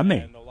卖到南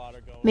美。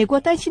美国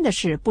担心的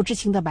是不知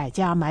情的买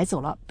家买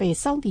走了被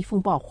桑迪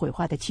风暴毁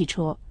坏的汽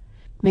车。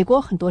美国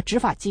很多执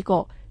法机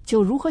构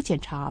就如何检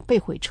查被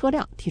毁车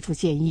辆提出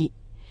建议。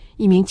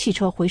一名汽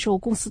车回收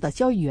公司的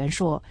交易员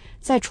说，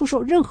在出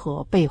售任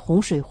何被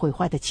洪水毁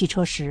坏的汽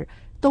车时，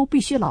都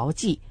必须牢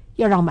记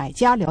要让买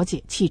家了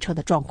解汽车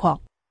的状况。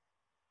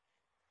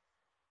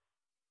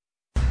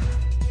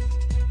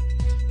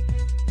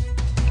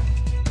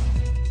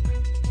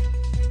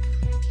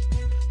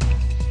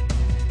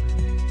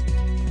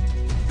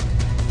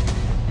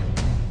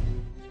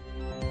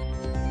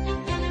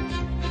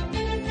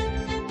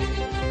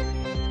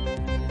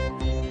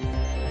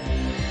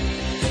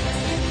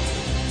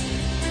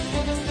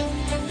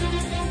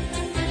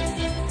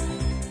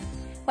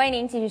欢迎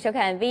您继续收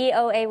看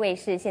VOA 卫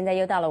视，现在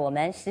又到了我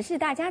们时事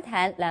大家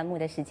谈栏目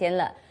的时间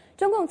了。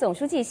中共总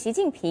书记习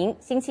近平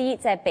星期一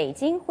在北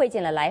京会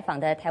见了来访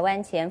的台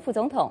湾前副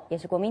总统，也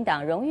是国民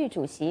党荣誉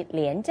主席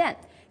连战。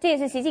这也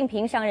是习近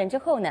平上任之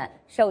后呢，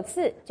首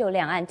次就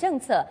两岸政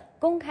策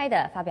公开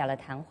的发表了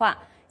谈话。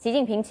习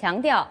近平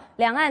强调，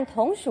两岸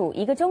同属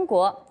一个中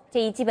国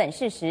这一基本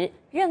事实，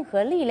任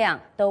何力量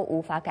都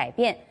无法改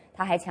变。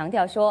他还强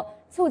调说，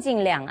促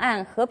进两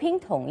岸和平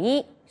统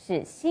一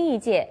是新一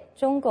届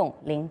中共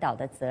领导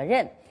的责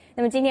任。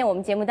那么今天我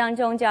们节目当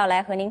中就要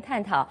来和您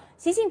探讨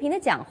习近平的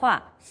讲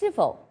话是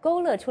否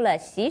勾勒出了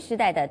习时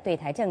代的对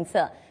台政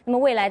策。那么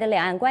未来的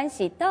两岸关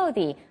系到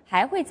底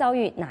还会遭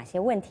遇哪些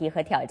问题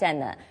和挑战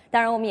呢？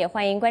当然我们也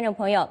欢迎观众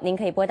朋友，您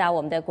可以拨打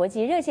我们的国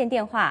际热线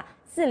电话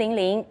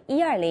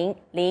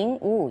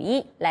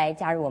400-120-0551来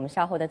加入我们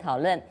稍后的讨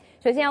论。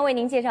首先要为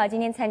您介绍今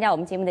天参加我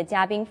们节目的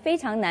嘉宾，非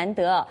常难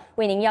得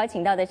为您邀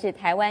请到的是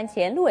台湾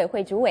前陆委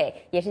会主委，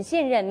也是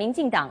现任民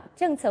进党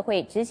政策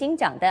会执行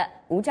长的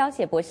吴钊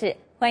燮博士。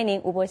欢迎您，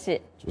吴博士。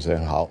主持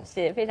人好。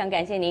是，非常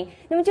感谢您。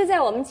那么就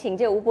在我们请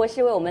这吴博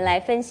士为我们来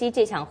分析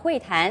这场会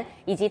谈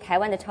以及台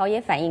湾的朝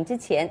野反应之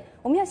前，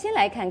我们要先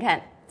来看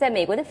看在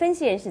美国的分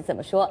析人士怎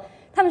么说。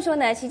他们说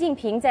呢，习近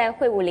平在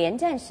会晤连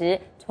战时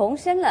重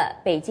申了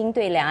北京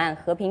对两岸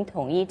和平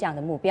统一这样的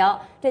目标，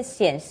这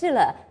显示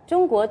了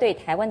中国对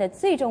台湾的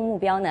最终目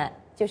标呢，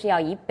就是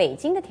要以北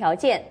京的条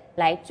件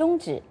来终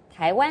止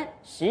台湾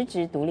实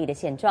质独立的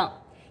现状。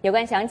有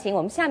关详情，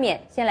我们下面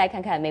先来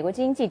看看美国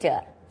之音记者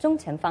钟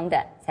成芳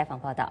的采访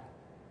报道。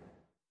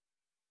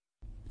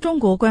中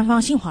国官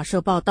方新华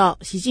社报道，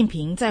习近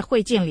平在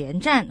会见连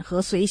战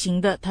和随行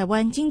的台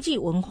湾经济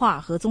文化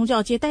和宗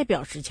教界代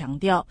表时强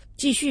调，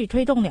继续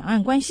推动两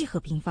岸关系和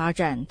平发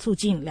展，促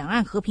进两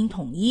岸和平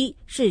统一，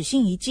是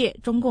新一届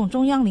中共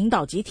中央领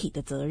导集体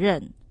的责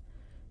任。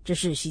这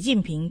是习近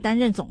平担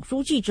任总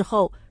书记之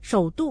后，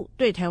首度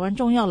对台湾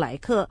重要来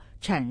客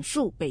阐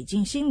述北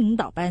京新领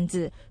导班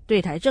子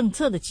对台政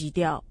策的基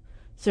调。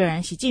虽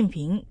然习近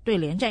平对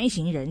连战一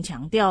行人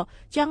强调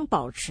将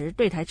保持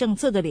对台政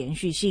策的连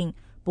续性，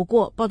不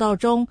过报道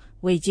中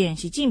未见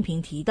习近平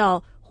提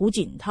到胡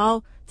锦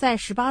涛在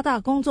18大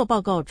工作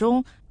报告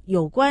中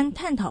有关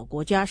探讨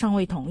国家尚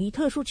未统一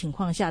特殊情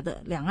况下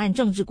的两岸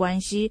政治关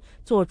系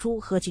做出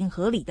合情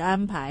合理的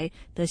安排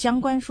的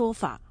相关说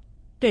法。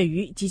对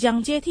于即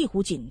将接替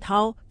胡锦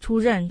涛出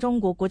任中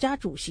国国家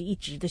主席一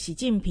职的习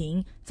近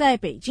平，在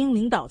北京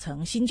领导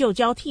层新旧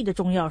交替的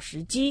重要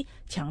时机，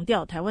强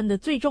调台湾的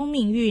最终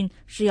命运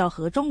是要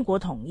和中国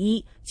统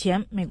一。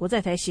前美国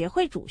在台协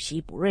会主席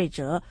卜瑞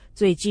哲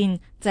最近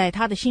在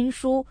他的新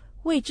书《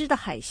未知的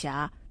海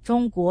峡：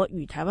中国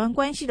与台湾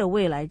关系的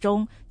未来》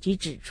中，即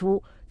指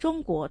出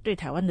中国对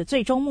台湾的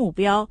最终目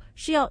标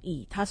是要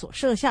以他所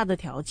设下的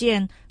条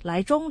件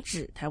来终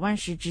止台湾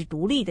实质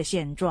独立的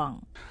现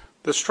状。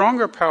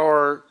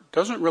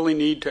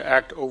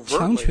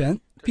强权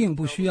并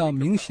不需要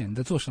明显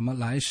的做什么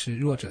来使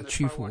弱者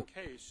屈服。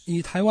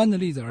以台湾的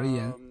例子而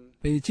言，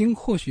北京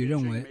或许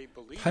认为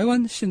台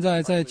湾现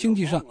在在经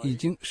济上已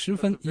经十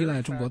分依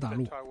赖中国大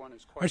陆，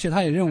而且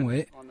他也认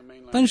为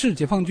单是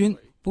解放军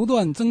不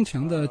断增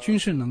强的军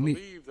事能力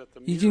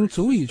已经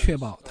足以确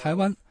保台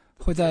湾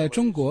会在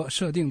中国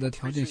设定的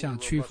条件下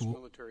屈服。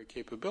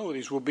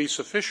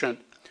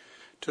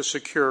To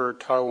secure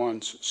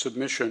Taiwan's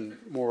submission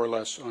more or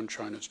less on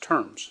China's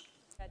terms.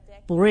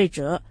 卜瑞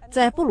哲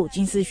在布鲁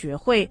金斯学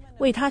会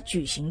为他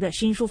举行的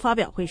新书发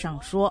表会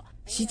上说，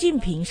习近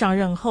平上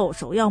任后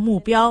首要目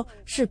标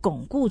是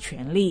巩固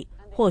权力，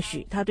或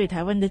许他对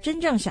台湾的真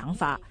正想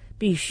法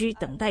必须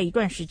等待一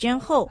段时间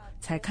后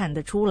才看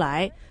得出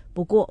来。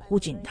不过胡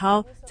锦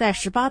涛在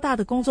18大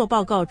的工作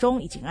报告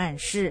中已经暗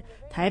示，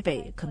台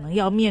北可能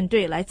要面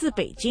对来自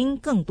北京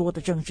更多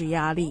的政治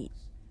压力。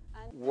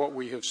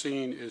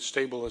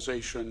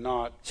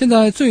现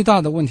在最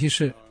大的问题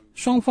是，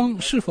双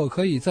方是否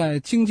可以在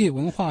经济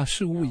文化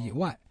事务以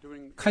外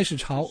开始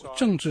朝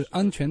政治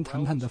安全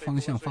谈判的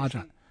方向发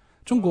展。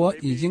中国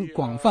已经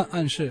广泛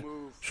暗示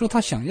说他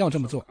想要这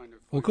么做。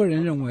我个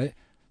人认为，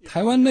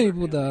台湾内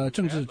部的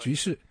政治局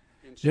势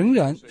仍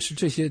然是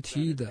这些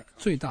提议的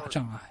最大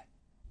障碍。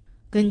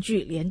根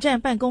据连战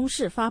办公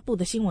室发布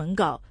的新闻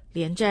稿，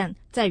连战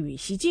在与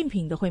习近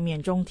平的会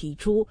面中提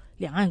出，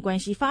两岸关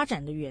系发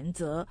展的原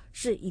则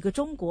是一个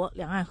中国，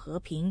两岸和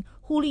平、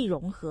互利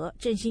融合、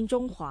振兴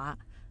中华。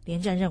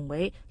连战认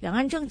为，两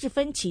岸政治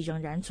分歧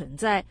仍然存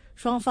在，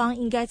双方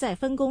应该在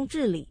分工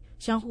治理、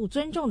相互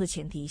尊重的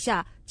前提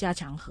下加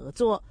强合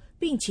作，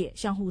并且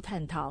相互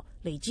探讨、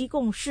累积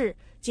共识，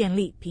建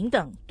立平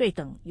等、对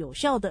等、有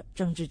效的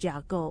政治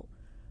架构。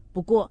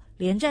不过，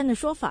连战的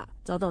说法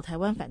遭到台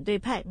湾反对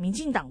派民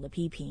进党的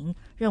批评，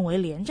认为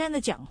连战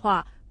的讲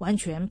话完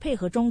全配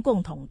合中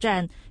共统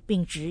战，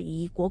并质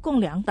疑国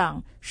共两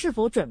党是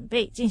否准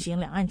备进行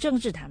两岸政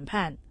治谈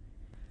判。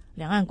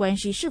两岸关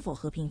系是否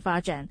和平发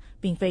展，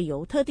并非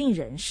由特定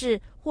人士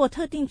或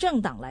特定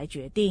政党来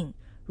决定。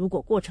如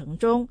果过程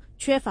中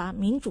缺乏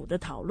民主的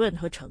讨论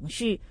和程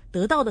序，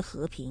得到的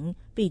和平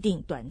必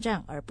定短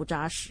暂而不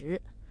扎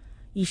实。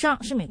以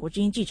上是美国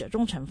之音记者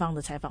钟成芳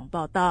的采访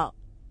报道。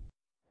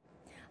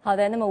好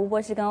的，那么吴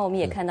博士，刚刚我们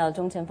也看到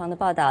钟成芳的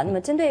报道。那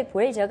么针对卜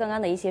瑞哲刚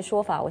刚的一些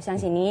说法，我相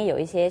信您也有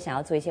一些想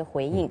要做一些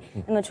回应。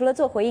那么除了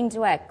做回应之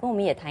外，跟我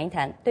们也谈一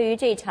谈，对于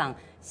这场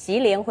习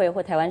联会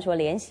或台湾说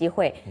联席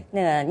会，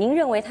那您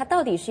认为它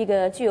到底是一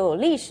个具有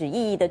历史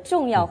意义的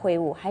重要会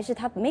晤，还是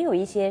它没有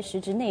一些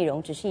实质内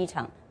容，只是一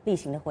场例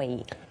行的会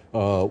议？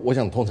我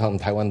想通常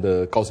台湾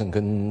的高层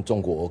跟中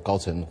国高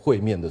层会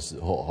面的时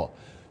候，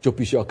就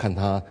必须要看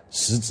它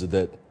实质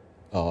的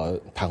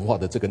谈话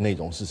的这个内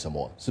容是什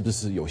么，是不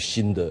是有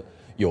新的、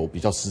有比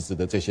较实质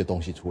的这些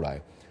东西出来。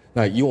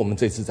那以我们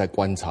这次在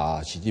观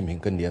察习近平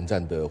跟连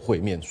战的会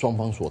面，双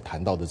方所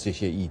谈到的这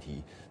些议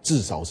题，至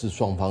少是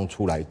双方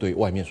出来对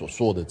外面所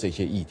说的这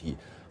些议题，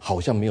好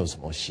像没有什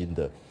么新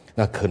的。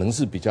那可能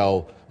是比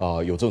较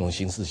有这种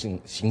形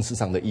式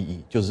上的意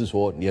义，就是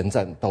说连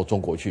战到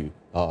中国去，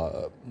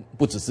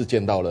不只是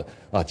见到了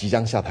即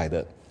将下台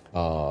的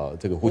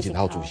这个胡锦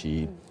涛主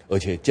席，而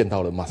且见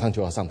到了马上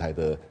就要上台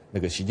的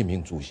那个习近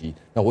平主席。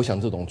那我想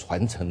这种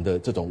传承的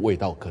这种味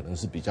道可能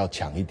是比较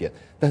强一点。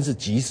但是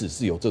即使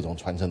是有这种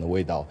传承的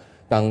味道，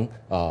当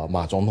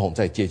马总统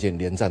在接见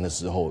连战的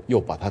时候，又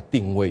把它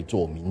定位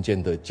做民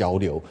间的交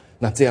流，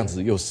那这样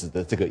子又使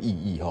得这个意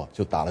义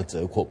就打了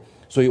折扣。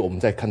所以我们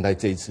在看待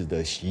这一次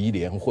的习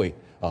联会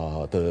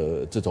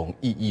的这种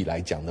意义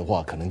来讲的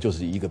话，可能就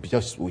是一个比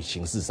较属于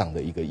形式上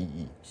的一个意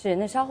义。是，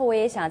那稍后我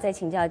也想再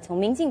请教，从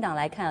民进党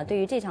来看对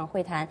于这场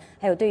会谈，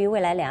还有对于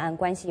未来两岸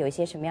关系有一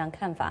些什么样的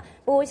看法？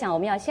不过我想我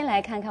们要先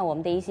来看看我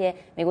们的一些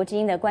美国之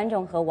音的观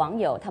众和网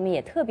友，他们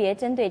也特别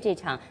针对这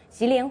场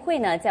习联会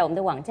呢，在我们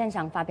的网站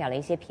上发表了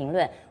一些评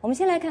论。我们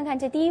先来看看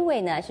这第一位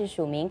呢，是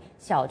署名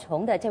小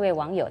虫的这位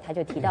网友，他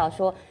就提到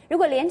说，如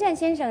果连战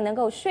先生能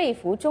够说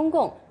服中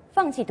共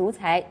放弃独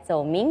裁，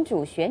走民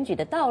主选举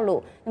的道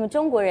路，那么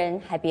中国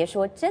人还别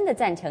说真的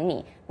赞成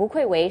你，不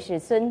愧为是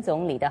孙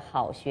总理的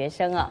好学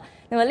生啊。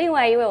那么另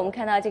外一位，我们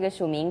看到这个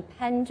署名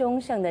潘忠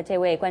胜的这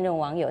位观众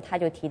网友，他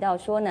就提到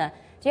说呢，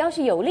只要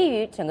是有利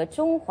于整个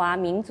中华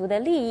民族的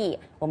利益，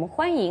我们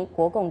欢迎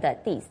国共的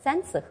第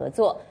3次合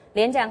作。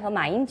连战和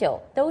马英九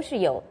都是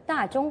有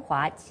大中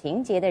华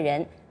情结的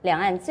人，两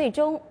岸最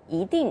终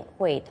一定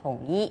会统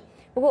一。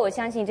不过我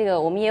相信这个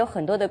我们也有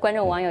很多的观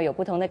众网友有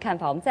不同的看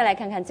法。我们再来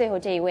看看最后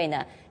这一位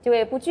呢，这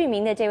位不具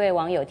名的这位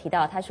网友提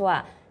到，他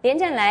说连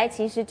战来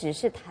其实只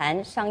是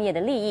谈商业的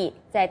利益，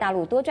在大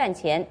陆多赚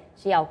钱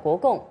是要国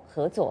共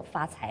合作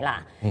发财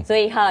啦。所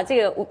以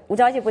这个吴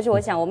钊燮博士，我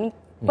想我们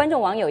观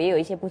众网友也有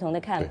一些不同的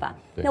看法。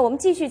那我们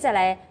继续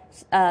再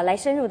来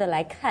深入的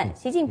来看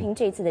习近平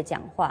这一次的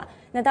讲话。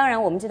那当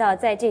然我们知道，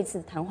在这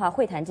次谈话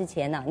会谈之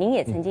前呢，您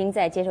也曾经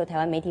在接受台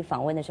湾媒体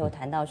访问的时候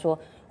谈到说，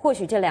或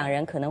许这两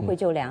人可能会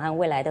就两岸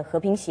未来的和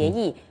平协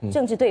议、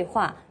政治对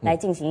话来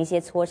进行一些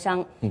磋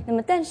商。那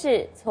么但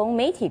是从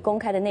媒体公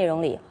开的内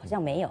容里好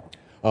像没有。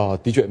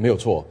的确没有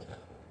错。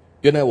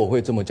原来我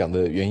会这么讲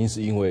的原因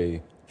是因为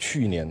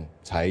去年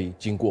才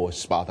经过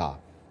18大。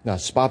那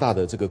18大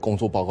的这个工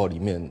作报告里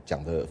面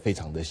讲得非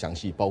常的详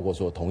细，包括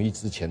说统一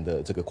之前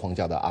的这个框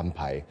架的安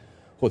排，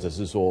或者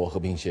是说和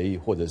平协议，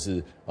或者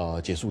是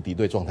结束敌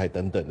对状态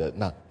等等的。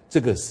那这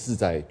个是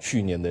在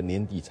去年的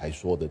年底才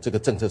说的，这个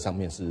政策上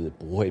面是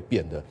不会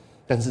变的。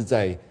但是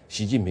在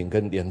习近平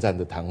跟连战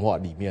的谈话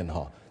里面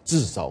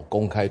至少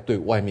公开对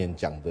外面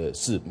讲的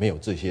是没有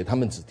这些，他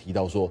们只提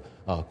到说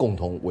共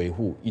同维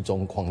护一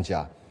中框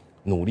架，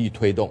努力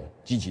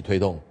积极推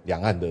动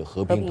两岸的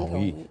和平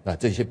统一，那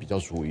这些比较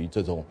属于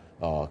这种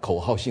口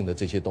号性的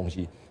这些东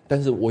西。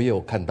但是我也有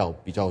看到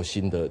比较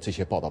新的这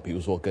些报道，比如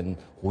说跟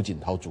胡锦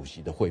涛主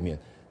席的会面，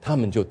他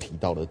们就提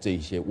到了这一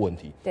些问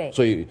题。对，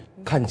所以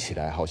看起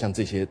来好像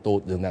这些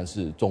都仍然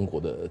是中国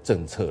的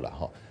政策了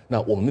哈。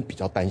那我们比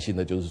较担心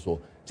的就是说，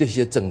这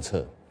些政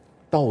策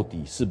到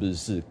底是不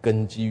是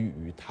根基于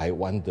台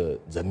湾的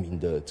人民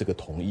的这个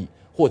同意，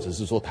或者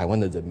是说台湾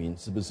的人民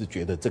是不是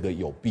觉得这个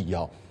有必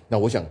要？那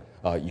我想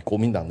以国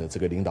民党的这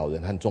个领导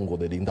人和中国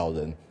的领导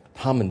人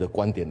他们的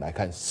观点来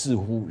看，似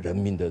乎人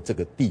民的这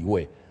个地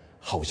位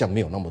好像没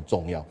有那么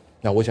重要。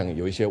那我想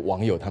有一些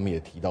网友他们也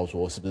提到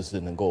说，是不是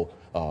能够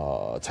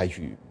采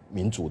取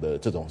民主的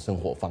这种生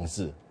活方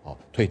式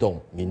推动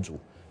民主？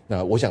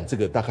那我想这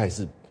个大概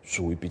是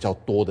属于比较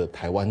多的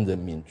台湾人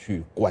民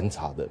去观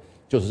察的，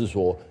就是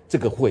说这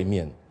个会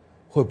面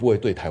会不会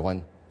对台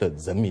湾的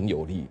人民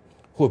有利，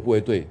会不会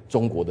对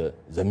中国的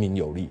人民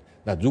有利？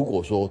那如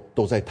果说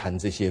都在谈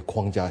这些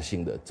框架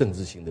性的政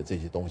治性的这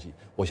些东西，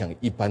我想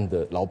一般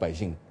的老百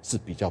姓是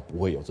比较不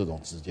会有这种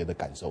直接的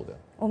感受的。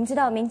我们知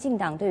道民进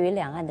党对于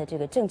两岸的这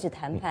个政治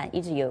谈判一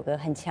直有个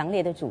很强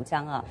烈的主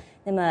张啊。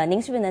那么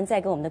您是不是能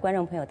再跟我们的观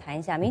众朋友谈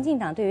一下，民进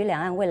党对于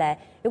两岸未来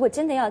如果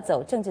真的要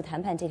走政治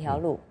谈判这条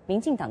路，民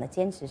进党的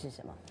坚持是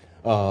什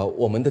么？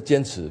我们的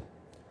坚持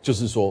就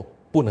是说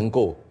不能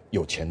够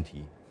有前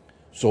提，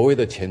所谓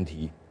的前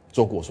提，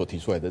中国所提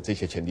出来的这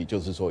些前提，就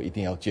是说一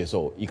定要接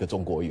受一个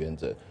中国原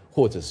则，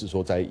或者是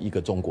说在一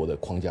个中国的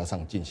框架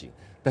上进行。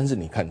但是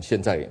你看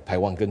现在台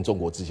湾跟中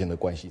国之间的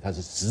关系，它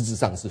是实质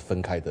上是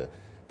分开的。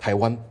台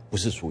湾不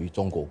是属于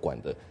中国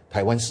管的，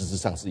台湾实质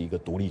上是一个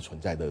独立存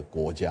在的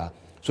国家。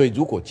所以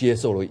如果接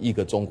受了一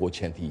个中国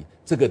前提，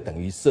这个等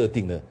于设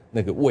定了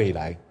那个未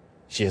来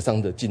协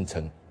商的进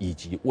程以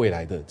及未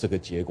来的这个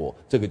结果，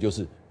这个就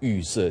是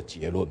预设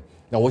结论。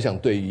那我想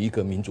对于一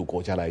个民主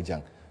国家来讲，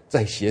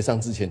在协商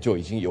之前就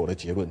已经有了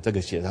结论，这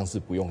个协商是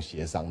不用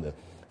协商的。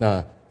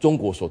那中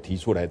国所提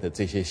出来的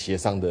这些协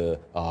商的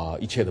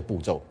一切的步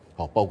骤，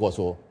包括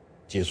说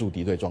结束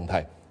敌对状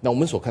态。那我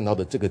们所看到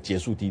的这个结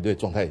束敌对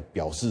状态，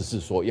表示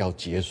是说要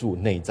结束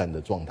内战的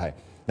状态。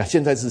那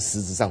现在是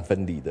实质上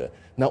分离的。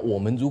那我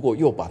们如果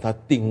又把它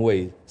定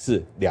位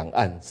是两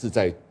岸是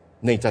在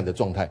内战的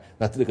状态，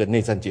那这个内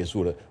战结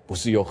束了，不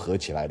是又合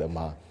起来了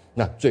吗？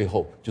那最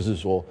后就是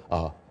说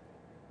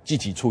积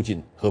极促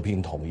进和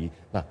平统一。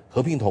那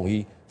和平统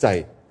一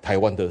在台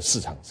湾的市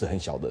场是很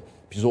小的，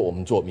比如说我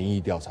们做民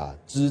意调查，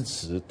支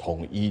持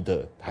统一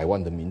的台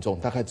湾的民众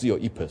大概只有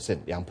1%、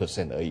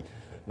2% 而已。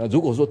那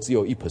如果说只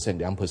有1%、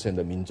2%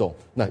 的民众，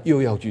那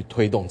又要去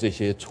推动这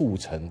些促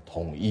成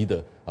统一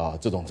的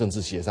这种政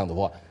治协商的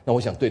话，那我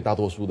想对大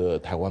多数的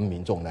台湾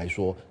民众来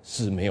说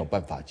是没有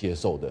办法接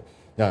受的。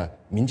那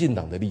民进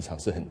党的立场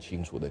是很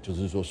清楚的，就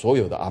是说所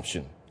有的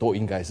option 都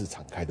应该是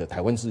敞开的。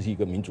台湾是一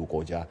个民主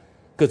国家，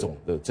各种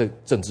的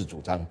政治主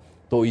张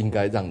都应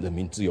该让人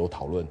民自由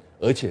讨论，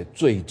而且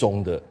最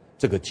终的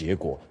这个结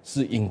果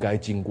是应该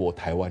经过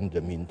台湾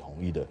人民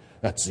同意的。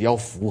那只要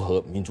符合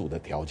民主的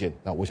条件，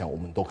那我想我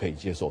们都可以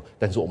接受。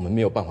但是我们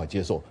没有办法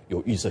接受有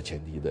预设前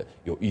提的、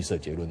有预设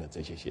结论的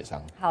这些协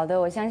商。好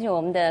的，我相信我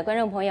们的观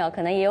众朋友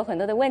可能也有很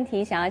多的问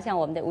题想要向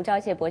我们的吴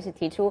钊燮博士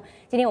提出。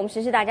今天我们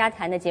时事大家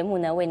谈的节目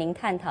呢，为您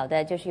探讨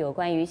的就是有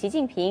关于习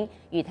近平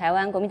与台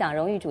湾国民党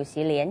荣誉主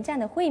席连战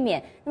的会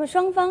面。那么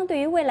双方对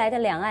于未来的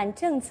两岸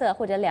政策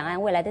或者两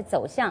岸未来的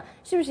走向，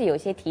是不是有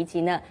些提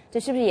及呢？这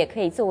是不是也可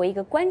以作为一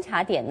个观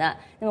察点呢？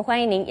那么欢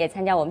迎您也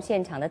参加我们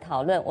现场的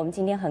讨论。我们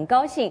今天很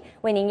高兴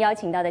为您邀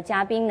请到的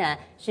嘉宾呢，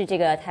是这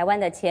个台湾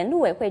的前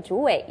陆委会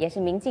主委，也是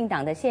民进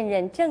党的现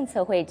任政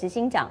策会执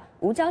行长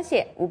吴钊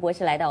燮吴博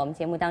士来到我们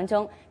节目当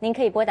中。您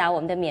可以拨打我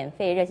们的免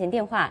费热线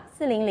电话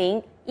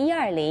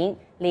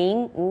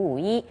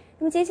400-120-0551。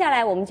那么接下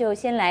来我们就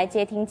先来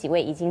接听几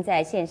位已经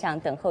在线上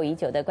等候已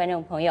久的观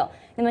众朋友。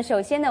那么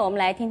首先呢，我们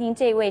来听听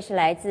这位是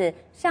来自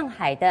上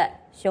海的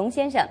熊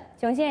先生。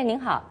熊先生您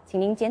好，请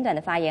您简短的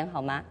发言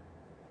好吗？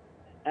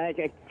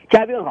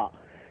嘉宾好。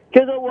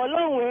就是我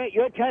认为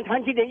有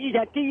谈几点意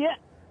见。第一，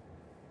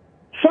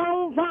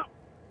双方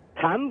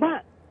谈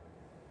判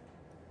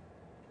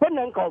不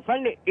能搞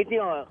分裂，一定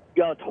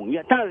要统一，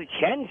但是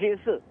前提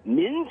是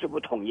民主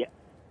统一。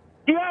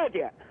第二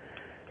点，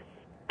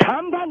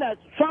谈判的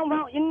双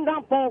方应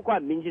当包括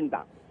民进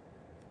党。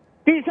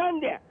第三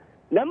点，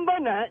能不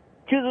能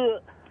就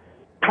是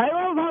台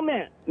湾方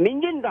面民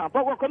进党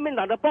包括国民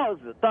党的报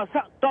纸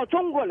到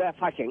中国来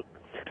发行，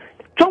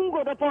中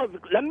国的报纸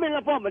人民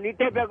的报纸你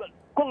代表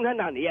共产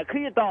党的也可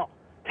以到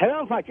台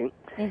湾发行，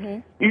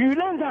舆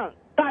论上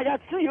大家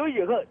自由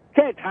以后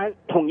再谈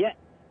统一，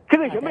这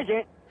个行不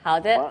行？好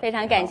的，非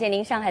常感谢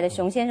您，上海的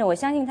熊先生。我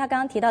相信他刚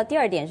刚提到第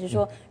二点是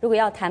说，如果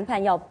要谈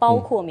判要包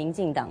括民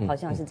进党，好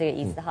像是这个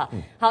意思哈。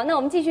好，那我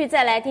们继续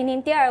再来听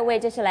听第二位，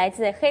这是来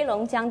自黑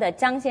龙江的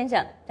张先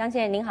生。张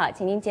先生您好，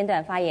请您简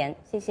短发言，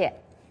谢谢。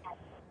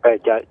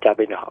嘉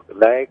宾你好，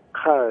来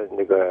看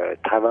那个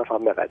台湾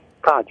方面来，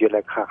大局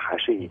来看还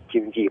是以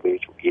经济为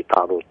主，以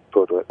大陆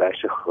做来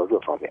是合作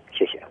方面，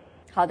谢谢。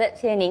好的，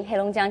谢谢您，黑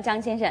龙江张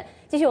先生。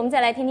继续，我们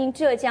再来听听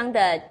浙江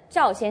的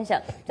赵先生。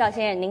赵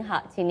先生您好，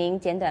请您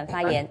简短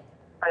发言。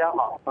大家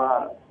好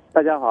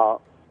大家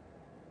好，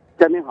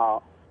嘉宾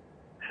好。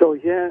首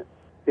先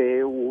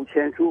给吴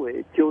前主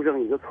委纠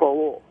正一个错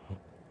误，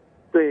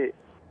对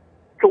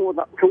中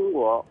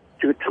国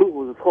这个称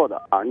呼是错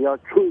的啊，你要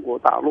中国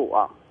大陆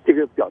啊，这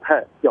个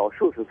表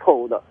述是错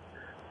误的，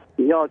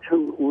你要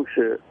称呼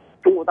是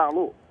中国大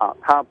陆啊，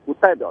它不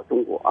代表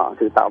中国啊，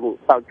这个大陆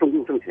中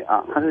共政权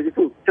啊，它是一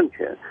个政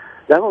权。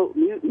然后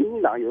民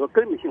进党有个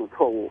根本性的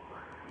错误，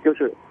就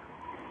是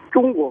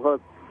中国和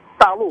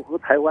大陆和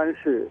台湾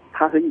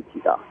它是一体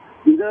的。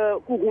你的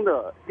故宫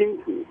的精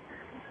品，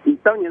你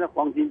当年的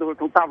黄金都是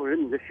从大陆人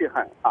民的血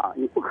汗啊，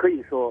你不可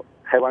以说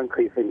台湾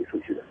可以分离出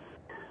去的。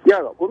第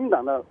二个，国民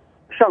党的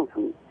上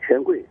层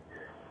权贵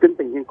跟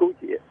北京勾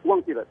结，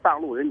忘记了大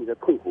陆人民的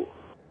痛苦。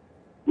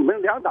你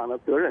们两党的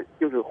责任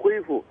就是恢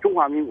复中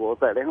华民国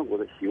在联合国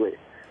的席位，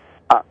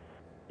啊，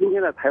今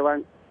天的台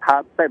湾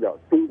它代表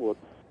中国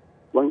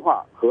文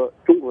化和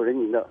中国人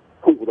民的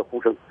痛苦的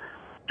呼声，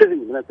这是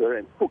你们的责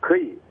任，不可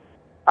以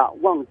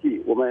忘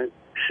记我们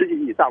10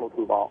几亿大陆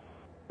同胞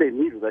对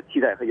民主的期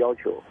待和要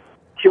求，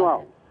希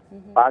望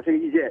把这个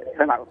意见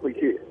传达回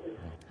去。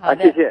好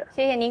的，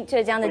谢谢您，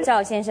浙江的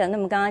赵先生。那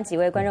么刚刚几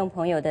位观众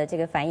朋友的这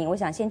个反应，我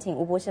想先请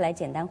吴博士来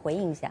简单回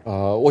应一下。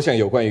我想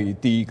有关于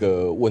第一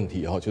个问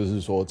题哈，就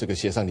是说这个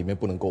协商里面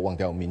不能够忘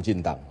掉民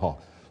进党哈，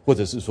或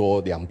者是说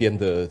两边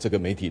的这个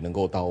媒体能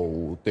够到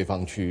对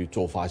方去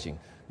做发行。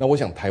那我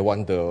想台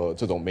湾的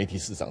这种媒体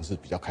市场是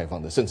比较开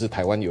放的，甚至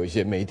台湾有一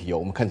些媒体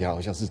我们看起来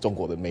好像是中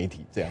国的媒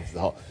体这样子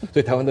哈，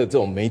所以台湾的这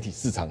种媒体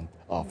市场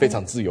非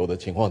常自由的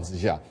情况之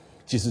下，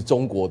其实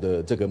中国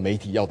的这个媒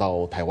体要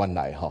到台湾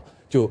来哈，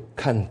就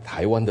看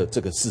台湾的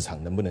这个市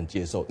场能不能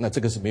接受，那这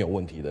个是没有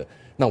问题的。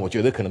那我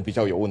觉得可能比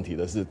较有问题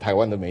的是台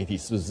湾的媒体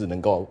是不是能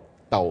够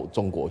到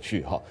中国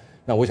去哈？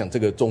那我想这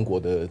个中国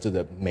的这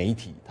个媒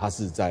体，它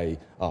是在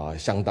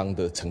相当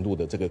的程度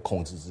的这个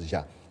控制之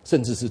下，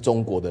甚至是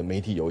中国的媒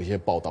体有一些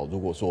报道，如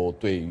果说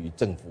对于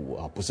政府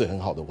不是很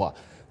好的话，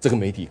这个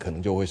媒体可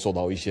能就会受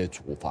到一些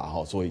处罚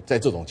哈。所以在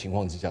这种情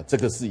况之下，这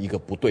个是一个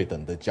不对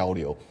等的交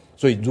流。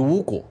所以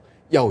如果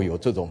要有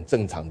这种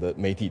正常的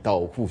媒体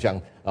到互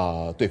相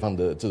对方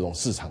的这种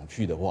市场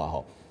去的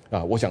话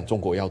我想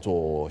中国要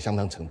做相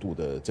当程度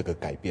的这个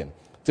改变，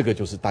这个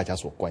就是大家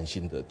所关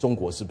心的，中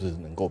国是不是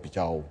能够比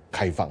较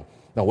开放？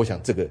那我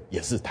想这个也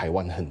是台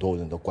湾很多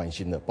人都关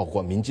心的，包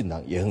括民进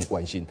党也很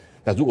关心。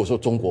那如果说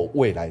中国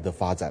未来的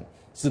发展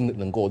是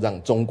能够让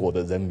中国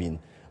的人民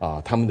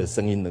他们的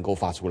声音能够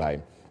发出来，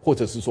或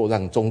者是说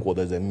让中国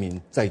的人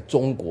民在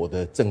中国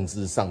的政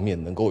治上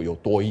面能够有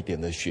多一点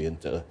的选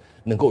择，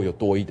能够有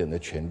多一点的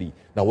权利，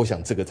那我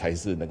想这个才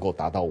是能够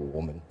达到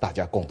我们大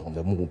家共同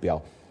的目标。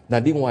那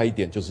另外一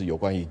点就是有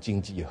关于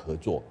经济合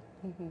作，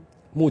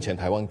目前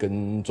台湾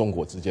跟中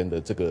国之间的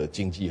这个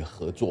经济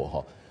合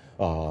作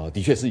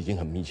的确是已经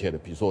很密切了。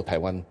比如说台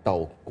湾到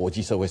国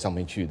际社会上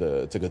面去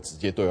的这个直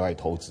接对外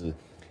投资，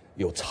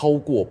有超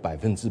过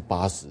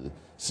80%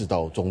是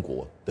到中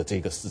国的这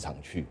个市场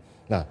去。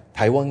那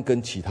台湾跟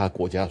其他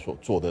国家所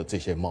做的这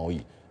些贸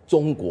易，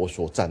中国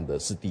所占的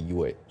是第一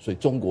位，所以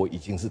中国已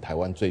经是台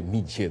湾最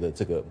密切的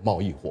这个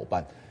贸易伙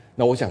伴。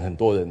那我想很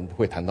多人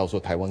会谈到说，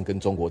台湾跟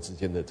中国之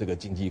间的这个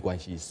经济关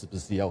系是不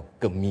是要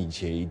更密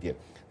切一点？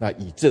那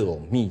以这种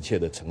密切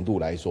的程度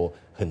来说，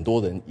很多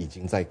人已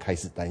经在开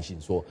始担心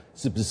说，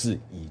是不是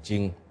已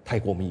经太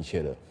过密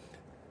切了？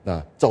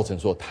那造成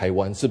说台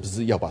湾是不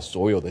是要把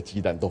所有的鸡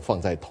蛋都放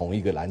在同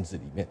一个篮子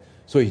里面？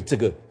所以这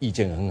个意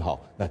见很好，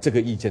那这个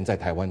意见在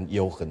台湾也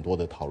有很多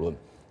的讨论。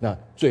那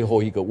最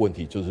后一个问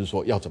题就是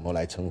说，要怎么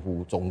来称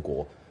呼中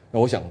国？那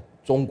我想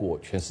中国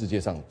全世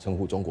界上称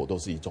呼中国都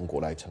是以中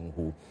国来称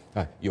呼。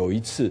有一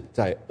次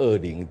在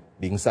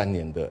2003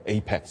年的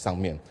APEC 上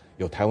面，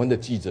有台湾的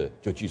记者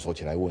就举手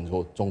起来问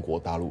说中国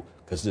大陆，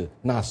可是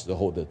那时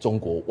候的中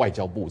国外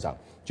交部长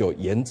就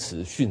言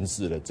辞训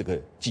示了这个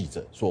记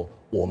者说，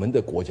我们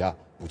的国家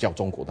不叫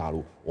中国大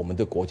陆，我们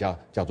的国家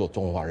叫做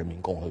中华人民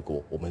共和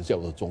国，我们叫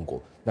做中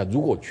国。那如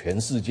果全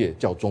世界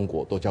叫中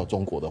国都叫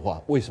中国的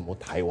话，为什么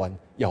台湾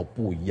要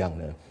不一样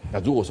呢？那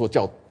如果说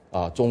叫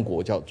中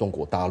国叫中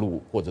国大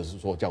陆，或者是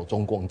说叫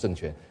中共政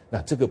权，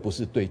那这个不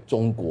是对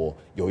中国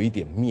有一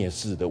点蔑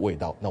视的味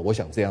道？那我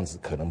想这样子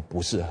可能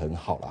不是很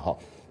好了哈。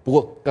不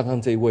过刚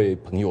刚这位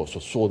朋友所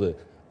说的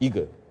一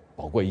个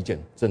宝贵意见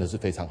真的是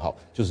非常好，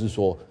就是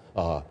说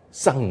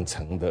上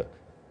层的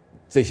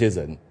这些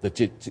人的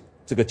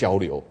这个交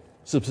流，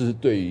是不是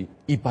对于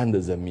一般的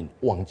人民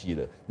忘记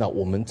了？那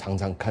我们常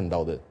常看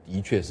到的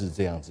的确是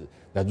这样子。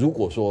那如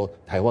果说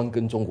台湾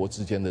跟中国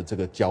之间的这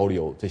个交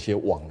流、这些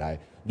往来，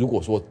如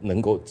果说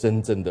能够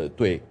真正的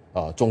对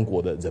中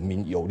国的人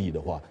民有利的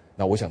话，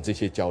那我想这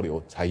些交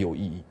流才有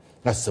意义。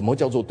那什么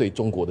叫做对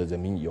中国的人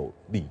民有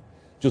利？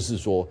就是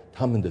说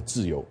他们的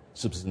自由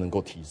是不是能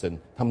够提升，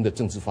他们的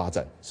政治发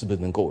展是不是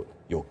能够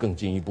有更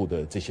进一步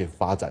的这些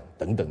发展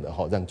等等的，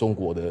让中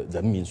国的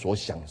人民所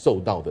享受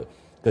到的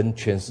跟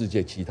全世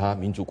界其他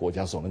民主国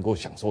家所能够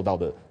享受到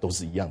的都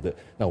是一样的。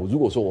那如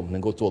果说我们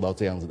能够做到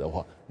这样子的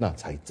话，那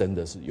才真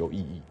的是有意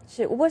义。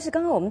是吴博士，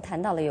刚刚我们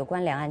谈到了有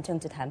关两岸政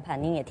治谈判，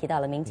您也提到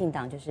了民进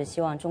党就是希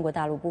望中国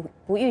大陆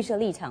不预设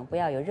立场，不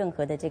要有任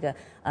何的这个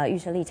预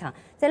设立场。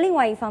在另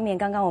外一方面，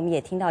刚刚我们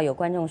也听到有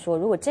观众说，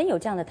如果真有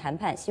这样的谈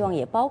判，希望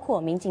也包括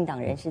民进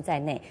党人士在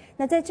内。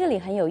那在这里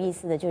很有意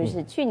思的就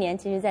是，去年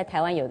其实在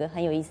台湾有一个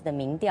很有意思的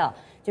民调，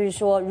就是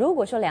说如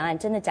果说两岸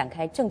真的展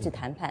开政治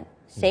谈判，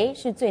谁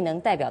是最能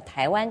代表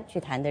台湾去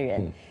谈的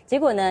人？结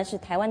果呢是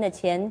台湾的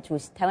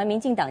台湾民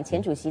进党前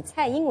主席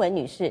蔡英文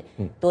女士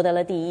夺得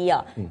了第一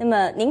啊。那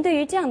么您对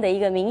于这样的一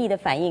个民意的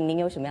反应，您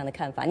有什么样的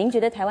看法？您觉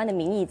得台湾的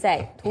民意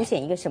在凸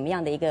显一个什么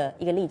样的一个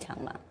立场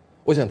吗？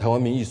我想台湾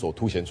民意所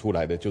凸显出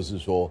来的就是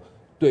说，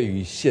对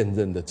于现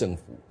任的政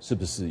府是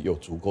不是有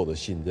足够的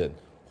信任，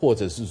或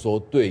者是说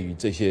对于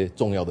这些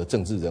重要的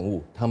政治人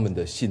物，他们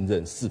的信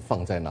任是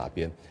放在哪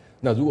边？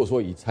那如果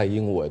说以蔡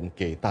英文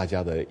给大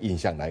家的印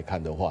象来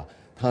看的话，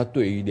他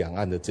对于两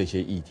岸的这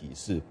些议题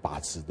是把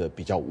持的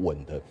比较稳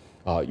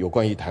的有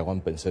关于台湾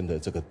本身的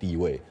这个地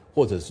位，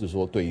或者是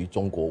说对于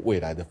中国未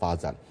来的发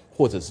展，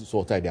或者是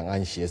说在两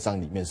岸协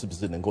商里面是不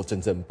是能够真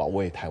正保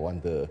卫台湾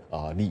的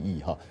利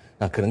益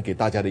那可能给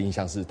大家的印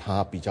象是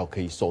他比较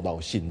可以受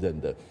到信任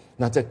的。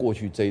那在过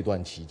去这一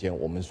段期间，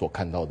我们所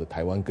看到的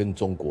台湾跟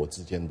中国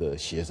之间的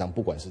协商，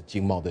不管是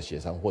经贸的协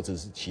商，或者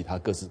是其他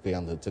各式各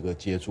样的这个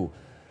接触，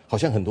好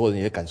像很多人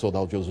也感受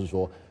到，就是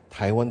说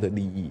台湾的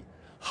利益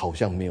好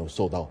像没有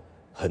受到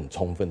很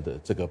充分的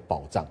这个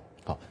保障。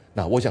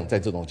那我想在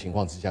这种情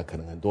况之下，可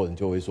能很多人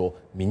就会说，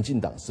民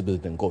进党是不是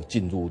能够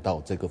进入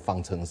到这个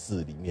方程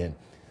式里面？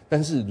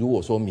但是如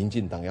果说民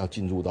进党要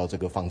进入到这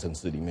个方程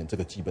式里面，这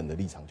个基本的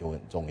立场就很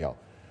重要。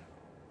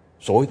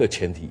所谓的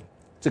前提，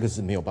这个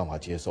是没有办法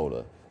接受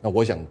了。那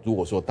我想，如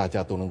果说大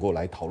家都能够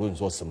来讨论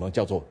说什么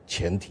叫做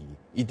前提，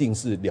一定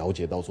是了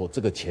解到说这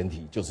个前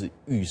提就是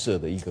预设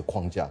的一个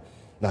框架。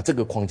那这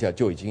个框架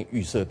就已经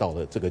预设到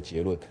了这个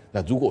结论。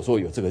那如果说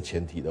有这个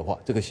前提的话，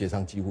这个协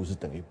商几乎是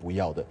等于不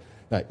要的。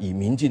那以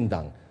民进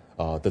党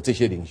的这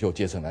些领袖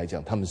阶层来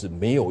讲，他们是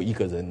没有一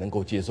个人能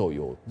够接受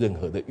有任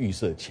何的预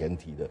设前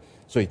提的。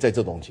所以在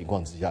这种情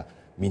况之下，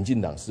民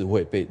进党是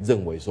会被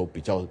认为说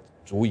比较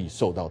足以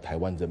受到台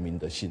湾人民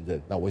的信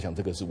任。那我想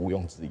这个是毋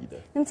庸置疑的。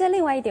那么在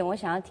另外一点，我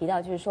想要提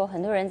到就是说，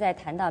很多人在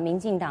谈到民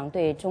进党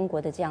对中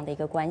国的这样的一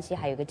个关系，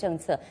还有一个政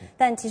策。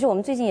但其实我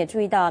们最近也注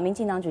意到，民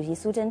进党主席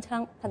苏贞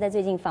昌他在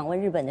最近访问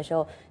日本的时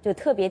候，就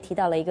特别提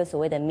到了一个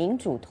所谓的民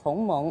主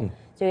同盟，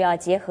就要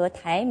结合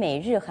台美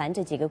日韩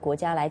这几个国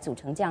家来组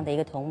成这样的一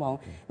个同盟。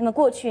那么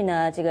过去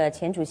呢，这个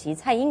前主席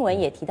蔡英文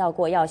也提到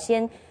过，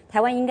台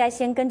湾应该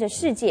先跟着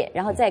世界，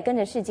然后再跟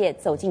着世界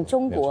走进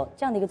中国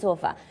这样的一个做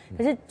法。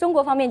可是中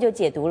国方面就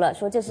解读了，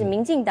说这是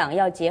民进党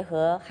要结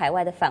合海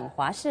外的反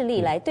华势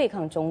力来对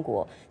抗中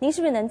国。您是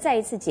不是能再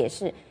一次解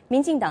释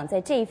民进党在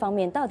这一方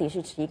面到底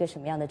是持一个什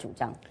么样的主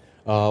张？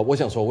我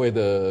想所谓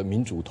的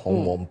民主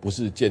同盟不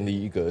是建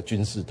立一个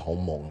军事同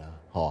盟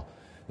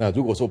那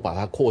如果说把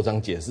它扩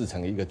张解释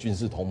成一个军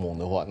事同盟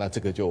的话，那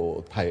这个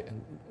就太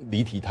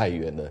离题太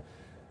远了。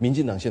民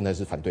进党现在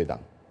是反对党，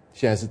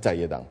现在是在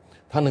野党，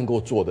他能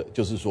够做的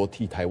就是说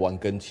替台湾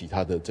跟其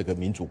他的这个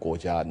民主国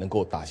家能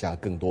够打下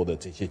更多的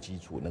这些基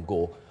础，能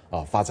够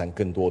发展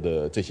更多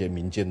的这些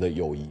民间的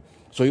友谊。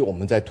所以我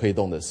们在推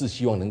动的是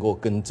希望能够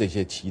跟这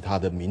些其他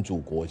的民主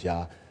国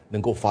家能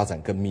够发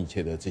展更密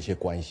切的这些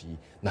关系。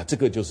那这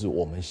个就是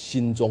我们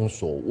心中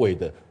所谓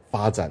的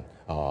发展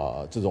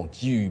这种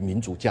基于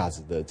民主价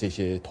值的这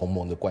些同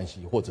盟的关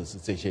系，或者是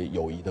这些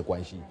友谊的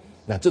关系。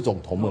那这种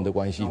同盟的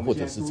关系，或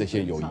者是这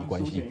些友谊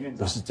关系，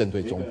不是针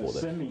对中国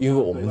的，因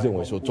为我们认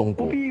为说中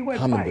国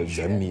他们的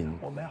人民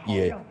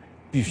也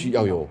必须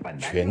要有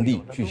权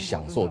利去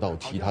享受到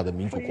其他的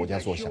民主国家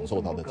所享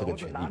受到的这个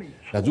权利。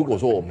那如果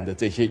说我们的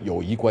这些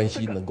友谊关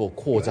系能够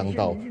扩张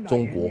到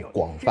中国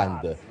广泛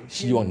的，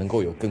希望能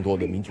够有更多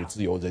的民主、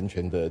自由、人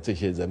权的这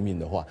些人民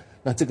的话，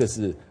那这个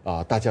是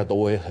大家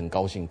都会很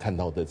高兴看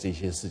到的这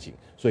些事情。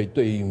所以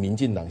对于民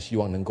进党希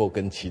望能够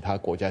跟其他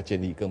国家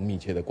建立更密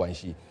切的关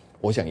系，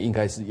我想应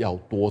该是要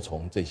多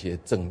从这些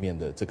正面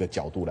的这个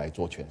角度来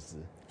做诠释。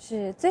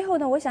是，最后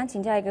呢，我想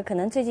请教一个，可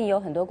能最近有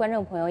很多观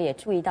众朋友也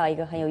注意到一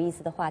个很有意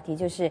思的话题，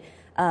就是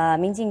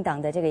民进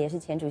党的这个也是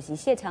前主席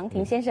谢长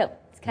廷先生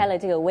开了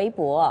这个微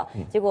博，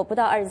结果不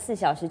到24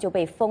小时就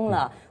被封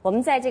了。我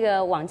们在这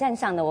个网站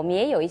上呢，我们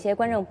也有一些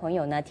观众朋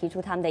友呢提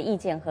出他们的意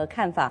见和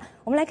看法。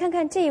我们来看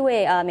看这一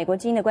位美国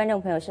之音的观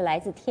众朋友是来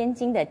自天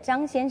津的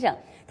张先生，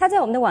他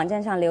在我们的网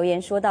站上留言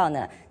说到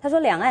呢，他说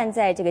两岸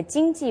在这个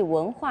经济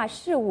文化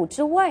事务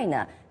之外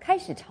呢，开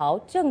始朝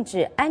政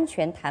治安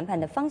全谈判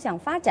的方向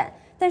发展。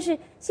但是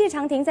谢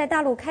长廷在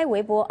大陆开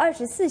微博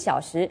24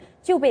小时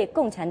就被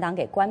共产党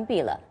给关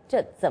闭了，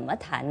这怎么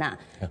谈呢？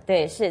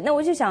对，是。那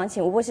我就想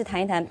请吴博士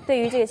谈一谈，对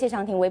于这个谢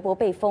长廷微博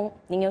被封，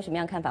您有什么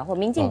样的看法，或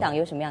民进党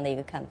有什么样的一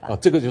个看法？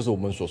这个就是我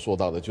们所说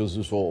到的，就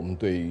是说我们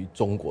对于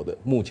中国的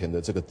目前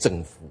的这个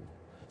政府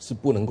是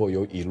不能够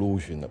有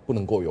illusion 的，不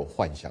能够有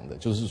幻想的，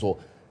就是说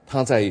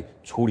他在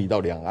处理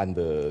到两岸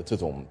的这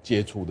种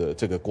接触的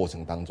这个过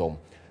程当中，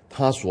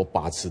他所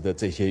把持的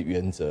这些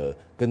原则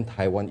跟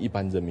台湾一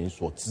般人民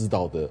所知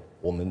道的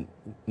我们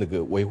那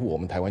个维护我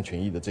们台湾权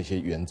益的这些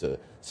原则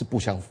是不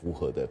相符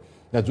合的。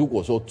那如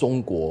果说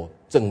中国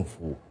政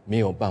府没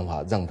有办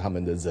法让他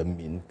们的人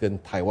民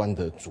跟台湾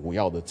的主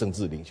要的政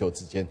治领袖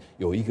之间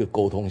有一个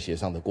沟通协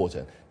商的过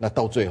程，那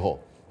到最后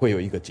会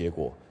有一个结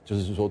果，就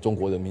是说中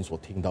国人民所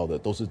听到的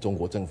都是中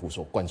国政府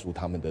所灌输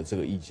他们的这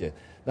个意见，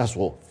那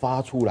所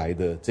发出来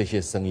的这些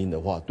声音的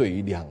话，对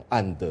于两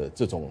岸的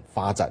这种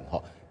发展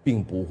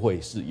并不会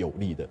是有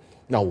利的。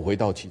那我回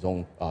到其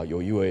中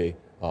有一位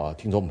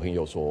听众朋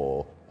友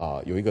所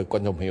有一个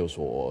观众朋友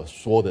所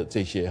说的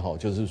这些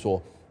就是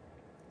说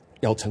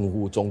要称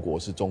呼中国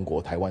是中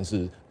国，台湾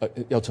是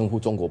要称呼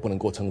中国不能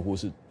够称呼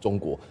是中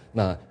国，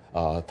那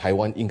台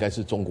湾应该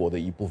是中国的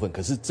一部分。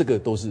可是这个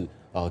都是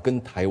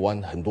跟台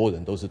湾很多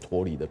人都是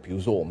脱离的。比如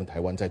说我们台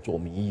湾在做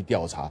民意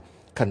调查，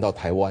看到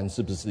台湾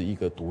是不是一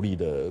个独立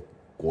的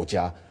国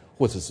家，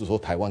或者是说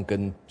台湾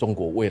跟中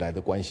国未来的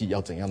关系要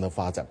怎样的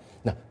发展，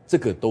那这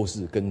个都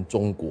是跟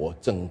中国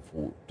政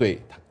府对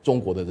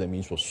中国的人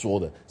民所说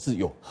的是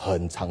有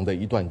很长的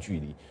一段距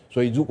离。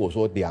所以如果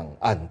说两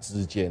岸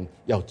之间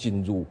要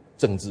进入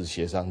政治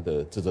协商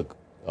的这个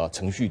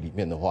程序里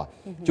面的话，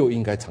就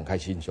应该敞开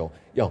心胸，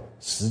要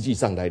实际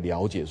上来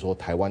了解说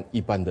台湾一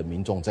般的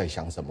民众在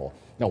想什么。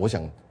那我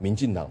想民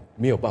进党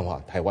没有办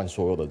法台湾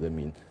所有的人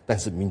民，但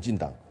是民进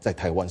党在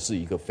台湾是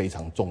一个非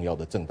常重要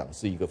的政党，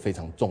是一个非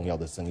常重要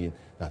的声音。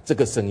那这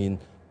个声音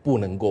不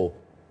能够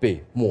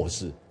被漠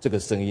视，这个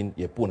声音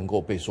也不能够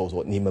被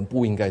说你们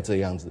不应该这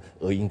样子，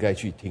而应该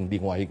去听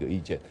另外一个意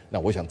见。那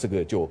我想这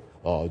个就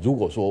如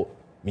果说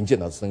民进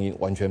党的声音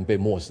完全被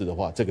漠视的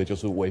话，这个就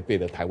是违背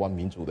了台湾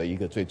民主的一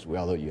个最主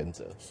要的原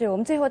则。是，我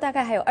们最后大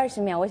概还有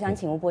20秒，我想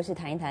请吴博士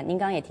谈一谈。您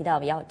刚刚也提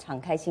到要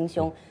敞开心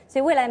胸，所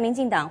以未来民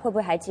进党会不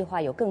会还计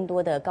划有更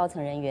多的高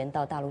层人员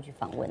到大陆去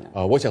访问呢？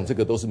我想这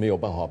个都是没有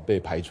办法被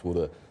排除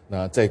的。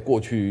那在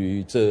过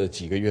去这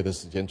几个月的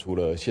时间，除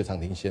了谢长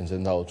廷先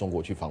生到中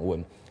国去访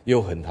问，也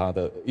有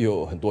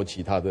很多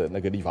其他的那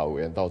个立法委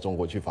员到中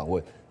国去访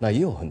问，那也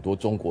有很多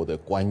中国的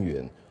官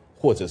员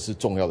或者是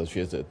重要的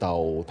学者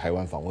到台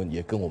湾访问，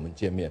也跟我们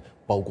见面，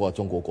包括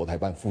中国国台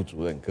办副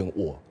主任跟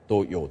我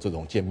都有这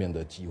种见面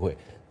的机会。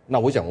那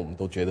我想我们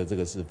都觉得这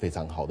个是非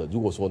常好的。如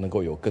果说能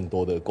够有更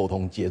多的沟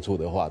通接触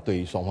的话，对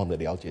于双方的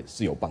了解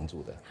是有帮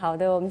助的。好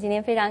的，我们今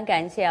天非常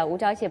感谢吴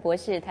钊燮博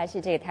士，他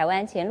是这个台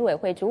湾前陆委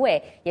会主委，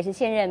也是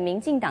现任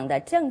民进党的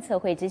政策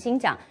会执行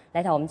长，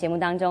来到我们节目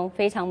当中，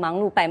非常忙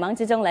碌，百忙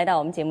之中来到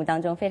我们节目当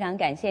中，非常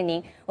感谢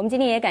您。我们今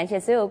天也感谢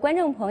所有观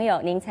众朋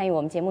友您参与我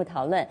们节目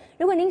讨论。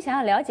如果您想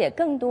要了解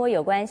更多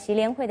有关习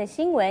联会的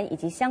新闻以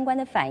及相关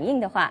的反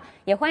应的话，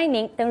也欢迎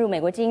您登入美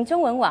国之音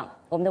中文网，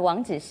我们的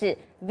网址是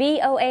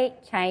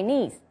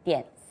voachinese.com。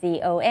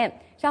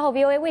稍后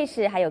VOA 卫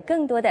视还有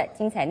更多的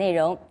精彩内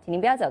容，请您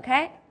不要走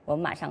开，我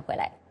们马上回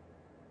来。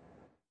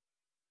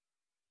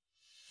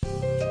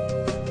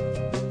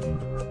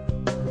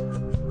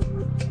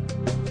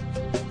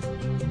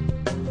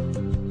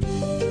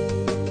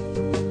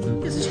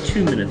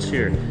2 minutes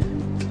here.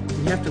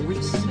 You have to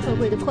wait. 社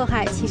会的迫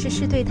害其实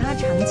是对他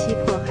长期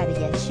迫害的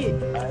延续。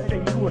这一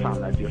路上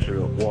呢，就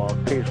是我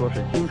可以说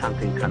是经常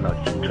可以看到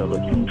汽车和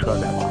军车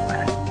在往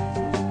来。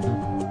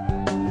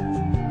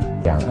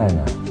两岸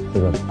啊，这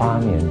个8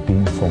年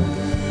冰封，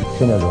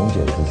现在溶解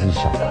只是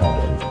小块而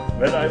已。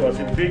When I was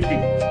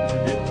invading,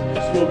 the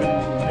slogan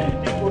is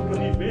 "It would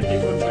be very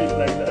good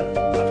like that."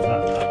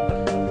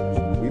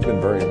 We've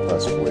been very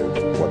impressed with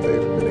what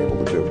they've been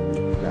able to do.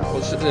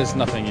 There's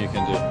nothing you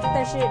can do.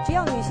 但是只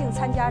要女性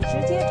参加直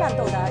接战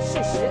斗的事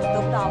实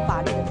得不到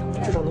法律的承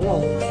认，至少能让我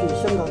们去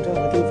香港这样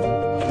的地方。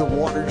The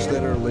waters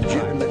that are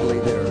legitimately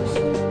theirs.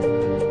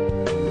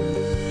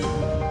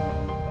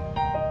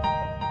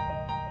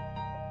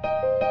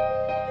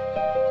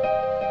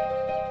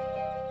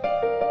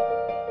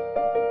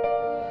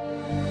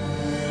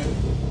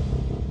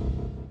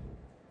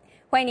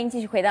 欢迎您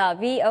继续回到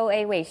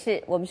VOA 卫视。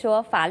我们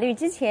说法律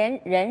之前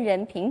人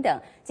人平等，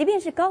即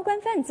便是高官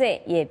犯罪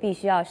也必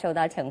须要受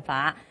到惩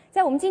罚。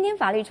在我们今天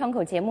法律窗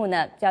口节目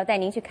呢，就要带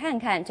您去看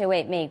看这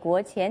位美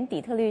国前底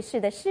特律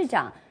市的市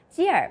长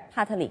基尔·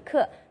帕特里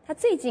克。他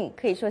最近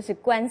可以说是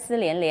官司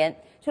连连，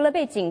除了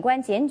被警官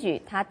检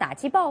举他打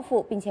击报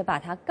复，并且把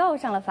他告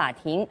上了法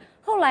庭，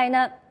后来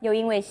呢又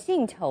因为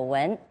性丑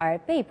闻而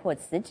被迫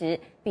辞职，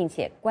并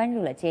且关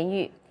入了监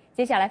狱。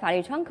接下来法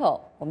律窗口，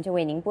我们就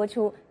为您播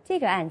出这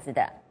个案子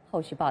的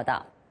后续报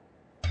道。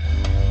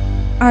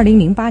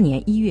2008年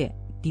1月，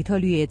底特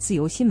律自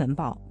由新闻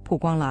报曝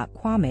光了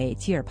夸美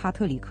基尔帕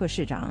特里克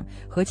市长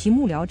和其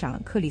幕僚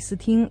长克里斯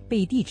汀·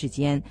贝蒂之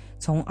间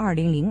从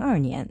2002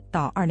年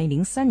到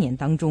2003年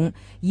当中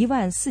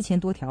14000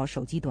多条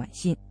手机短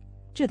信。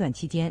这段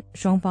期间，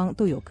双方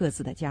都有各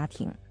自的家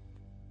庭。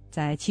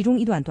在其中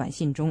一段短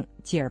信中，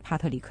基尔帕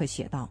特里克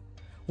写道：“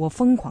我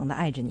疯狂地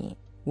爱着你，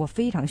我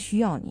非常需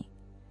要你。”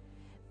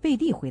贝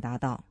蒂回答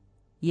道：“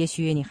也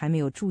许你还没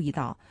有注意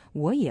到，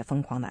我也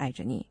疯狂地爱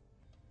着你。”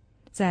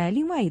在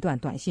另外一段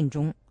短信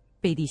中，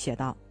贝蒂写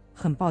道：“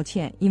很抱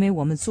歉，因为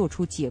我们做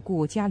出解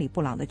雇加里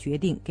布朗的决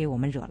定给我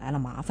们惹来了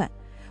麻烦。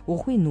我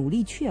会努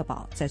力确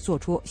保在做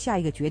出下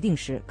一个决定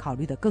时考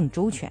虑得更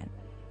周全，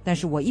但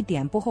是我一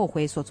点不后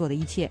悔所做的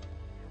一切。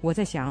我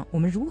在想我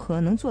们如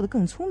何能做得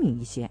更聪明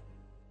一些。”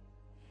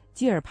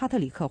基尔·帕特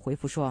里克回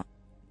复说：“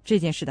这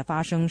件事的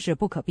发生是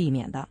不可避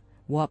免的，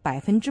我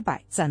100%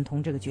赞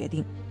同这个决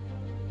定。”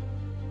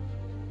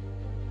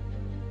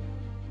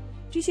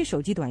这些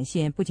手机短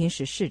信不仅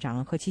使市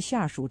长和其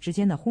下属之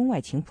间的婚外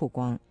情曝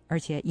光，而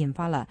且引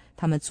发了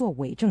他们作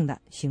伪证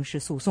的刑事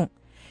诉讼，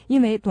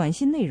因为短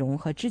信内容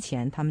和之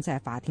前他们在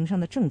法庭上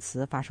的证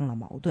词发生了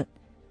矛盾。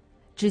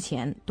之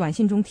前短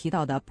信中提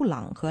到的布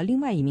朗和另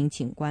外一名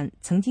警官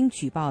曾经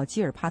举报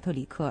基尔·帕特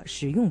里克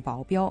使用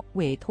保镖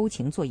为偷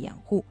情做掩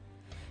护，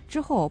之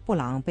后布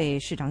朗被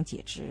市长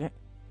解职，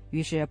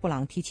于是布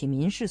朗提起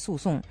民事诉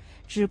讼，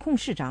指控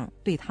市长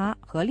对他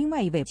和另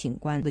外一位警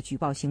官的举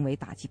报行为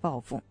打击报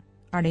复。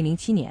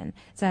2007年，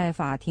在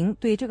法庭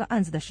对这个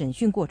案子的审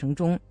讯过程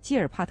中，基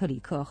尔·帕特里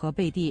克和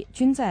贝蒂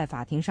均在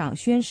法庭上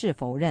宣誓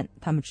否认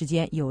他们之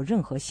间有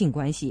任何性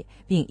关系，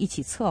并一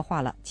起策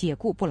划了解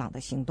雇布朗的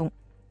行动。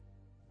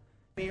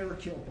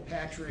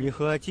你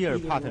和基尔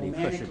·帕特里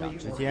克市长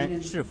之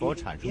间是否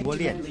产生过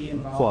恋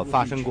情或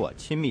发生过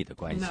亲密的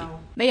关系？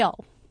没有。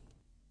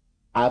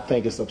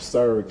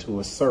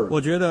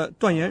我觉得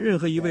断言任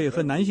何一位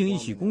和男性一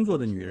起工作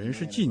的女人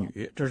是妓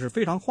女，这是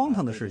非常荒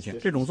唐的事情。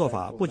这种做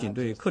法不仅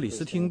对克里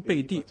斯汀·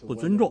贝蒂不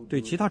尊重，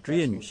对其他职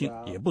业女性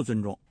也不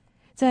尊重。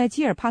在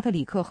基尔·帕特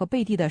里克和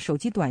贝蒂的手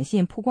机短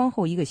信曝光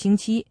后1个星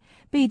期，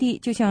贝蒂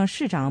就向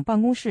市长办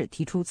公室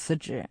提出辞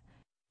职。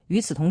与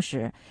此同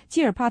时，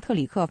基尔·帕特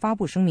里克发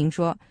布声明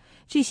说，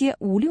这些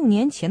5-6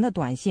年前的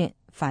短信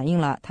反映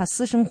了他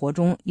私生活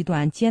中一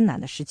段艰难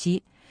的时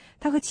期。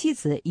他和妻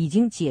子已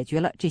经解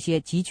决了这些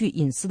极具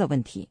隐私的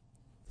问题。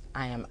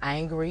I am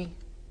angry.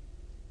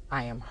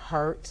 I am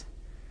hurt.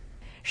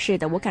 是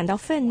的，我感到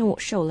愤怒，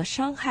受了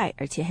伤害，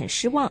而且很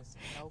失望。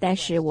但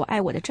是我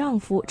爱我的丈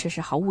夫，这是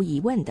毫无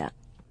疑问的。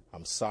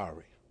I'm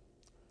sorry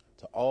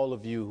to all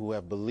of you who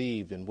have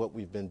believed in what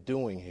we've been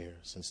doing here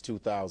since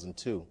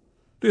 2002.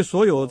 对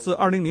所有自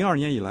2002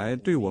年以来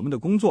对我们的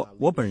工作，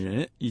我本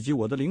人以及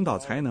我的领导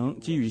才能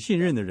给予信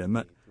任的人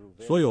们，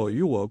所有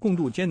与我共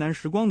度艰难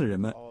时光的人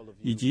们，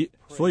以及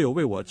所有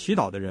为我祈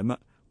祷的人们，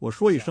我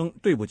说一声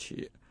对不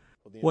起。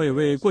我也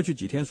为过去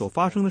几天所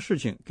发生的事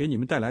情给你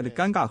们带来的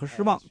尴尬和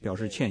失望表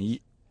示歉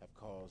意。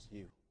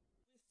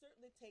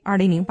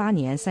2008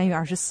年3月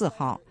24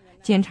号，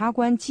检察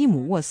官基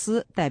姆沃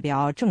斯代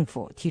表政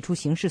府提出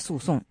刑事诉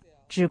讼，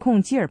指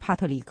控基尔·帕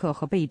特里克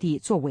和贝蒂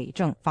作伪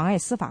证、妨碍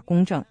司法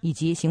公正以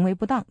及行为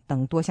不当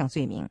等多项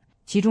罪名，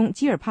其中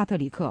基尔·帕特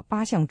里克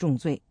8项重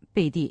罪，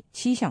贝蒂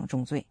7项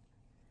重罪。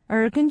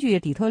而根据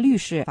底特律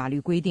市法律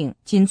规定，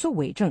仅作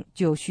伪证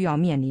就需要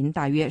面临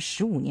大约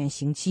15年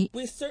刑期。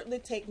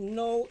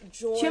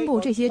宣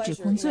布这些指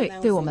控罪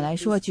对我们来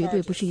说绝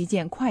对不是一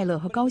件快乐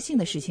和高兴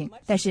的事情，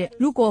但是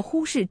如果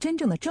忽视真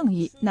正的正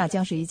义，那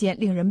将是一件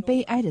令人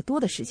悲哀得多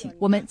的事情。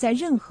我们在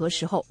任何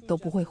时候都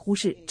不会忽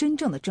视真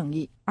正的正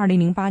义。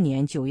2008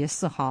年9月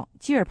4号，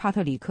基尔·帕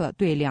特里克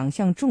对2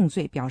项重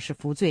罪表示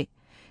服罪。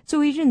作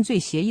为认罪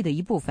协议的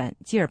一部分，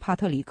基尔·帕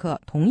特里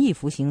克同意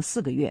服刑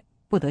4个月，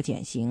不得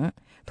减刑，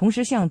同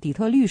时向底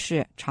特律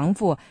市偿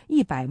付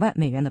100万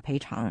美元的赔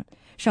偿，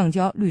上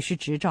交律师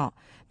执照，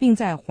并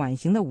在缓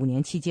刑的5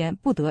年期间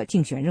不得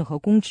竞选任何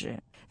公职。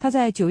他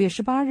在9月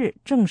18日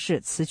正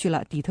式辞去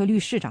了底特律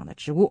市长的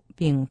职务，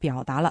并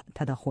表达了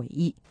他的悔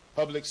意。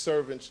Public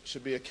servants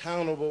should be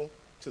accountable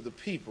to the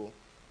people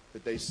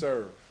that they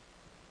serve.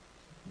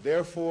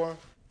 Therefore,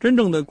 真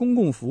正的公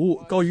共服务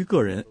高于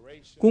个人，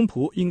公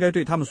仆应该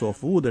对他们所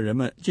服务的人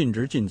们尽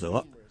职尽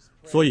责。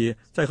所以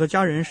在和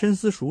家人深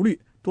思熟虑、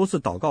多次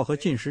祷告和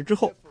进食之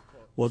后，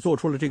我做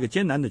出了这个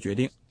艰难的决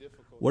定。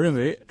我认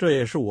为这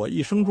也是我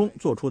一生中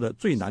做出的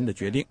最难的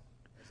决定。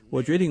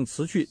我决定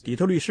辞去底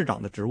特律市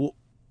长的职务。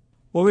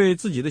我为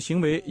自己的行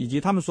为以及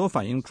他们所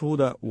反映出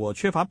的我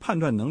缺乏判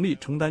断能力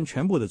承担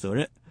全部的责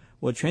任。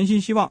我全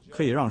心希望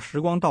可以让时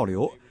光倒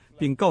流，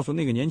并告诉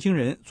那个年轻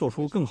人做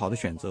出更好的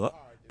选择，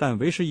但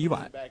为时已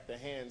晚。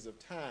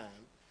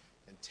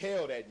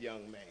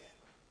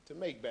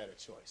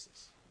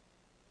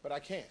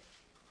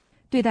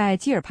对待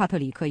基尔帕特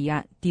里克一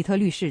案，底特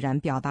律市人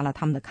表达了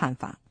他们的看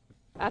法。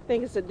I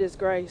think it's a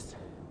disgrace.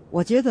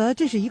 我觉得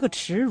这是一个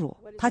耻辱。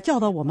他教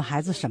导我们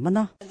孩子什么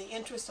呢？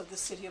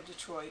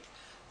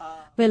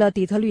为了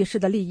底特律市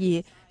的利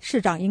益，市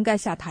长应该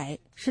下台，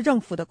市政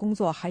府的工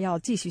作还要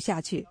继续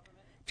下去。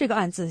这个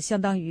案子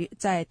相当于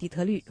在底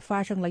特律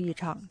发生了一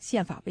场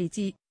宪法危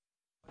机。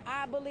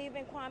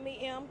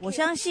我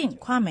相信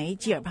夸梅·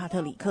基尔帕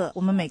特里克，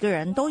我们每个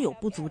人都有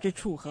不足之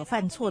处和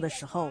犯错的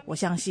时候。我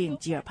相信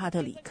基尔帕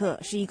特里克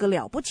是一个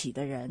了不起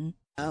的人。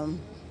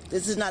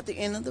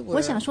我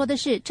想说的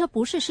是，这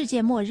不是世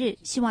界末日，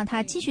希望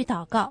他继续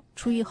祷告，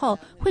出狱后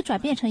会转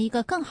变成一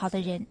个更好的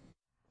人。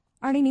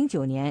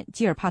2009年，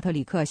基尔帕特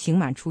里克刑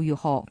满出狱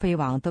后，飞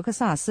往德克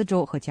萨斯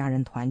州和家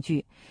人团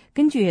聚。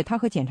根据他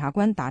和检察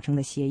官达成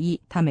的协议，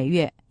他每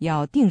月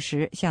要定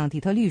时向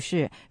底特律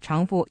市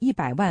偿付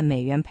100万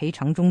美元赔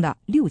偿中的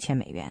6000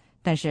美元，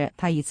但是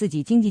他以自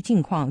己经济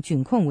境况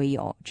窘困为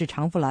由，只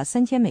偿付了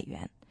3000美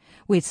元。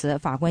为此，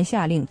法官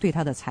下令对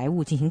他的财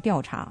务进行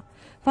调查，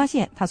发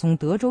现他从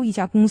德州一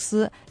家公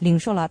司领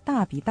受了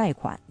大笔贷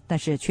款，但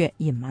是却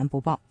隐瞒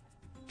不报。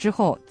之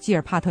后，基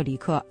尔帕特里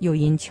克又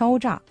因敲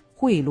诈、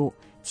贿赂、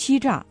欺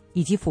诈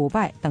以及腐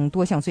败等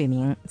多项罪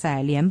名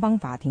在联邦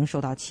法庭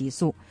受到起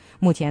诉，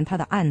目前他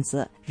的案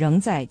子仍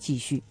在继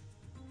续。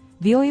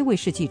VOA 卫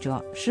视记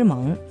者施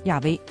蒙、亚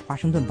威华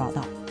盛顿报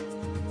道。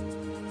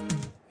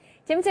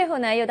节目最后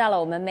呢，又到了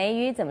我们美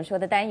语怎么说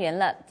的单元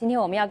了。今天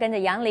我们要跟着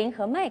杨林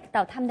和 Mike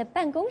到他们的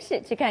办公室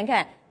去看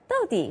看，到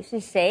底是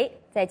谁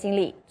在经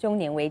历中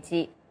年危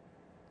机。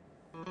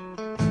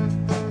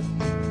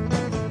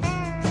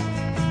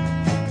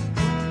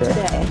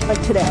Today,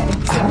 like today.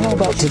 How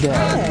about today?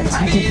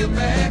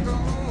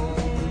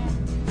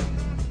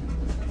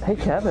 Hey,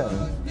 Kevin,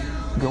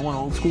 going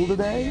old school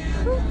today?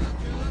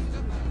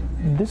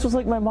 This was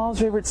like my mom's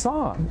favorite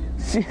song.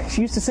 She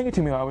used to sing it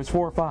to me when I was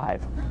 4 or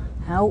 5.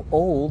 How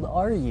old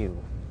are you?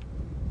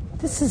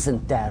 This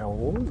isn't that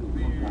old.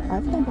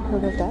 I've never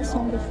heard of that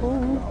song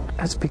before.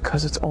 That's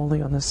because it's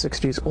only on the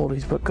 60s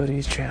Oldies But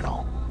Goodies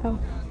channel. Oh.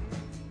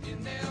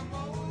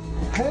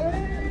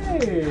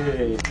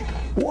 Hey!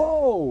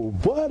 Whoa,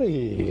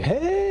 buddy!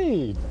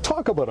 Hey!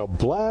 Talk about a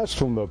blast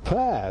from the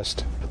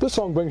past. This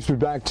song brings me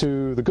back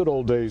to the good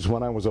old days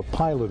when I was a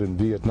pilot in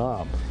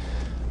Vietnam.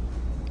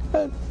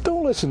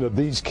 Don't listen to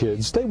these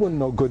kids. They wouldn't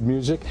know good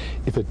music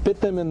if it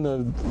bit them in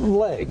the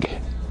leg.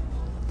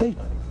 They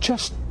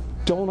just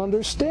don't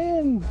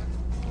understand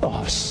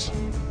us.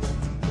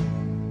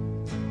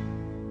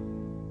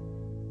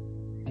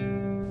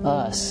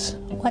 Us?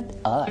 What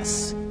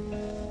us?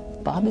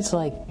 Bobby's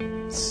like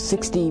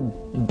 60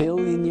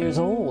 billion years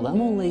old.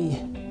 I'm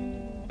only...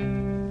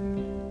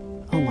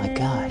 Oh my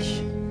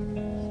gosh.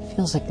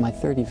 Feels like my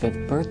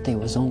 35th birthday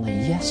was only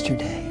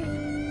yesterday.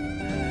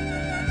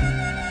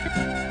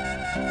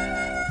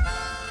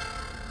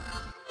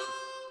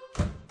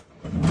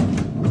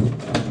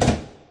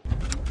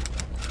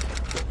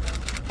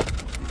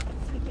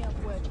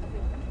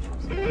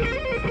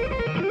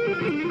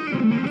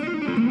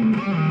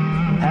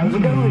 How's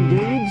it going,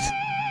 dudes?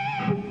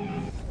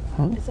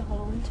 Huh? Is it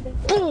Halloween today?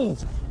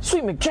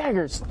 Sweet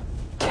McJaggers!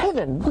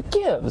 Kevin, what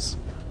gives?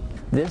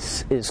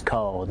 This is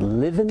called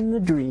living the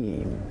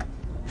dream.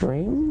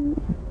 Dream?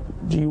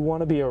 Do you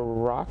want to be a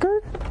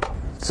rocker?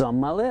 It's on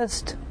my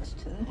list.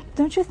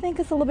 Don't you think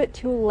it's a little bit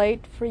too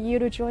late for you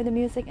to join the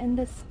music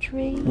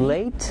industry?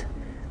 Late?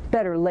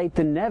 Better late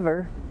than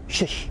never.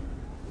 Shush.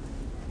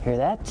 Hear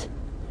that?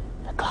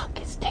 The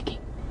clock is ticking.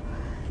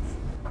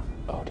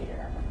 Oh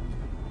dear.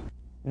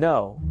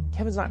 No,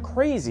 Kevin's not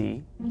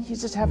crazy.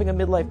 He's just having a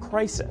midlife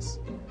crisis.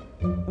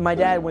 My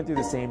dad went through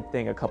the same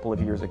thing a couple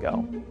of years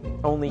ago.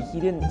 Only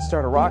he didn't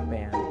start a rock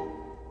band.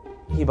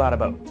 He bought a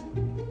boat.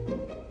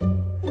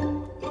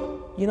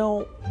 You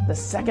know, the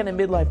second a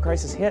midlife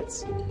crisis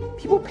hits,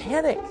 people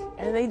panic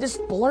and they just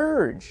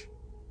splurge.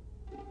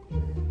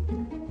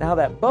 Now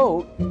that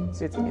boat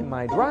sits in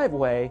my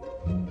driveway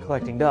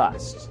collecting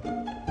dust.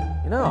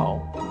 You know,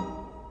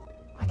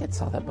 I could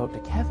sell that boat to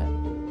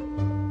Kevin.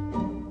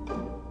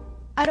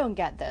 I don't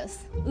get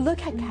this.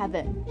 Look at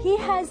Kevin. He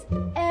has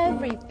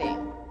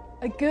everything.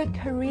 A good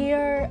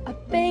career, a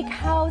big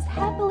house,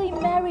 happily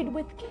married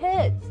with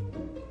kids.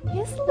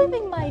 He's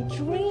living my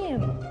dream.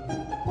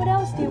 What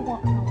else do you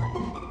want in life?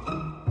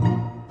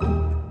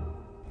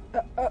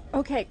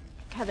 Okay,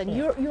 Kevin,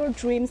 your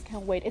dreams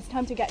can wait. It's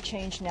time to get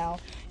changed now.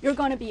 You're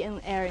going to be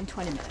in air in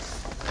 20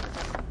 minutes.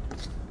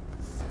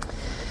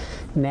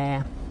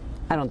 Nah,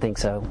 I don't think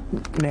so.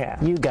 Nah.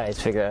 You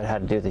guys figure out how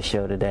to do the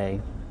show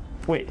today.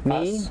 Wait,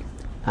 me? us?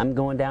 I'm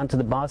going down to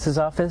the boss's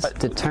office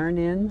to turn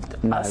in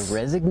my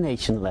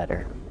resignation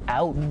letter.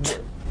 Out.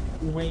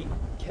 Wait,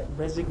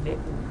 resignate.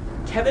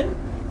 Kevin?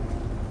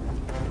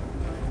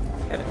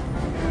 Kevin.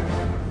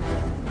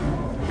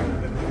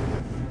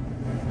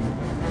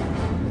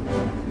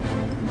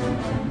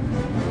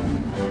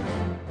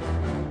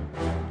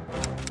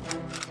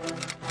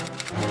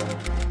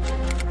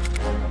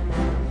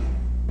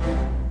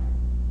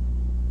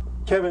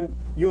 Kevin,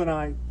 you and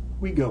I,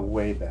 we go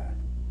way back.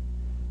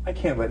 I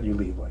can't let you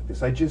leave like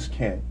this. I just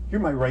can't. You're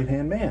my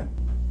right-hand man.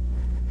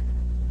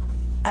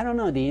 I don't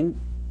know, Dean.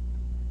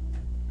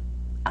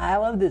 I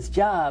love this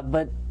job,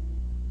 but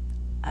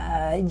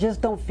I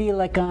just don't feel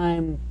like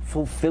I'm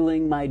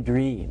fulfilling my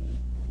dream.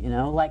 You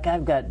know, like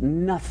I've got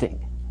nothing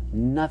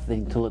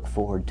to look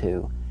forward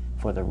to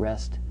for the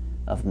rest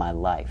of my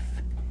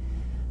life.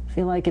 I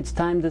feel like it's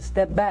time to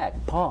step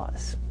back,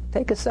 pause,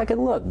 take a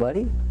second look,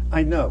 buddy.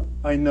 I know.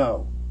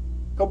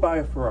 Go buy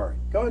a Ferrari.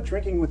 Go out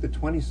drinking with the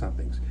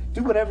 20-somethings.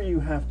 Do whatever you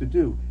have to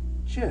do.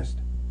 Just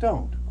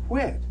don't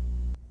quit.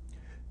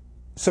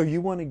 So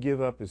you want to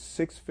give up a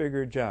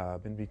 6-figure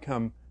job and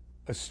become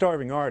a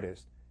starving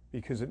artist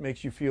because it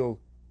makes you feel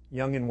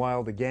young and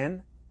wild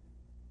again?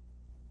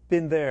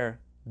 Been there,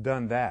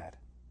 done that.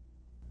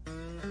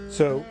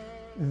 So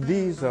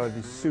these are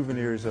the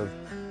souvenirs of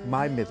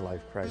my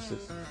midlife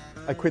crisis.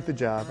 I quit the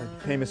job, I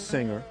became a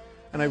singer,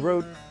 and I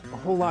wrote a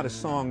whole lot of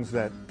songs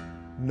that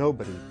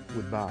nobody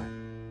would buy.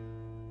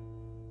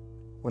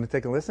 Want to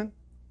take a listen?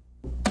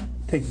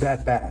 Take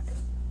that back.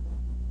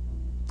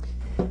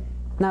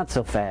 Not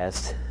so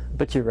fast,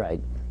 but you're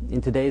right. In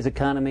today's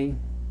economy,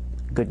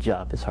 a good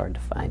job is hard to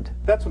find.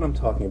 That's what I'm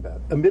talking about.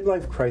 A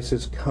midlife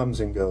crisis comes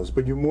and goes,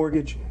 but your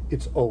mortgage,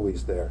 it's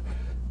always there.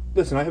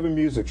 Listen, I have a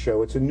music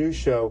show. It's a new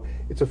show.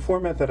 It's a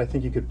format that I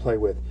think you could play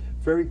with.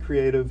 Very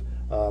creative,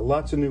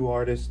 lots of new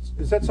artists.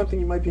 Is that something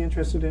you might be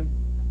interested in?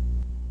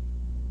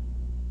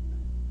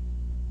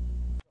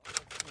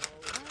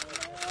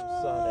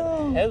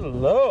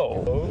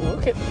 Hello.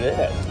 Look at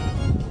this.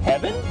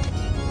 Heaven?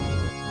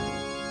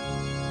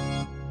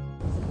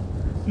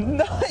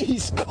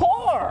 Nice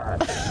car!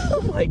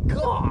 Oh my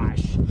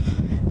gosh!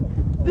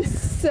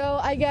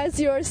 So I guess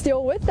you're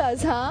still with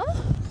us, huh?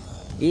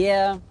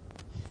 Yeah.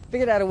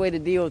 Figured out a way to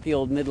deal with the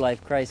old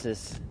midlife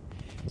crisis.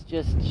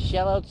 Just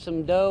shell out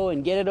some dough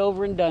and get it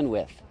over and done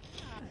with.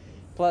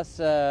 Plus,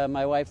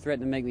 my wife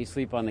threatened to make me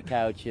sleep on the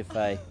couch if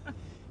I,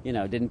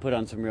 didn't put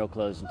on some real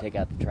clothes and take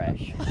out the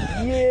trash.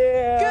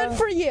 Yeah! Good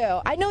for you.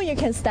 I know you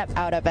can step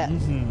out of it.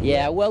 Mm-hmm.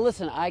 Yeah, well,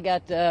 listen, I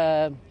got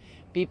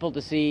people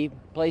to see,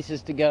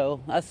 places to go.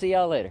 I'll see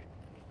y'all later.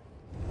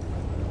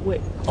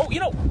 Wait. Oh,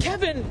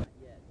 Kevin!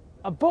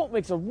 A boat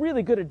makes a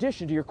really good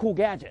addition to your cool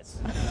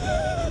gadgets.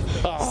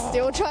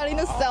 Still trying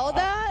to sell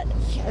that?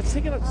 Yeah, it's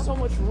taking up so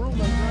much room.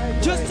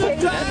 Just to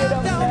drive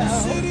down the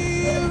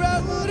city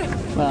road.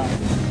 Well,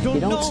 you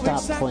don't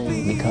stop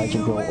playing because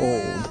you grow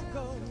old.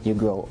 You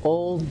grow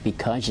old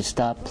because you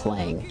stop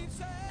playing.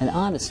 And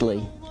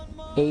honestly,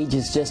 age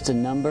is just a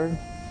number,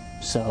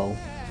 so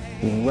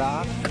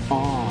rock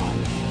on.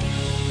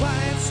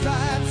 White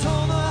stripes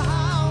on the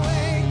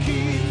highway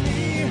keep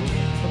me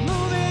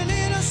moving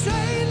in a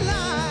straight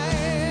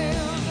line.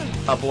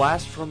 A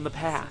blast from the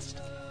past.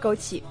 勾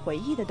起回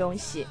忆的东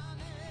西。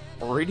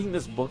 Reading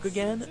this book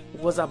again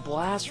was a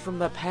blast from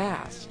the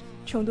past.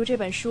 重读这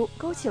本书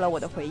勾起了我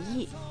的回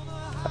忆。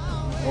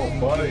 Oh,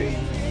 buddy.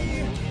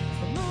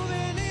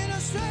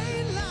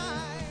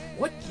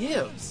 What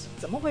gives?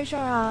 怎么回事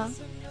啊？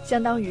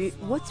相当于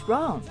What's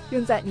wrong？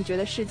 用在你觉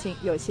得事情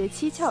有些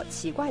蹊跷、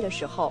奇怪的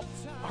时候。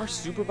 Our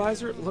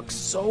supervisor looks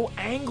so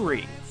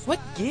angry. What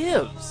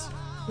gives?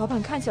 老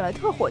板看起来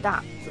特火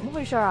大，怎么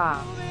回事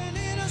啊？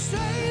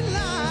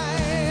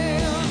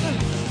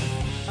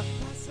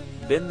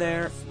 Been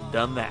there,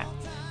 done that.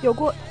 有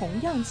过同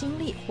样经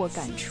历或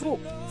感触，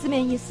字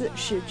面意思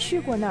是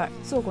去过那儿，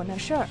做过那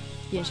事儿，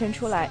引申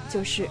出来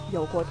就是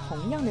有过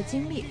同样的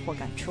经历或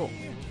感触。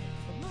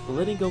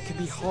 Letting go can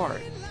be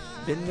hard.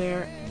 Been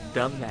there,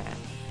 done that.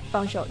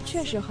 放手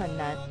确实很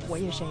难，我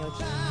也深有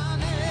体会。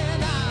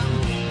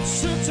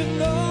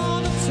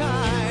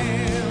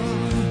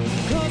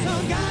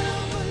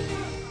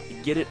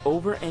Get it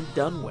over and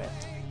done with.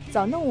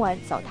 早弄完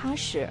早踏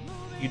实。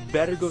 You'd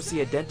better go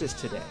see a dentist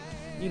today.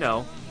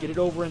 Get it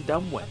over and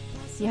done with.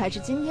 你还是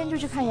今天就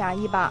去看牙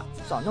医吧，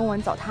早弄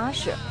完早踏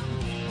实。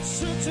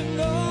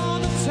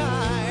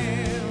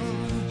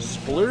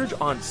 Splurge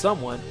on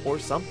someone or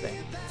something.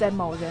 在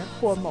某人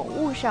或某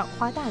物上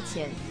花大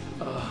钱。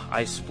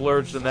 I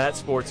splurged in that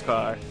sports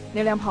car.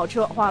 那辆跑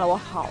车花了我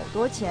好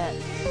多钱。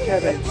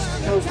 Kevin,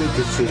 so good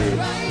to see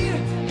you.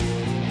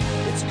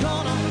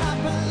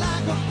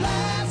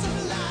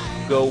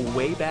 Go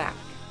way back.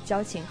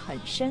 交情很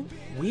深。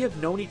 We have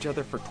known each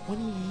other for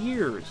 20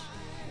 years.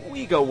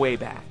 We go way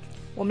back.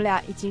 我们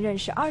俩已经认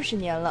识20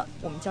年了，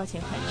我们交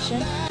情很深。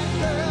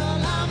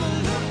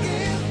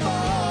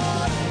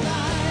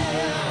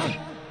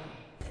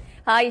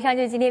好，以上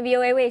就是今天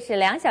VOA 卫视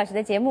2小时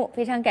的节目，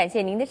非常感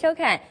谢您的收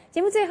看。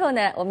节目最后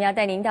呢，我们要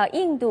带您到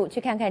印度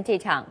去看看这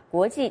场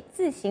国际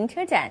自行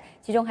车展，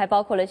其中还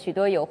包括了许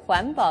多有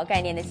环保概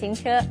念的新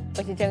车。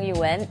我是郑玉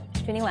文，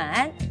祝您晚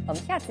安，我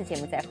们下次节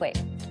目再会。